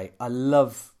absolutely great. I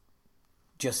love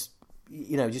just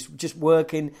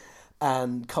working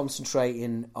and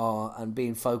concentrating on and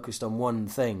being focused on one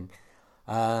thing.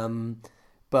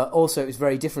 But also it was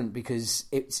very different because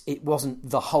it wasn't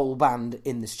the whole band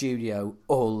in the studio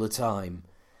all the time.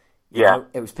 You know,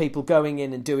 it was people going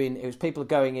in and doing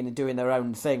their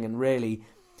own thing, and really,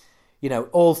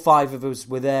 all five of us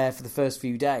were there for the first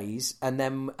few days, and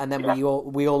then we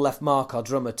all left Mark, our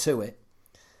drummer, to it.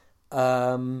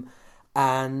 And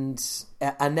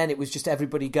then it was just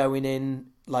everybody going in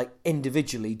like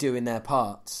individually doing their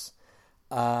parts.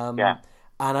 And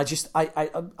I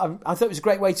thought it was a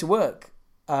great way to work,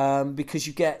 because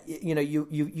you get,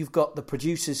 you've got the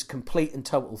producer's complete and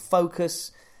total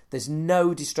focus. There's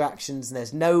no distractions, and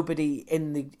there's nobody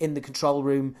in the control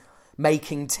room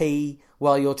making tea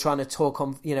while you're trying to talk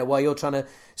on, while you're trying to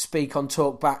speak on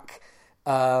talk back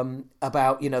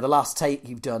about, the last take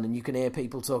you've done, and you can hear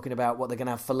people talking about what they're going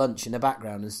to have for lunch in the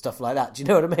background and stuff like that. Do you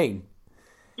know what I mean?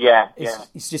 Yeah,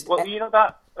 It's just... Well,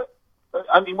 that...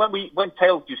 when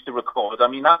Tails used to record, that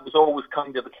was always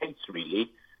kind of the case,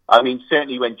 really.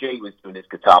 Certainly when Jay was doing his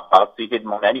guitar parts, he didn't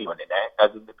want anyone in there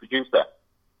as the producer.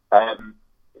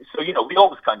 So, we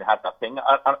always kind of had that thing.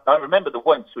 I remember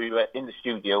once we were in the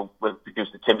studio with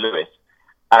producer Tim Lewis,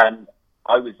 and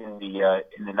I was in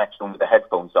the next room with the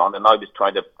headphones on, and I was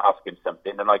trying to ask him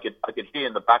something, and I could hear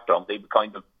in the background they were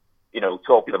kind of,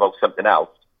 talking about something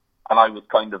else, and I was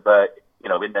kind of,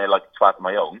 in there like a twat of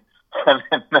my own. And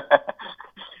then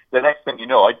the next thing you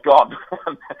know, I'd gone.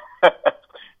 By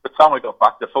the time I got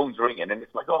back, the phone's ringing, and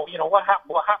it's like, oh,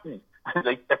 what happened? And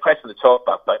they're pressing the talk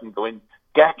back button, going,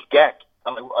 Gek.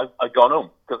 And I'd gone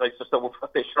home, because I just thought, well,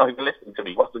 fuck this, you're not even listening to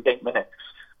me. What's the game minute?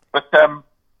 But,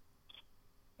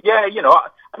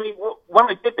 when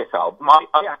I did this album, I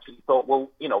actually thought, well,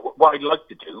 what I'd like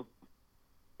to do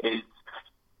is,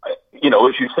 as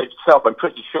you said yourself, I'm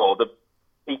pretty sure that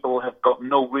people have got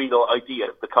no real idea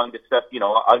of the kind of stuff,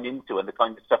 I'm into and the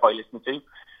kind of stuff I listen to.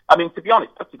 To be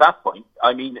honest, up to that point,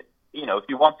 if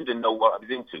you wanted to know what I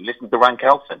was into, listen to Rank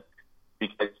Elson,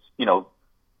 because,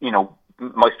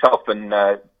 myself and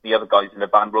the other guys in the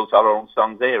band wrote our own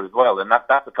songs there as well, and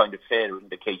that's a kind of fair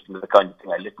indication of the kind of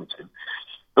thing I listen to.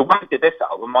 But when I did this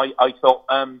album, I thought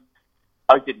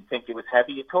I didn't think it was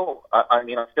heavy at all. I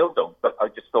still don't, but I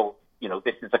just thought,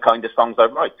 this is the kind of songs I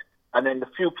write. And then the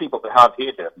few people that have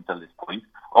heard it up until this point,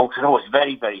 it's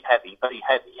very, very heavy, very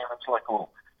heavy. And it's like, oh,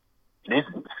 it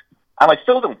isn't. And I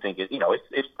still don't think it,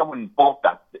 if someone bought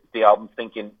the album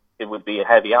thinking it would be a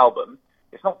heavy album,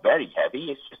 it's not very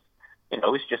heavy. It's just,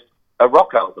 it's just a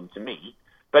rock album to me.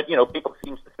 But, people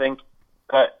seem to think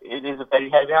that it is a very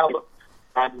heavy album.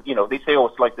 And, they say,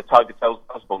 it's like the Tiger Tails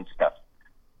Crossbones stuff.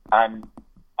 And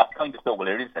I kind of thought, well,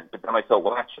 it isn't. But then I thought,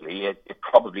 well, actually, it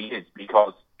probably is,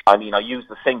 because, I use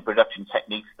the same production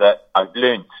techniques that I've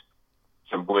learned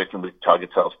from working with Tiger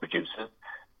Tails producers.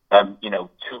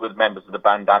 Two of the members of the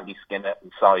band, Andy Skinner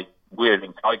and Si, were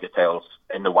in Tiger Tails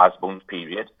in the Wasbones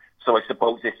period. So I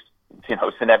suppose it's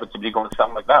inevitably going to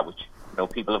sound like that, which,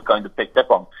 people have kind of picked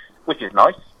up on, which is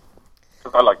nice.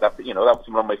 Because I like that. That was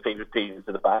one of my favourite periods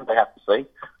of the band, I have to say.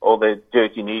 All the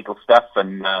Dirty Needle stuff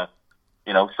and,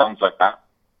 songs like that.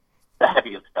 The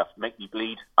heavier stuff, Make Me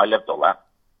Bleed. I loved all that.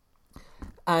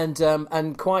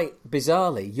 And quite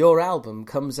bizarrely, your album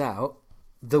comes out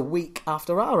the week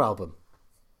after our album.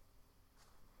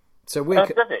 So does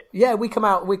it? Yeah, we come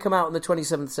out on the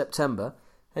 27th of September,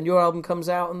 and your album comes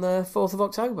out on the 4th of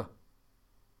October.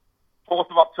 4th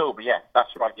of October, yeah,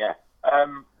 that's right, yeah.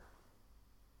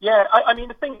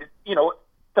 The thing is,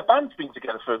 the band's been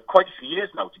together for quite a few years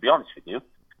now, to be honest with you.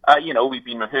 We've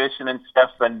been rehearsing and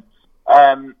stuff, and,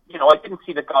 I didn't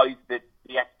see the guys, the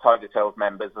ex-Tiger Tails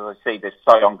members, as I say, there's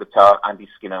Cy on guitar, Andy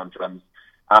Skinner on drums,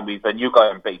 and we've a new guy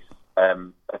on bass, a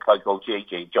guy called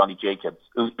Johnny Jacobs,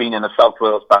 who's been in a South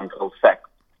Wales band called Sex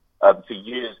for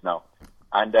years now.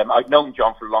 And I've known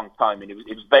John for a long time, and it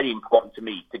was very important to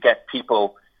me to get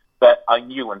people that I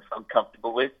knew and felt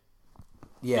comfortable with.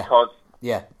 Yeah. Because,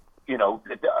 yeah.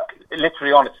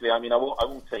 Literally, honestly, I mean, I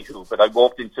won't say who, but I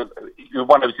walked into,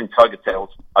 when I was in Tiger Tails,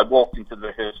 I walked into the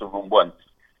rehearsal room once,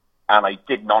 and I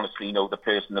didn't honestly know the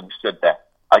person that stood there.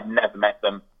 I'd never met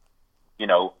them,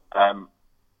 and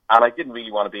I didn't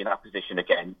really want to be in that position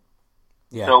again.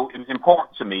 Yeah. So it was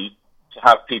important to me to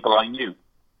have people I knew.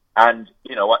 And,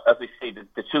 as I say,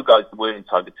 the two guys that were in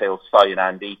Tiger Tails, Cy and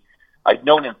Andy, I'd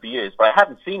known him for years, but I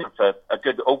hadn't seen him for a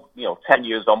good, 10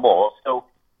 years or more. So,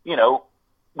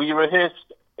 we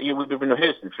rehearsed, we've been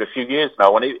rehearsing for a few years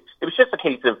now, and it was just a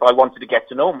case of I wanted to get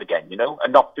to know them again,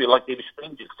 and not feel like they were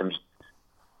strangers to me.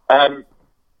 And,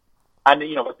 as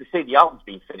I say, the album's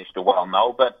been finished a while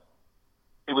now, but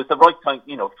it was the right time,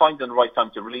 finding the right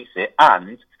time to release it,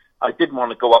 and I didn't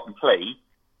want to go up and play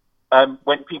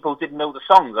when people didn't know the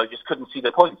songs. I just couldn't see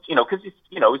the point, because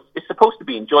it's supposed to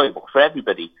be enjoyable for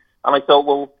everybody. And I thought,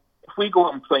 well, if we go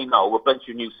out and play now a bunch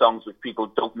of new songs which people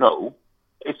don't know,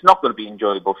 it's not going to be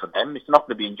enjoyable for them. It's not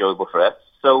going to be enjoyable for us.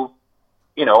 So,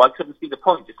 I couldn't see the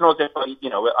point. It's not as if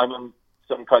I'm on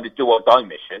some kind of do or die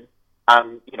mission,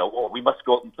 and we must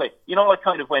go out and play. Like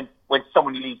kind of when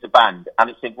someone leaves a band and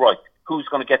it's like, right, who's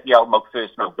going to get the album out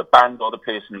first now, the band or the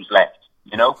person who's left?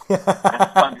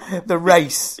 The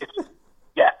race.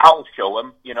 I'll show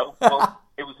them. Well,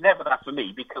 it was never that for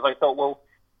me, because I thought, well,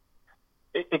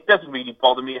 it doesn't really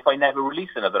bother me if I never release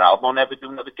another album or never do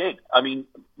another gig. I mean,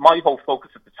 my whole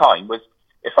focus at the time was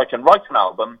if I can write an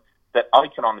album that I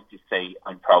can honestly say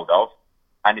I'm proud of,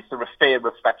 and it's a fair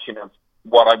reflection of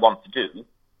what I want to do,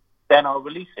 then I'll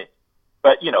release it.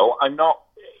 But, I'm not,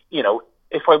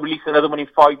 if I release another one in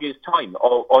 5 years' time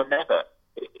or never,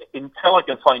 until I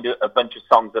can find a bunch of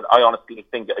songs that I honestly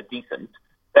think are decent,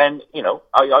 then,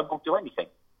 I won't do anything.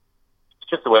 It's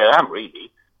just the way I am,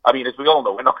 really. I mean, as we all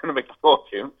know, we're not going to make a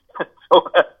fortune.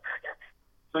 so,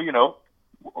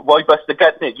 why bust the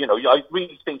gut? I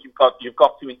really think you've got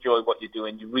to enjoy what you're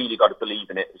doing. You really got to believe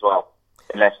in it as well.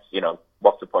 Unless,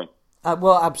 what's the point?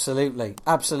 Well, absolutely.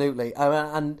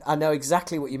 And I know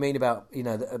exactly what you mean about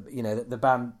the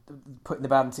band, putting the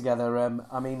band together.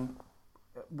 I mean,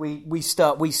 we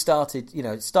started.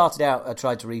 It started out. We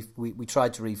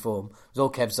tried to reform. It was all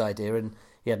Kev's idea, and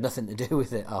he had nothing to do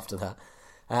with it after that.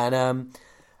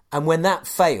 And when that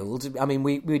failed, I mean,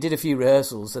 we did a few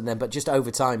rehearsals, but just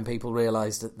over time, people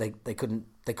realised that they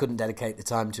couldn't dedicate the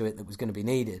time to it that was going to be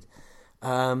needed.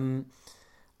 And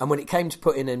when it came to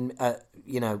putting in,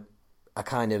 a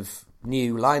kind of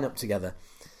new lineup together,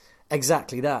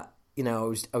 exactly that. I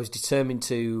was determined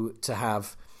to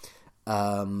have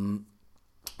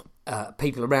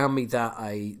people around me that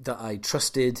I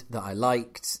trusted, that I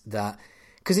liked,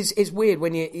 because it's weird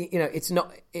when it's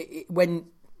not when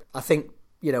I think.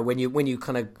 When you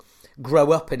kind of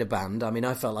grow up in a band. I mean,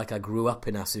 I felt like I grew up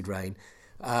in Acid Reign.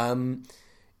 Well,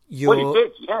 you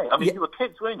did, yeah. I mean, you were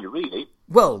kids, weren't you? Really?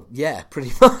 Well, yeah,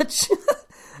 pretty much.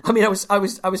 I mean, I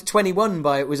was 21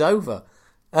 by it was over.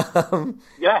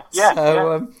 Yeah.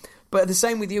 But the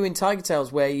same with you in Tiger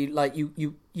Tails, where you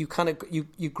kind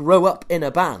of grow up in a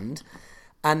band,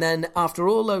 and then after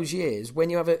all those years,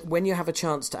 when you have a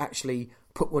chance to actually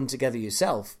put one together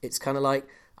yourself, it's kind of like,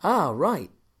 right.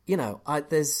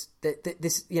 There's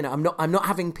this. I'm not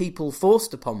having people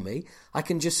forced upon me. I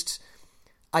can just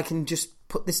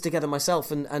put this together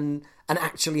myself and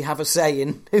actually have a say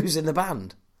in who's in the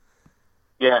band.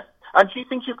 Yeah, and do you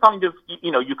think you kind of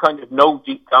know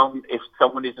deep down if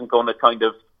someone isn't going to kind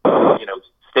of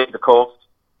stay the course?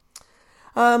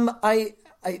 I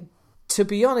to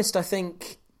be honest, I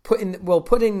think putting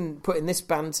this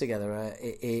band together,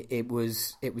 it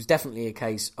was definitely a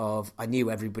case of I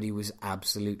knew everybody was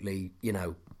absolutely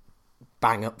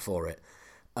bang up for it.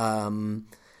 I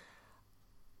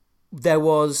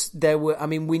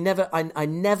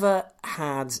never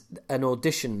had an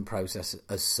audition process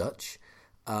as such.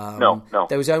 No.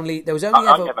 There was only I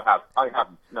never have. I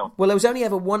haven't. No. Well, there was only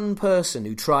ever one person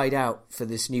who tried out for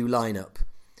this new lineup,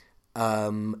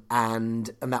 and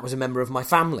that was a member of my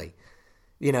family.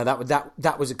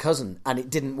 That was a cousin, and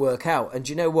it didn't work out. And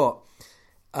do you know what?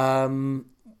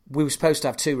 We were supposed to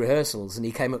have 2 rehearsals, and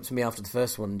he came up to me after the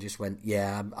first one and just went,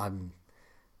 "Yeah,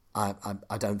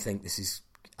 I don't think this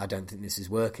is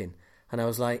working." And I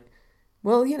was like,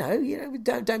 "Well,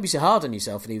 don't be so hard on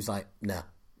yourself." And he was like, "No,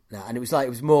 no. And it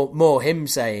was more him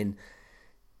saying,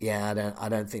 yeah, I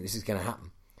don't think this is going to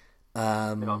happen.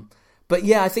 But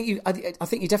yeah, I think you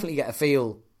definitely get a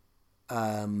feel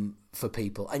for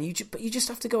people, and but you just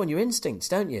have to go on your instincts,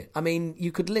 don't you? I mean,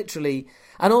 you could literally,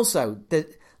 and also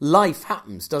life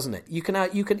happens, doesn't it? You can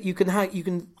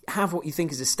have what you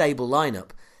think is a stable lineup,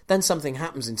 then something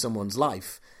happens in someone's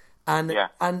life, and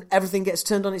everything gets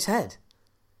turned on its head.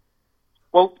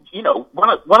 Well, you know, when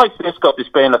I first got this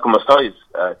Bare Knuckle Messiahs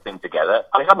thing together,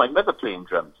 I had my mother playing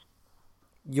drums.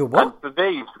 Your what? And for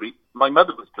various reasons, my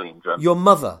mother was playing drums. Your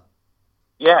mother?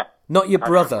 Yeah. Not your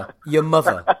brother, your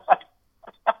mother.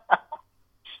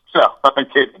 No, I'm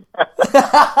kidding.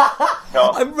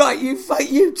 No. I'm right, you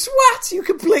twat! You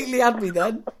completely had me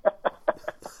then.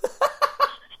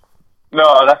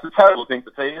 No, that's a terrible thing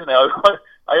to say, isn't it? I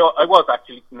was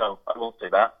actually, no, I won't say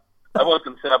that. I was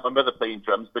going to set up my mother playing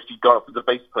drums, but she got up as a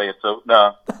bass player, so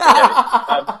no.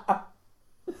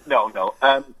 No.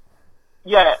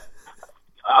 Yeah,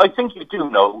 I think you do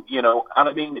know, you know, and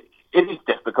I mean, it is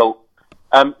difficult.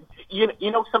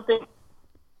 You know something?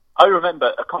 I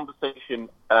remember a conversation,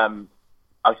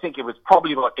 I think it was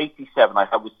probably about 87, I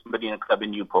had with somebody in a club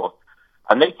in Newport,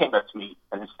 and they came up to me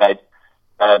and said,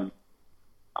 I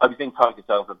was in Tiger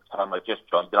Cells at the time I just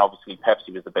joined, and obviously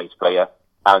Pepsi was the bass player,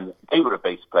 and they were a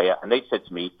bass player, and they said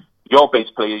to me, your bass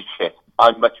player is shit,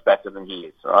 I'm much better than he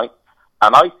is, right?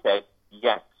 And I said,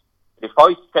 yes. If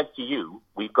I said to you,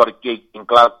 we've got a gig in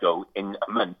Glasgow in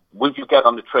a month, would you get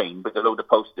on the train with a load of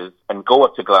posters and go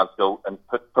up to Glasgow and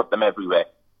put them everywhere?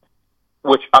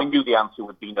 Which I knew the answer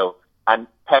would be no. And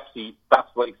Pepsi,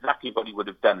 that's exactly what he would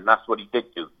have done. And that's what he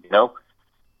did do, you know.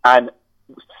 And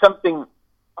something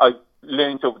I've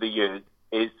learned over the years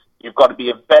is you've got to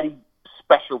be a very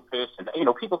special person. You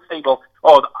know, people say, well,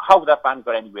 how would that band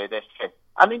got anywhere? They're shit.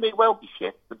 And they may well be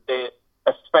shit, but they're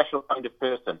a special kind of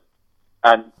person.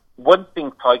 And one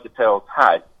thing Tiger Tails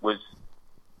had was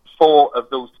 4 of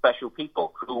those special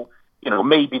people who, you know,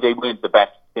 maybe they weren't the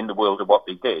best in the world at what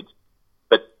they did,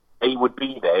 but they would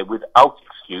be there without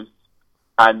excuse,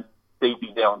 and they'd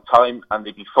be there on time, and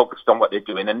they'd be focused on what they're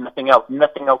doing, and nothing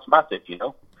else mattered, you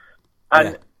know.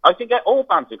 And I think all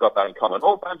bands have got that in common.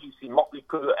 All bands you see, Motley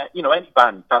Crue, you know, any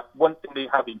band, that one thing they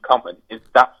have in common is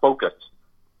that focus,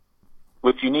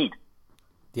 which you need.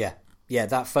 Yeah,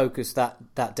 that focus,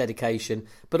 that dedication,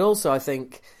 but also I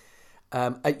think,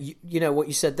 you know what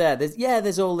you said there.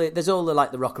 There's all the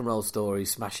like the rock and roll stories,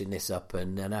 smashing this up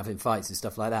and having fights and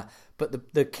stuff like that.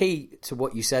 But the key to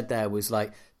what you said there was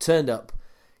like turned up,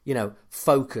 you know,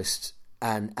 focused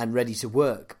and ready to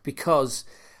work, because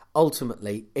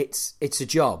ultimately it's a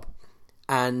job,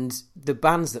 and the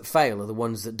bands that fail are the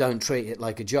ones that don't treat it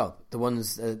like a job. The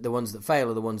ones that fail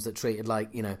are the ones that treat it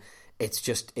like, you know, it's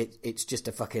just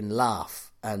a fucking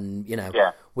laugh, and you know,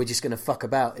 we're just going to fuck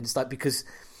about. It's like, because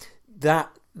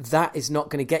that is not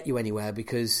going to get you anywhere,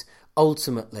 because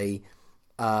ultimately,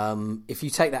 if you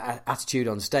take that attitude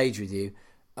on stage with you,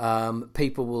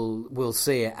 people will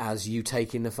see it as you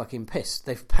taking the fucking piss.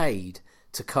 They've paid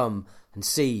to come and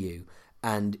see you,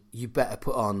 and you better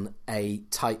put on a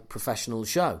tight professional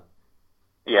show.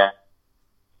 Yeah.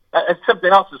 It's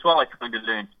something else as well I kind of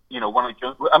learned, you know, when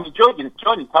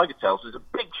joining Tiger Tails was a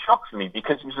big shock for me,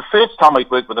 because it was the first time I'd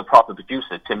worked with a proper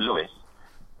producer, Tim Lewis.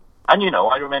 And, you know,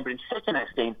 I remember him sitting there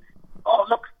saying, oh,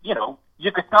 look, you know,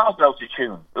 your guitars are out of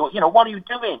tune. You know, what are you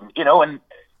doing? You know, and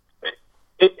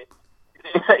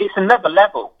it's another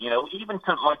level, you know, even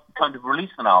to, like, kind of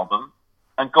release an album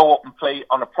and go up and play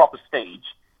on a proper stage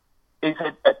is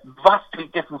a vastly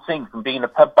different thing from being a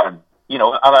pub band. You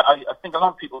know, and I think a lot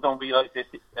of people don't realise this,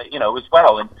 you know, as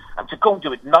well. And to go and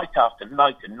do it night after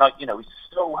night and night, you know, is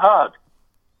so hard.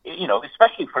 You know,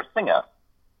 especially for a singer.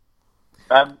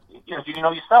 You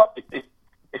know yourself,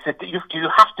 you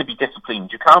have to be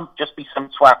disciplined. You can't just be some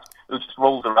twat who just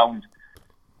rolls around.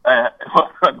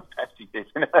 Pepsi did.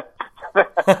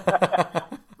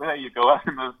 There you go. That's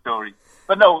another story.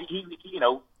 But no, he you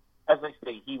know, as I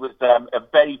say, he was a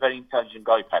very, very intelligent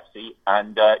guy, Pepsi,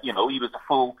 and you know, he was a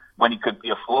fool when he could be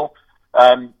a fool.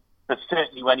 But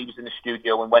certainly when he was in the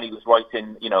studio and when he was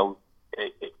writing, you know,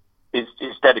 his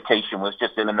dedication was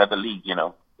just in another league. You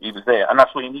know, he was there, and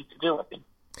that's what you need to do, I think.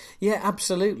 Yeah,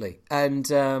 absolutely. And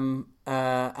you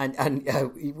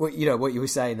know what you were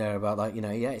saying there about, like, you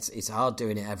know, yeah, it's hard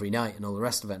doing it every night and all the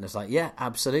rest of it. And it's like, yeah,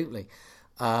 absolutely,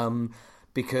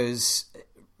 because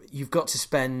you've got to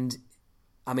spend.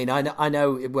 I mean, I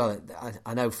know. Well,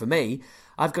 I know for me,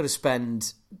 I've got to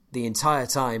spend the entire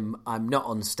time I'm not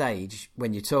on stage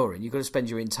when you're touring. You've got to spend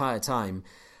your entire time,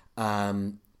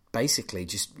 basically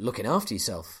just looking after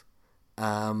yourself.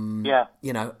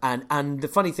 You know, and the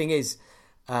funny thing is,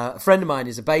 A friend of mine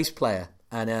is a bass player,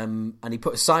 and he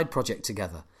put a side project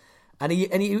together. And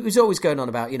he was always going on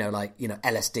about,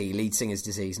 LSD, lead singer's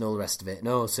disease, and all the rest of it.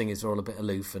 And singers are all a bit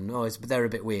aloof, and they're a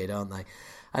bit weird, aren't they?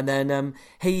 And then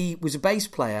he was a bass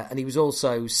player, and he was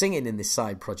also singing in this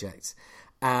side project.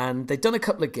 And they'd done a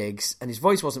couple of gigs, and his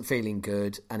voice wasn't feeling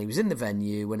good, and he was in the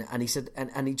venue, and he said,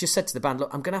 and he just said to the band,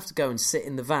 "Look, I'm going to have to go and sit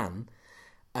in the van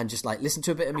and just listen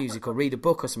to a bit of music or read a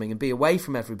book or something and be away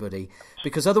from everybody,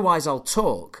 because otherwise I'll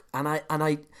talk, and I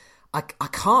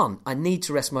can't. I need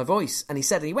to rest my voice." And he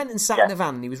said, and he went and sat in the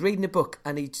van and he was reading a book,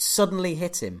 and he suddenly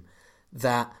hit him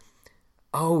that,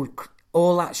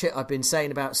 all that shit I've been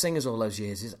saying about singers all those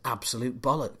years is absolute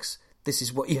bollocks. This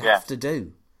is what you have to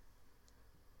do.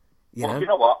 You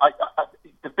know what?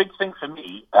 The big thing for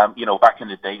me, back in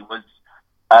the day was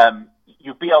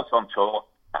you'd be out on tour,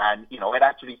 and I'd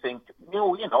actually think,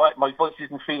 my voice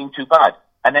isn't feeling too bad,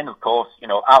 and then of course,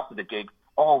 after the gig,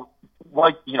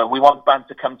 why, we want bands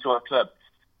to come to our club.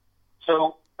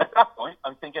 So at that point,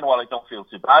 I'm thinking, well, I don't feel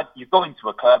too bad. You go into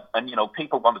a club and,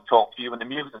 people want to talk to you and the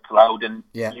music's loud and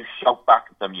you shout back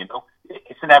at them,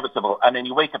 It's inevitable. And then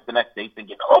you wake up the next day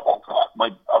thinking, oh, God,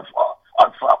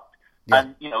 I'm fucked. Yeah.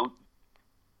 And,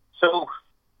 so,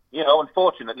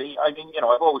 unfortunately, I've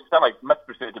always said I'd much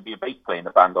prefer to be a bass player in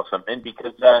a band or something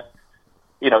because, the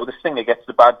singer gets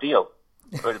the bad deal.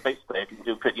 Or the bass player can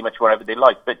do pretty much whatever they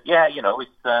like. But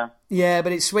it's yeah,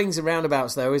 but it swings and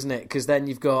roundabouts though, isn't it? Because then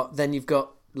you've got the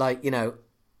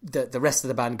rest of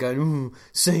the band going, "Ooh,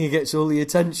 singer gets all the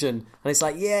attention," and it's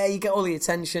like, yeah, you get all the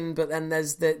attention, but then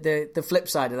there's the flip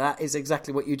side of that is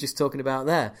exactly what you're just talking about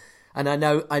there. And I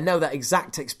know that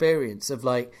exact experience of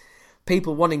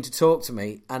people wanting to talk to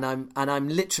me, and I'm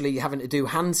literally having to do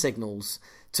hand signals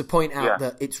to point out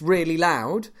that it's really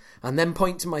loud, and then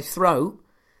point to my throat.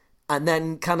 And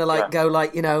then kind of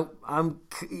I'm,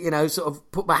 sort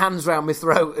of put my hands around my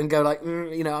throat and go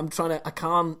I'm trying to, I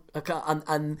can't,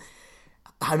 and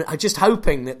I'm just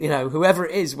hoping that, whoever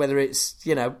it is, whether it's,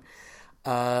 a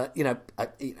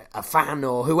fan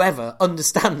or whoever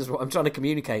understands what I'm trying to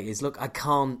communicate is, look, I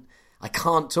can't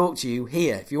talk to you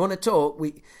here. If you want to talk,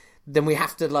 then we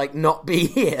have to not be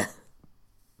here.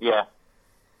 Yeah.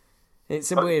 It's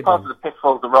a weird part one. of the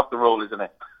pitfalls of rock and roll, isn't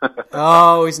it?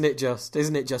 Oh, isn't it just?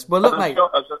 Well, look, mate.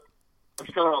 I'm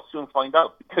sure I'll soon find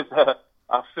out, because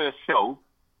our first show,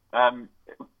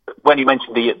 when you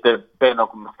mentioned the Bare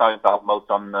Knuckle Messiah's album out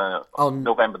on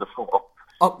November the 4th.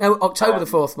 October the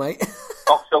 4th, mate.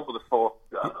 October the 4th.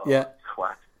 Oh, yeah.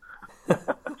 Twat.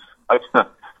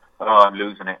 I'm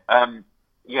losing it.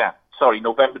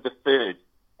 November the 3rd.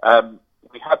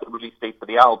 We had the release date for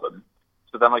the album.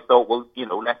 So then I thought, well,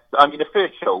 the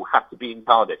first show had to be in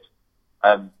Cardiff.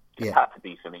 It had to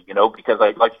be for me, because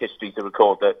I'd like history to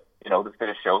record that, the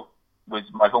first show was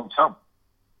my hometown.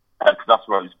 Because that's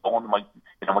where I was born. My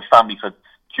family for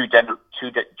two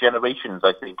generations,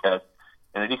 I think, in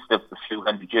at least a few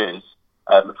hundred years,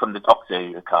 from the Docks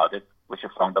area of Cardiff, which I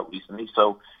found out recently.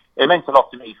 So it meant a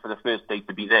lot to me for the first day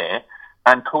to be there.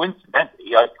 And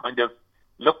coincidentally, I kind of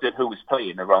looked at who was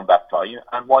playing around that time,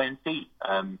 and Y&T.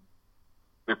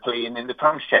 We're playing in the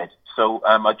Tram Shed. So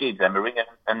I gave them a ring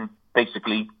and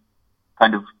basically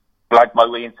kind of blagged my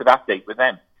way into that date with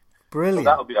them. Brilliant.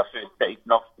 So that'll be our first date,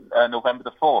 November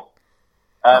the 4th.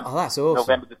 That's awesome.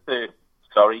 November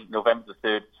the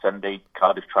 3rd, Sunday,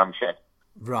 Cardiff Tram Shed.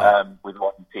 Right. With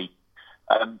Y&T.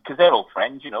 Because they're all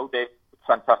friends, they're a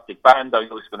fantastic band. I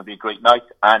know it's going to be a great night.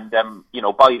 And,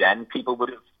 by then, people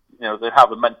would have, they'd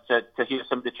have a month to hear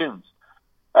some of the tunes.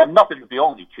 Not that it'll be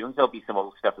all new tunes. There'll be some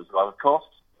old stuff as well, of course.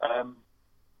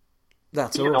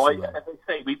 That's awesome. As I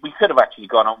say, we could have actually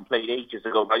gone out and played ages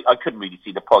ago. I couldn't really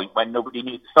see the point when nobody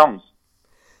knew the songs.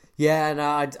 Yeah, no,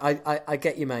 I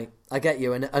get you, mate. I get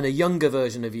you. And a younger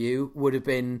version of you would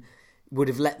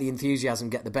have let the enthusiasm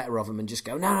get the better of them and just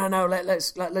go, no,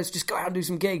 let's just go out and do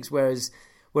some gigs. Whereas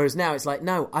now it's like,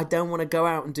 no, I don't want to go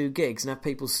out and do gigs and have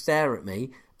people stare at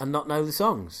me and not know the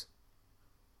songs.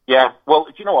 Yeah, well,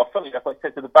 do you know what? Funny enough, I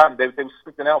said to the band, there was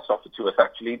something else offered to us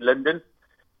actually in London.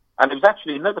 And there was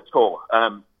actually another tour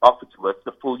offered to us,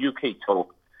 the full UK tour.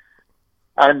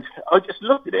 And I just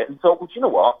looked at it and thought, well, do you know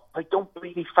what? I don't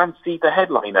really fancy the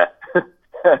headliner.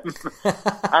 And,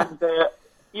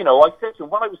 I said to him,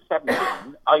 when I was 17,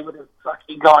 I would have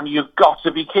fucking gone, you've got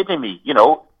to be kidding me.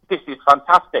 This is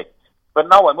fantastic. But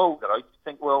now I'm older, I just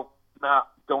think, well, nah,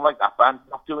 don't like that band,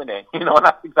 not doing it. And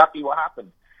that's exactly what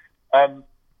happened. And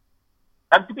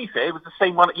to be fair, it was the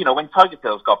same one, when Tiger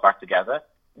Tails got back together,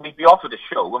 we'd be offered a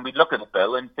show and we'd look at the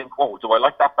bill and think, oh, do I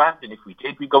like that band? And if we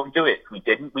did, we'd go and do it. If we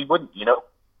didn't, we wouldn't,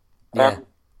 Yeah.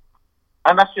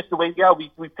 And that's just the way we are.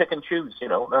 We pick and choose,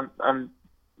 and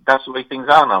that's the way things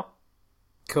are now.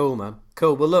 Cool, man.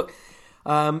 Cool. Well, look,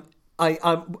 I'm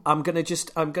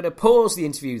gonna pause the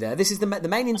interview there. This is the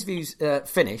main interview's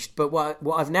finished, but what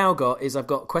I've now got is I've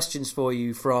got questions for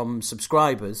you from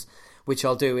subscribers, which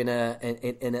I'll do in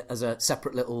as a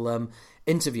separate little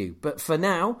interview. But for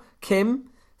now, Kim,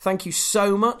 thank you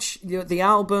so much. The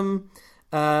album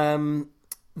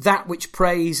That Which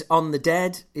Preys on the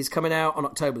Dead is coming out on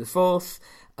October the 4th,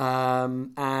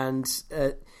 and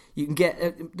you can get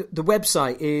the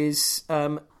website is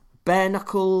Bare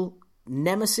Knuckle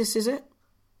Nemesis, is it?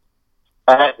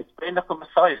 It's Bare Knuckle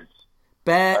Messiahs.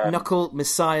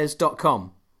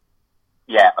 BareKnuckleMessiahs.com.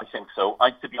 Yeah, I think so.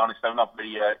 To be honest, I'm not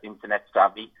very internet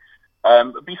savvy.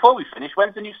 Before we finish,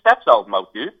 when's the new Steps album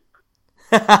out, dude?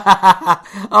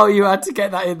 Oh, you had to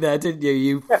get that in there, didn't you?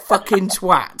 You fucking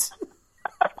twat.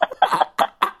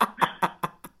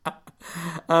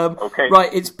 Okay.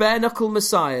 Right, it's Bare Knuckle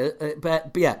Messiah.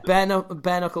 Bare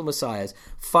Knuckle Messiahs.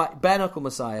 Bare Knuckle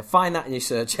Messiah. Find that in your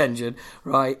search engine,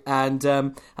 right? And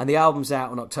the album's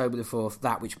out on October the 4th.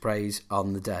 That Which Preys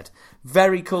on the Dead.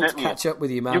 Very cool to catch up with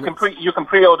you, man. You can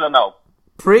pre-order now.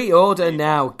 Pre-order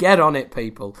now. Get on it,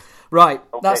 people. Right,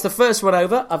 okay. That's the first one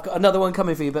over. I've got another one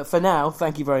coming for you, but for now,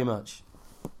 thank you very much.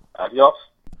 Adios.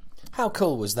 How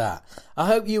cool was that? I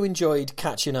hope you enjoyed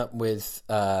catching up with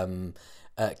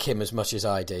Kim as much as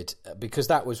I did, because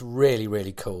that was really,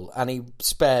 really cool. And he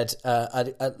spared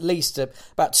at least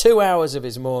about 2 hours of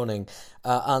his morning,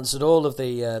 answered all of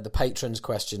the patrons'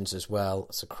 questions as well.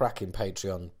 It's a cracking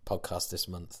Patreon podcast this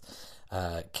month,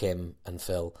 Kim and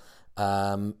Phil.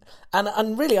 And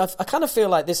really, I kind of feel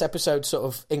like this episode sort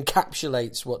of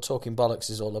encapsulates what Talking Bollocks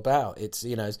is all about. It's,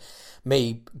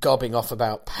 me gobbing off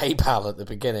about PayPal at the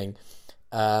beginning,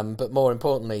 but more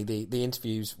importantly, the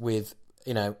interviews with,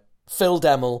 Phil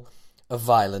Demmel of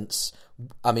Violence.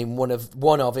 I mean, one of,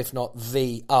 if not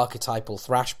the archetypal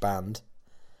thrash band,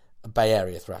 a Bay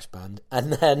Area thrash band,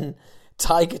 and then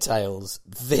Tiger Tails,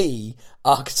 the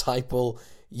archetypal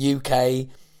UK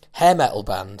hair metal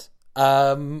band.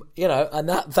 And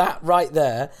that right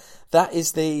there, that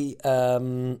is the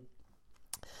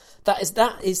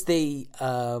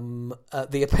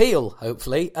appeal,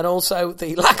 hopefully, and also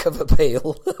the lack of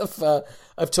appeal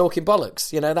of Talking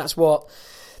Bollocks.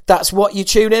 That's what you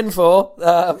tune in for.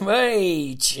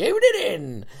 Hey, tune it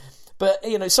in. But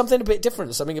something a bit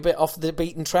different, something a bit off the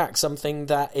beaten track, something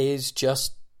that is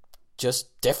just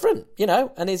different,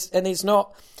 and it's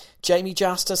not Jamie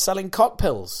Jaster selling cock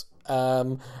pills.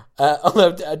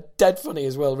 Although dead funny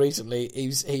as well. Recently,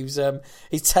 he's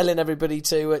telling everybody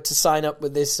to sign up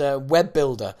with this web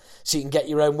builder so you can get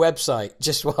your own website.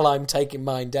 Just while I'm taking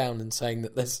mine down and saying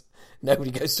that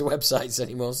nobody goes to websites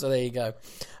anymore. So there you go.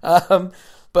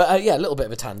 But a little bit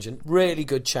of a tangent. Really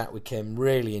good chat with Kim.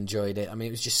 Really enjoyed it. I mean,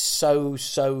 it was just so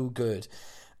good.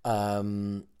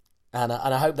 And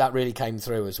I hope that really came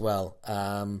through as well.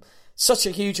 Such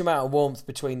a huge amount of warmth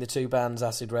between the two bands,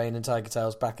 Acid Reign and Tiger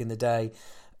Tails, back in the day.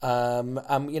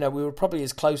 We were probably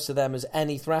as close to them as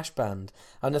any thrash band.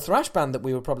 And the thrash band that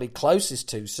we were probably closest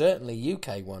to, certainly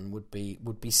UK one, would be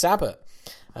Sabbath.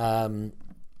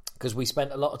 Because we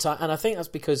spent a lot of time, and I think that's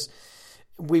because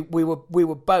we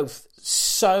were both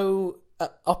so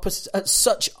at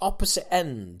such opposite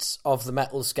ends of the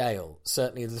metal scale.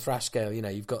 Certainly the thrash scale.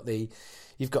 You've got the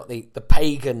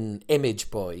pagan image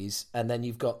boys, and then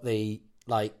you've got the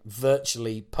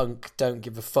virtually punk don't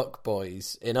give a fuck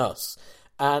boys in us,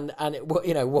 and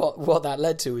what that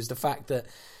led to is the fact that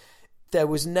there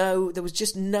was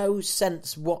just no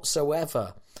sense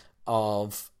whatsoever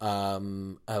of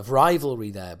rivalry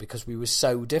there, because we were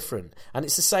so different. And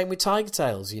it's the same with Tiger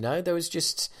Tails. They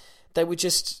were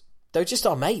just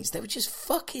our mates. They were just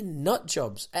fucking nut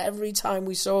jobs. Every time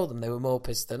we saw them, they were more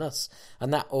pissed than us,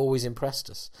 and that always impressed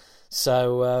us.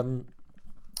 So,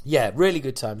 really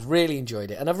good times. Really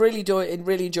enjoyed it, and I've really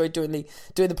enjoyed doing the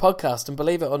podcast. And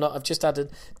believe it or not, I've just had a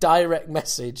direct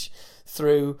message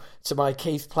through to my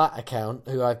Keith Platt account,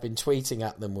 who I've been tweeting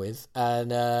at them with,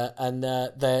 and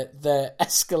they're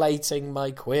escalating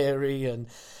my query and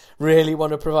really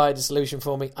want to provide a solution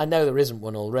for me. I know there isn't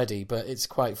one already, but it's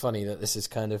quite funny that this is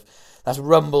that's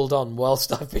rumbled on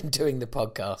whilst I've been doing the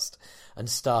podcast and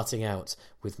starting out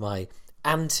with my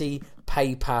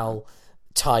anti-PayPal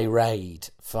tirade.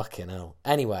 Fucking hell.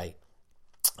 Anyway,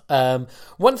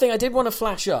 one thing I did want to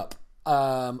flash up,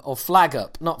 or flag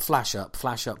up, not flash up.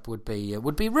 Flash up would be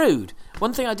rude.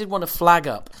 One thing I did want to flag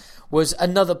up was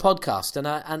another podcast, and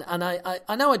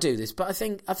I know I do this, but I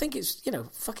think it's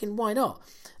fucking why not.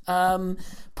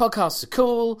 Podcasts are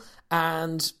cool,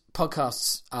 and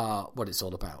podcasts are what it's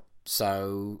all about.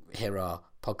 So here are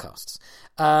podcasts.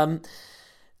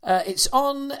 It's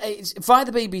via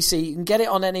the BBC. You can get it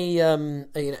on any.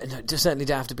 It certainly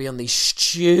don't have to be on the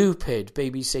stupid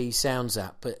BBC Sounds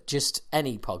app, but just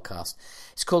any podcast.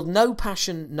 It's called No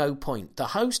Passion, No Point. The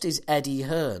host is Eddie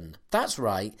Hearn. That's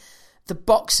right, the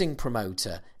boxing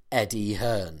promoter Eddie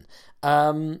Hearn.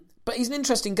 But he's an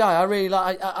interesting guy. I really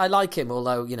I like him,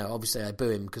 although, obviously I boo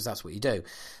him because that's what you do.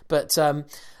 But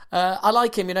I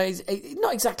like him. He's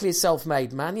not exactly a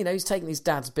self-made man. He's taken his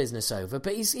dad's business over,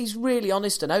 but he's really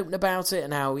honest and open about it,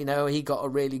 and how he got a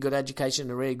really good education,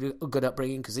 a really good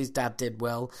upbringing because his dad did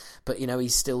well. But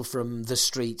he's still from the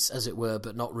streets, as it were,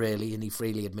 but not really, and he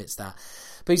freely admits that.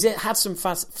 But he's had some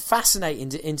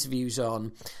fascinating interviews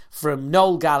on, from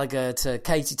Noel Gallagher to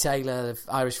Katie Taylor, the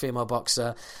Irish female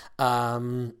boxer.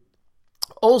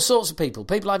 All sorts of people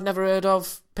I've never heard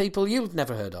of, people you've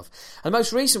never heard of. And the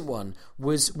most recent one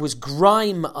was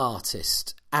grime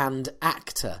artist and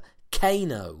actor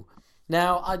Kano.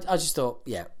 Now, I just thought,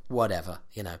 yeah, whatever,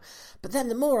 But then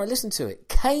the more I listened to it,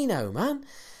 Kano, man,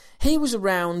 he was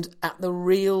around at the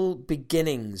real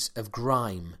beginnings of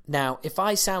grime. Now, if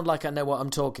I sound like I know what I'm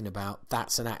talking about,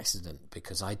 that's an accident,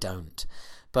 because I don't.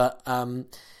 But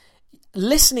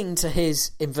listening to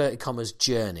his, inverted commas,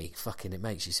 journey, fucking, it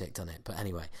makes you sick, doesn't it? But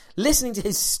anyway, listening to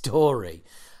his story,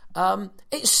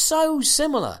 it's so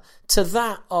similar to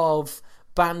that of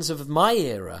bands of my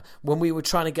era when we were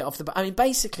trying to get off the... I mean,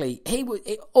 basically,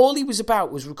 all he was about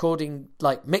was recording,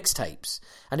 like, mixtapes.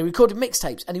 And he recorded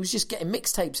mixtapes, and he was just getting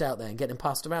mixtapes out there and getting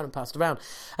passed around.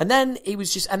 And then he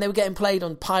was just... And they were getting played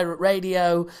on pirate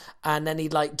radio, and then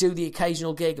he'd, like, do the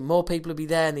occasional gig, and more people would be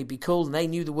there, and he'd be cool, and they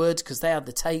knew the words because they had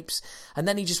the tapes. And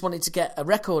then he just wanted to get a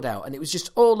record out, and it was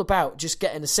just all about just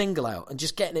getting a single out and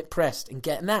just getting it pressed and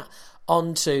getting that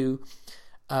onto...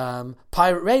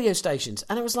 pirate radio stations.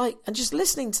 And it was like, and just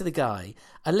listening to the guy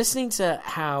and listening to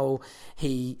how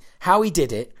he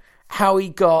did it, how he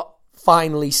got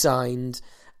finally signed,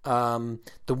 the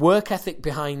work ethic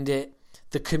behind it,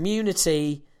 the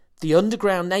community, the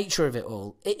underground nature of it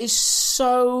all. It is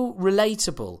so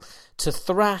relatable to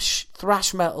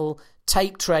thrash metal,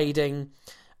 tape trading,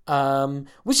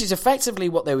 which is effectively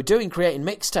what they were doing, creating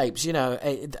mixtapes,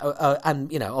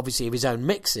 and obviously of his own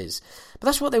mixes. But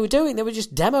that's what they were doing. They were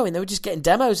just demoing. They were just getting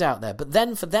demos out there. But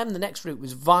then for them, the next route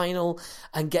was vinyl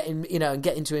and getting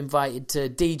invited to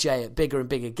DJ at bigger and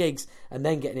bigger gigs, and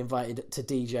then getting invited to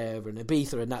DJ over in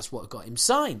Ibiza, and that's what got him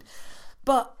signed.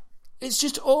 But it's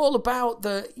just all about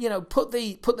the, put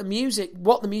the music,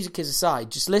 what the music is aside,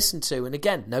 just listen to, and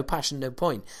again, no passion, no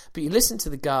point. But you listen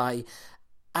to the guy,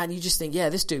 and you just think, yeah,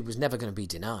 this dude was never going to be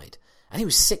denied. And he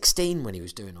was 16 when he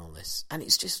was doing all this. And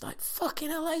it's just like, fucking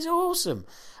hell, that's awesome.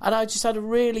 And I just had a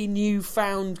really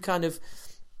newfound kind of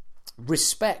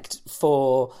respect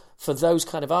for those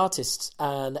kind of artists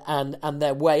and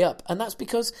their way up. And that's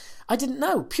because I didn't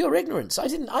know, pure ignorance. I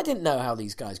didn't know how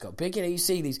these guys got big. You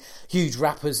see these huge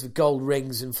rappers with gold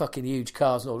rings and fucking huge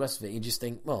cars and all the rest of it. You just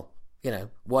think, well,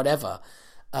 whatever.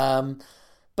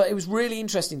 But it was really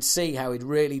interesting to see how he'd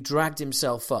really dragged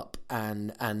himself up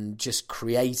and just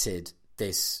created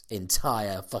this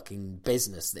entire fucking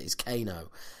business that is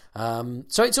Kano.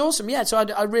 So it's awesome, yeah. So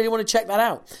I really want to check that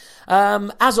out.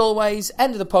 As always,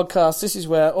 end of the podcast. This is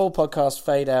where all podcasts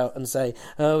fade out and say,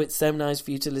 "Oh, it's so nice for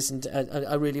you to listen to."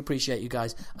 I really appreciate you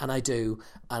guys, and I do,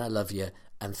 and I love you.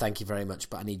 And thank you very much,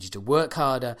 but I need you to work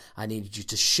harder. I need you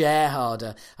to share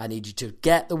harder. I need you to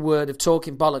get the word of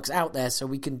Talking Bollocks out there so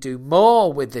we can do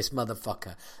more with this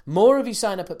motherfucker. More of you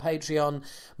sign up at Patreon.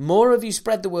 More of you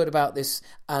spread the word about this,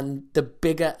 and the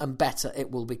bigger and better it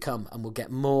will become. And we'll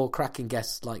get more cracking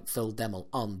guests like Phil Demmel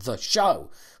on the show.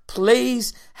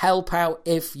 Please help out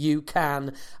if you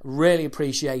can. Really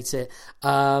appreciate it.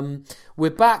 We're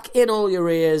back in all your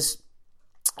ears.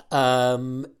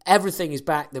 Everything is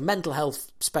back. The mental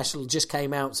health special just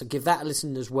came out, so give that a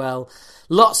listen as well.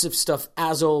 Lots of stuff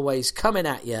as always coming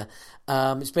at you.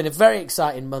 It's been a very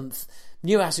exciting month.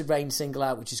 New Acid Rain single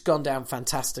out, which has gone down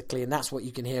fantastically, and that's what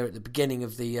you can hear at the beginning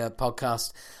of the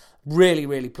podcast. Really,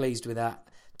 really pleased with that.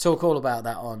 Talk all about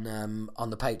that on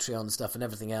the Patreon stuff and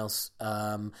everything else.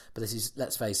 But this is,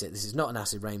 let's face it, this is not an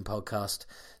Acid Rain podcast,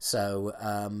 so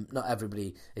not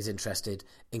everybody is interested.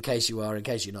 In case you are, in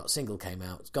case you're not, single came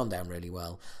out. It's gone down really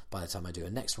well. By the time I do a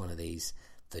next one of these,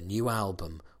 the new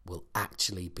album will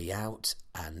actually be out,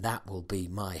 and that will be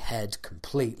my head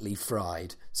completely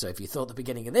fried. So if you thought the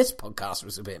beginning of this podcast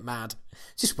was a bit mad,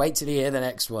 just wait till you hear the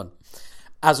next one.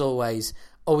 As always,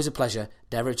 always a pleasure.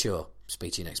 Deborah Chur.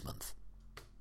 Speak to you next month.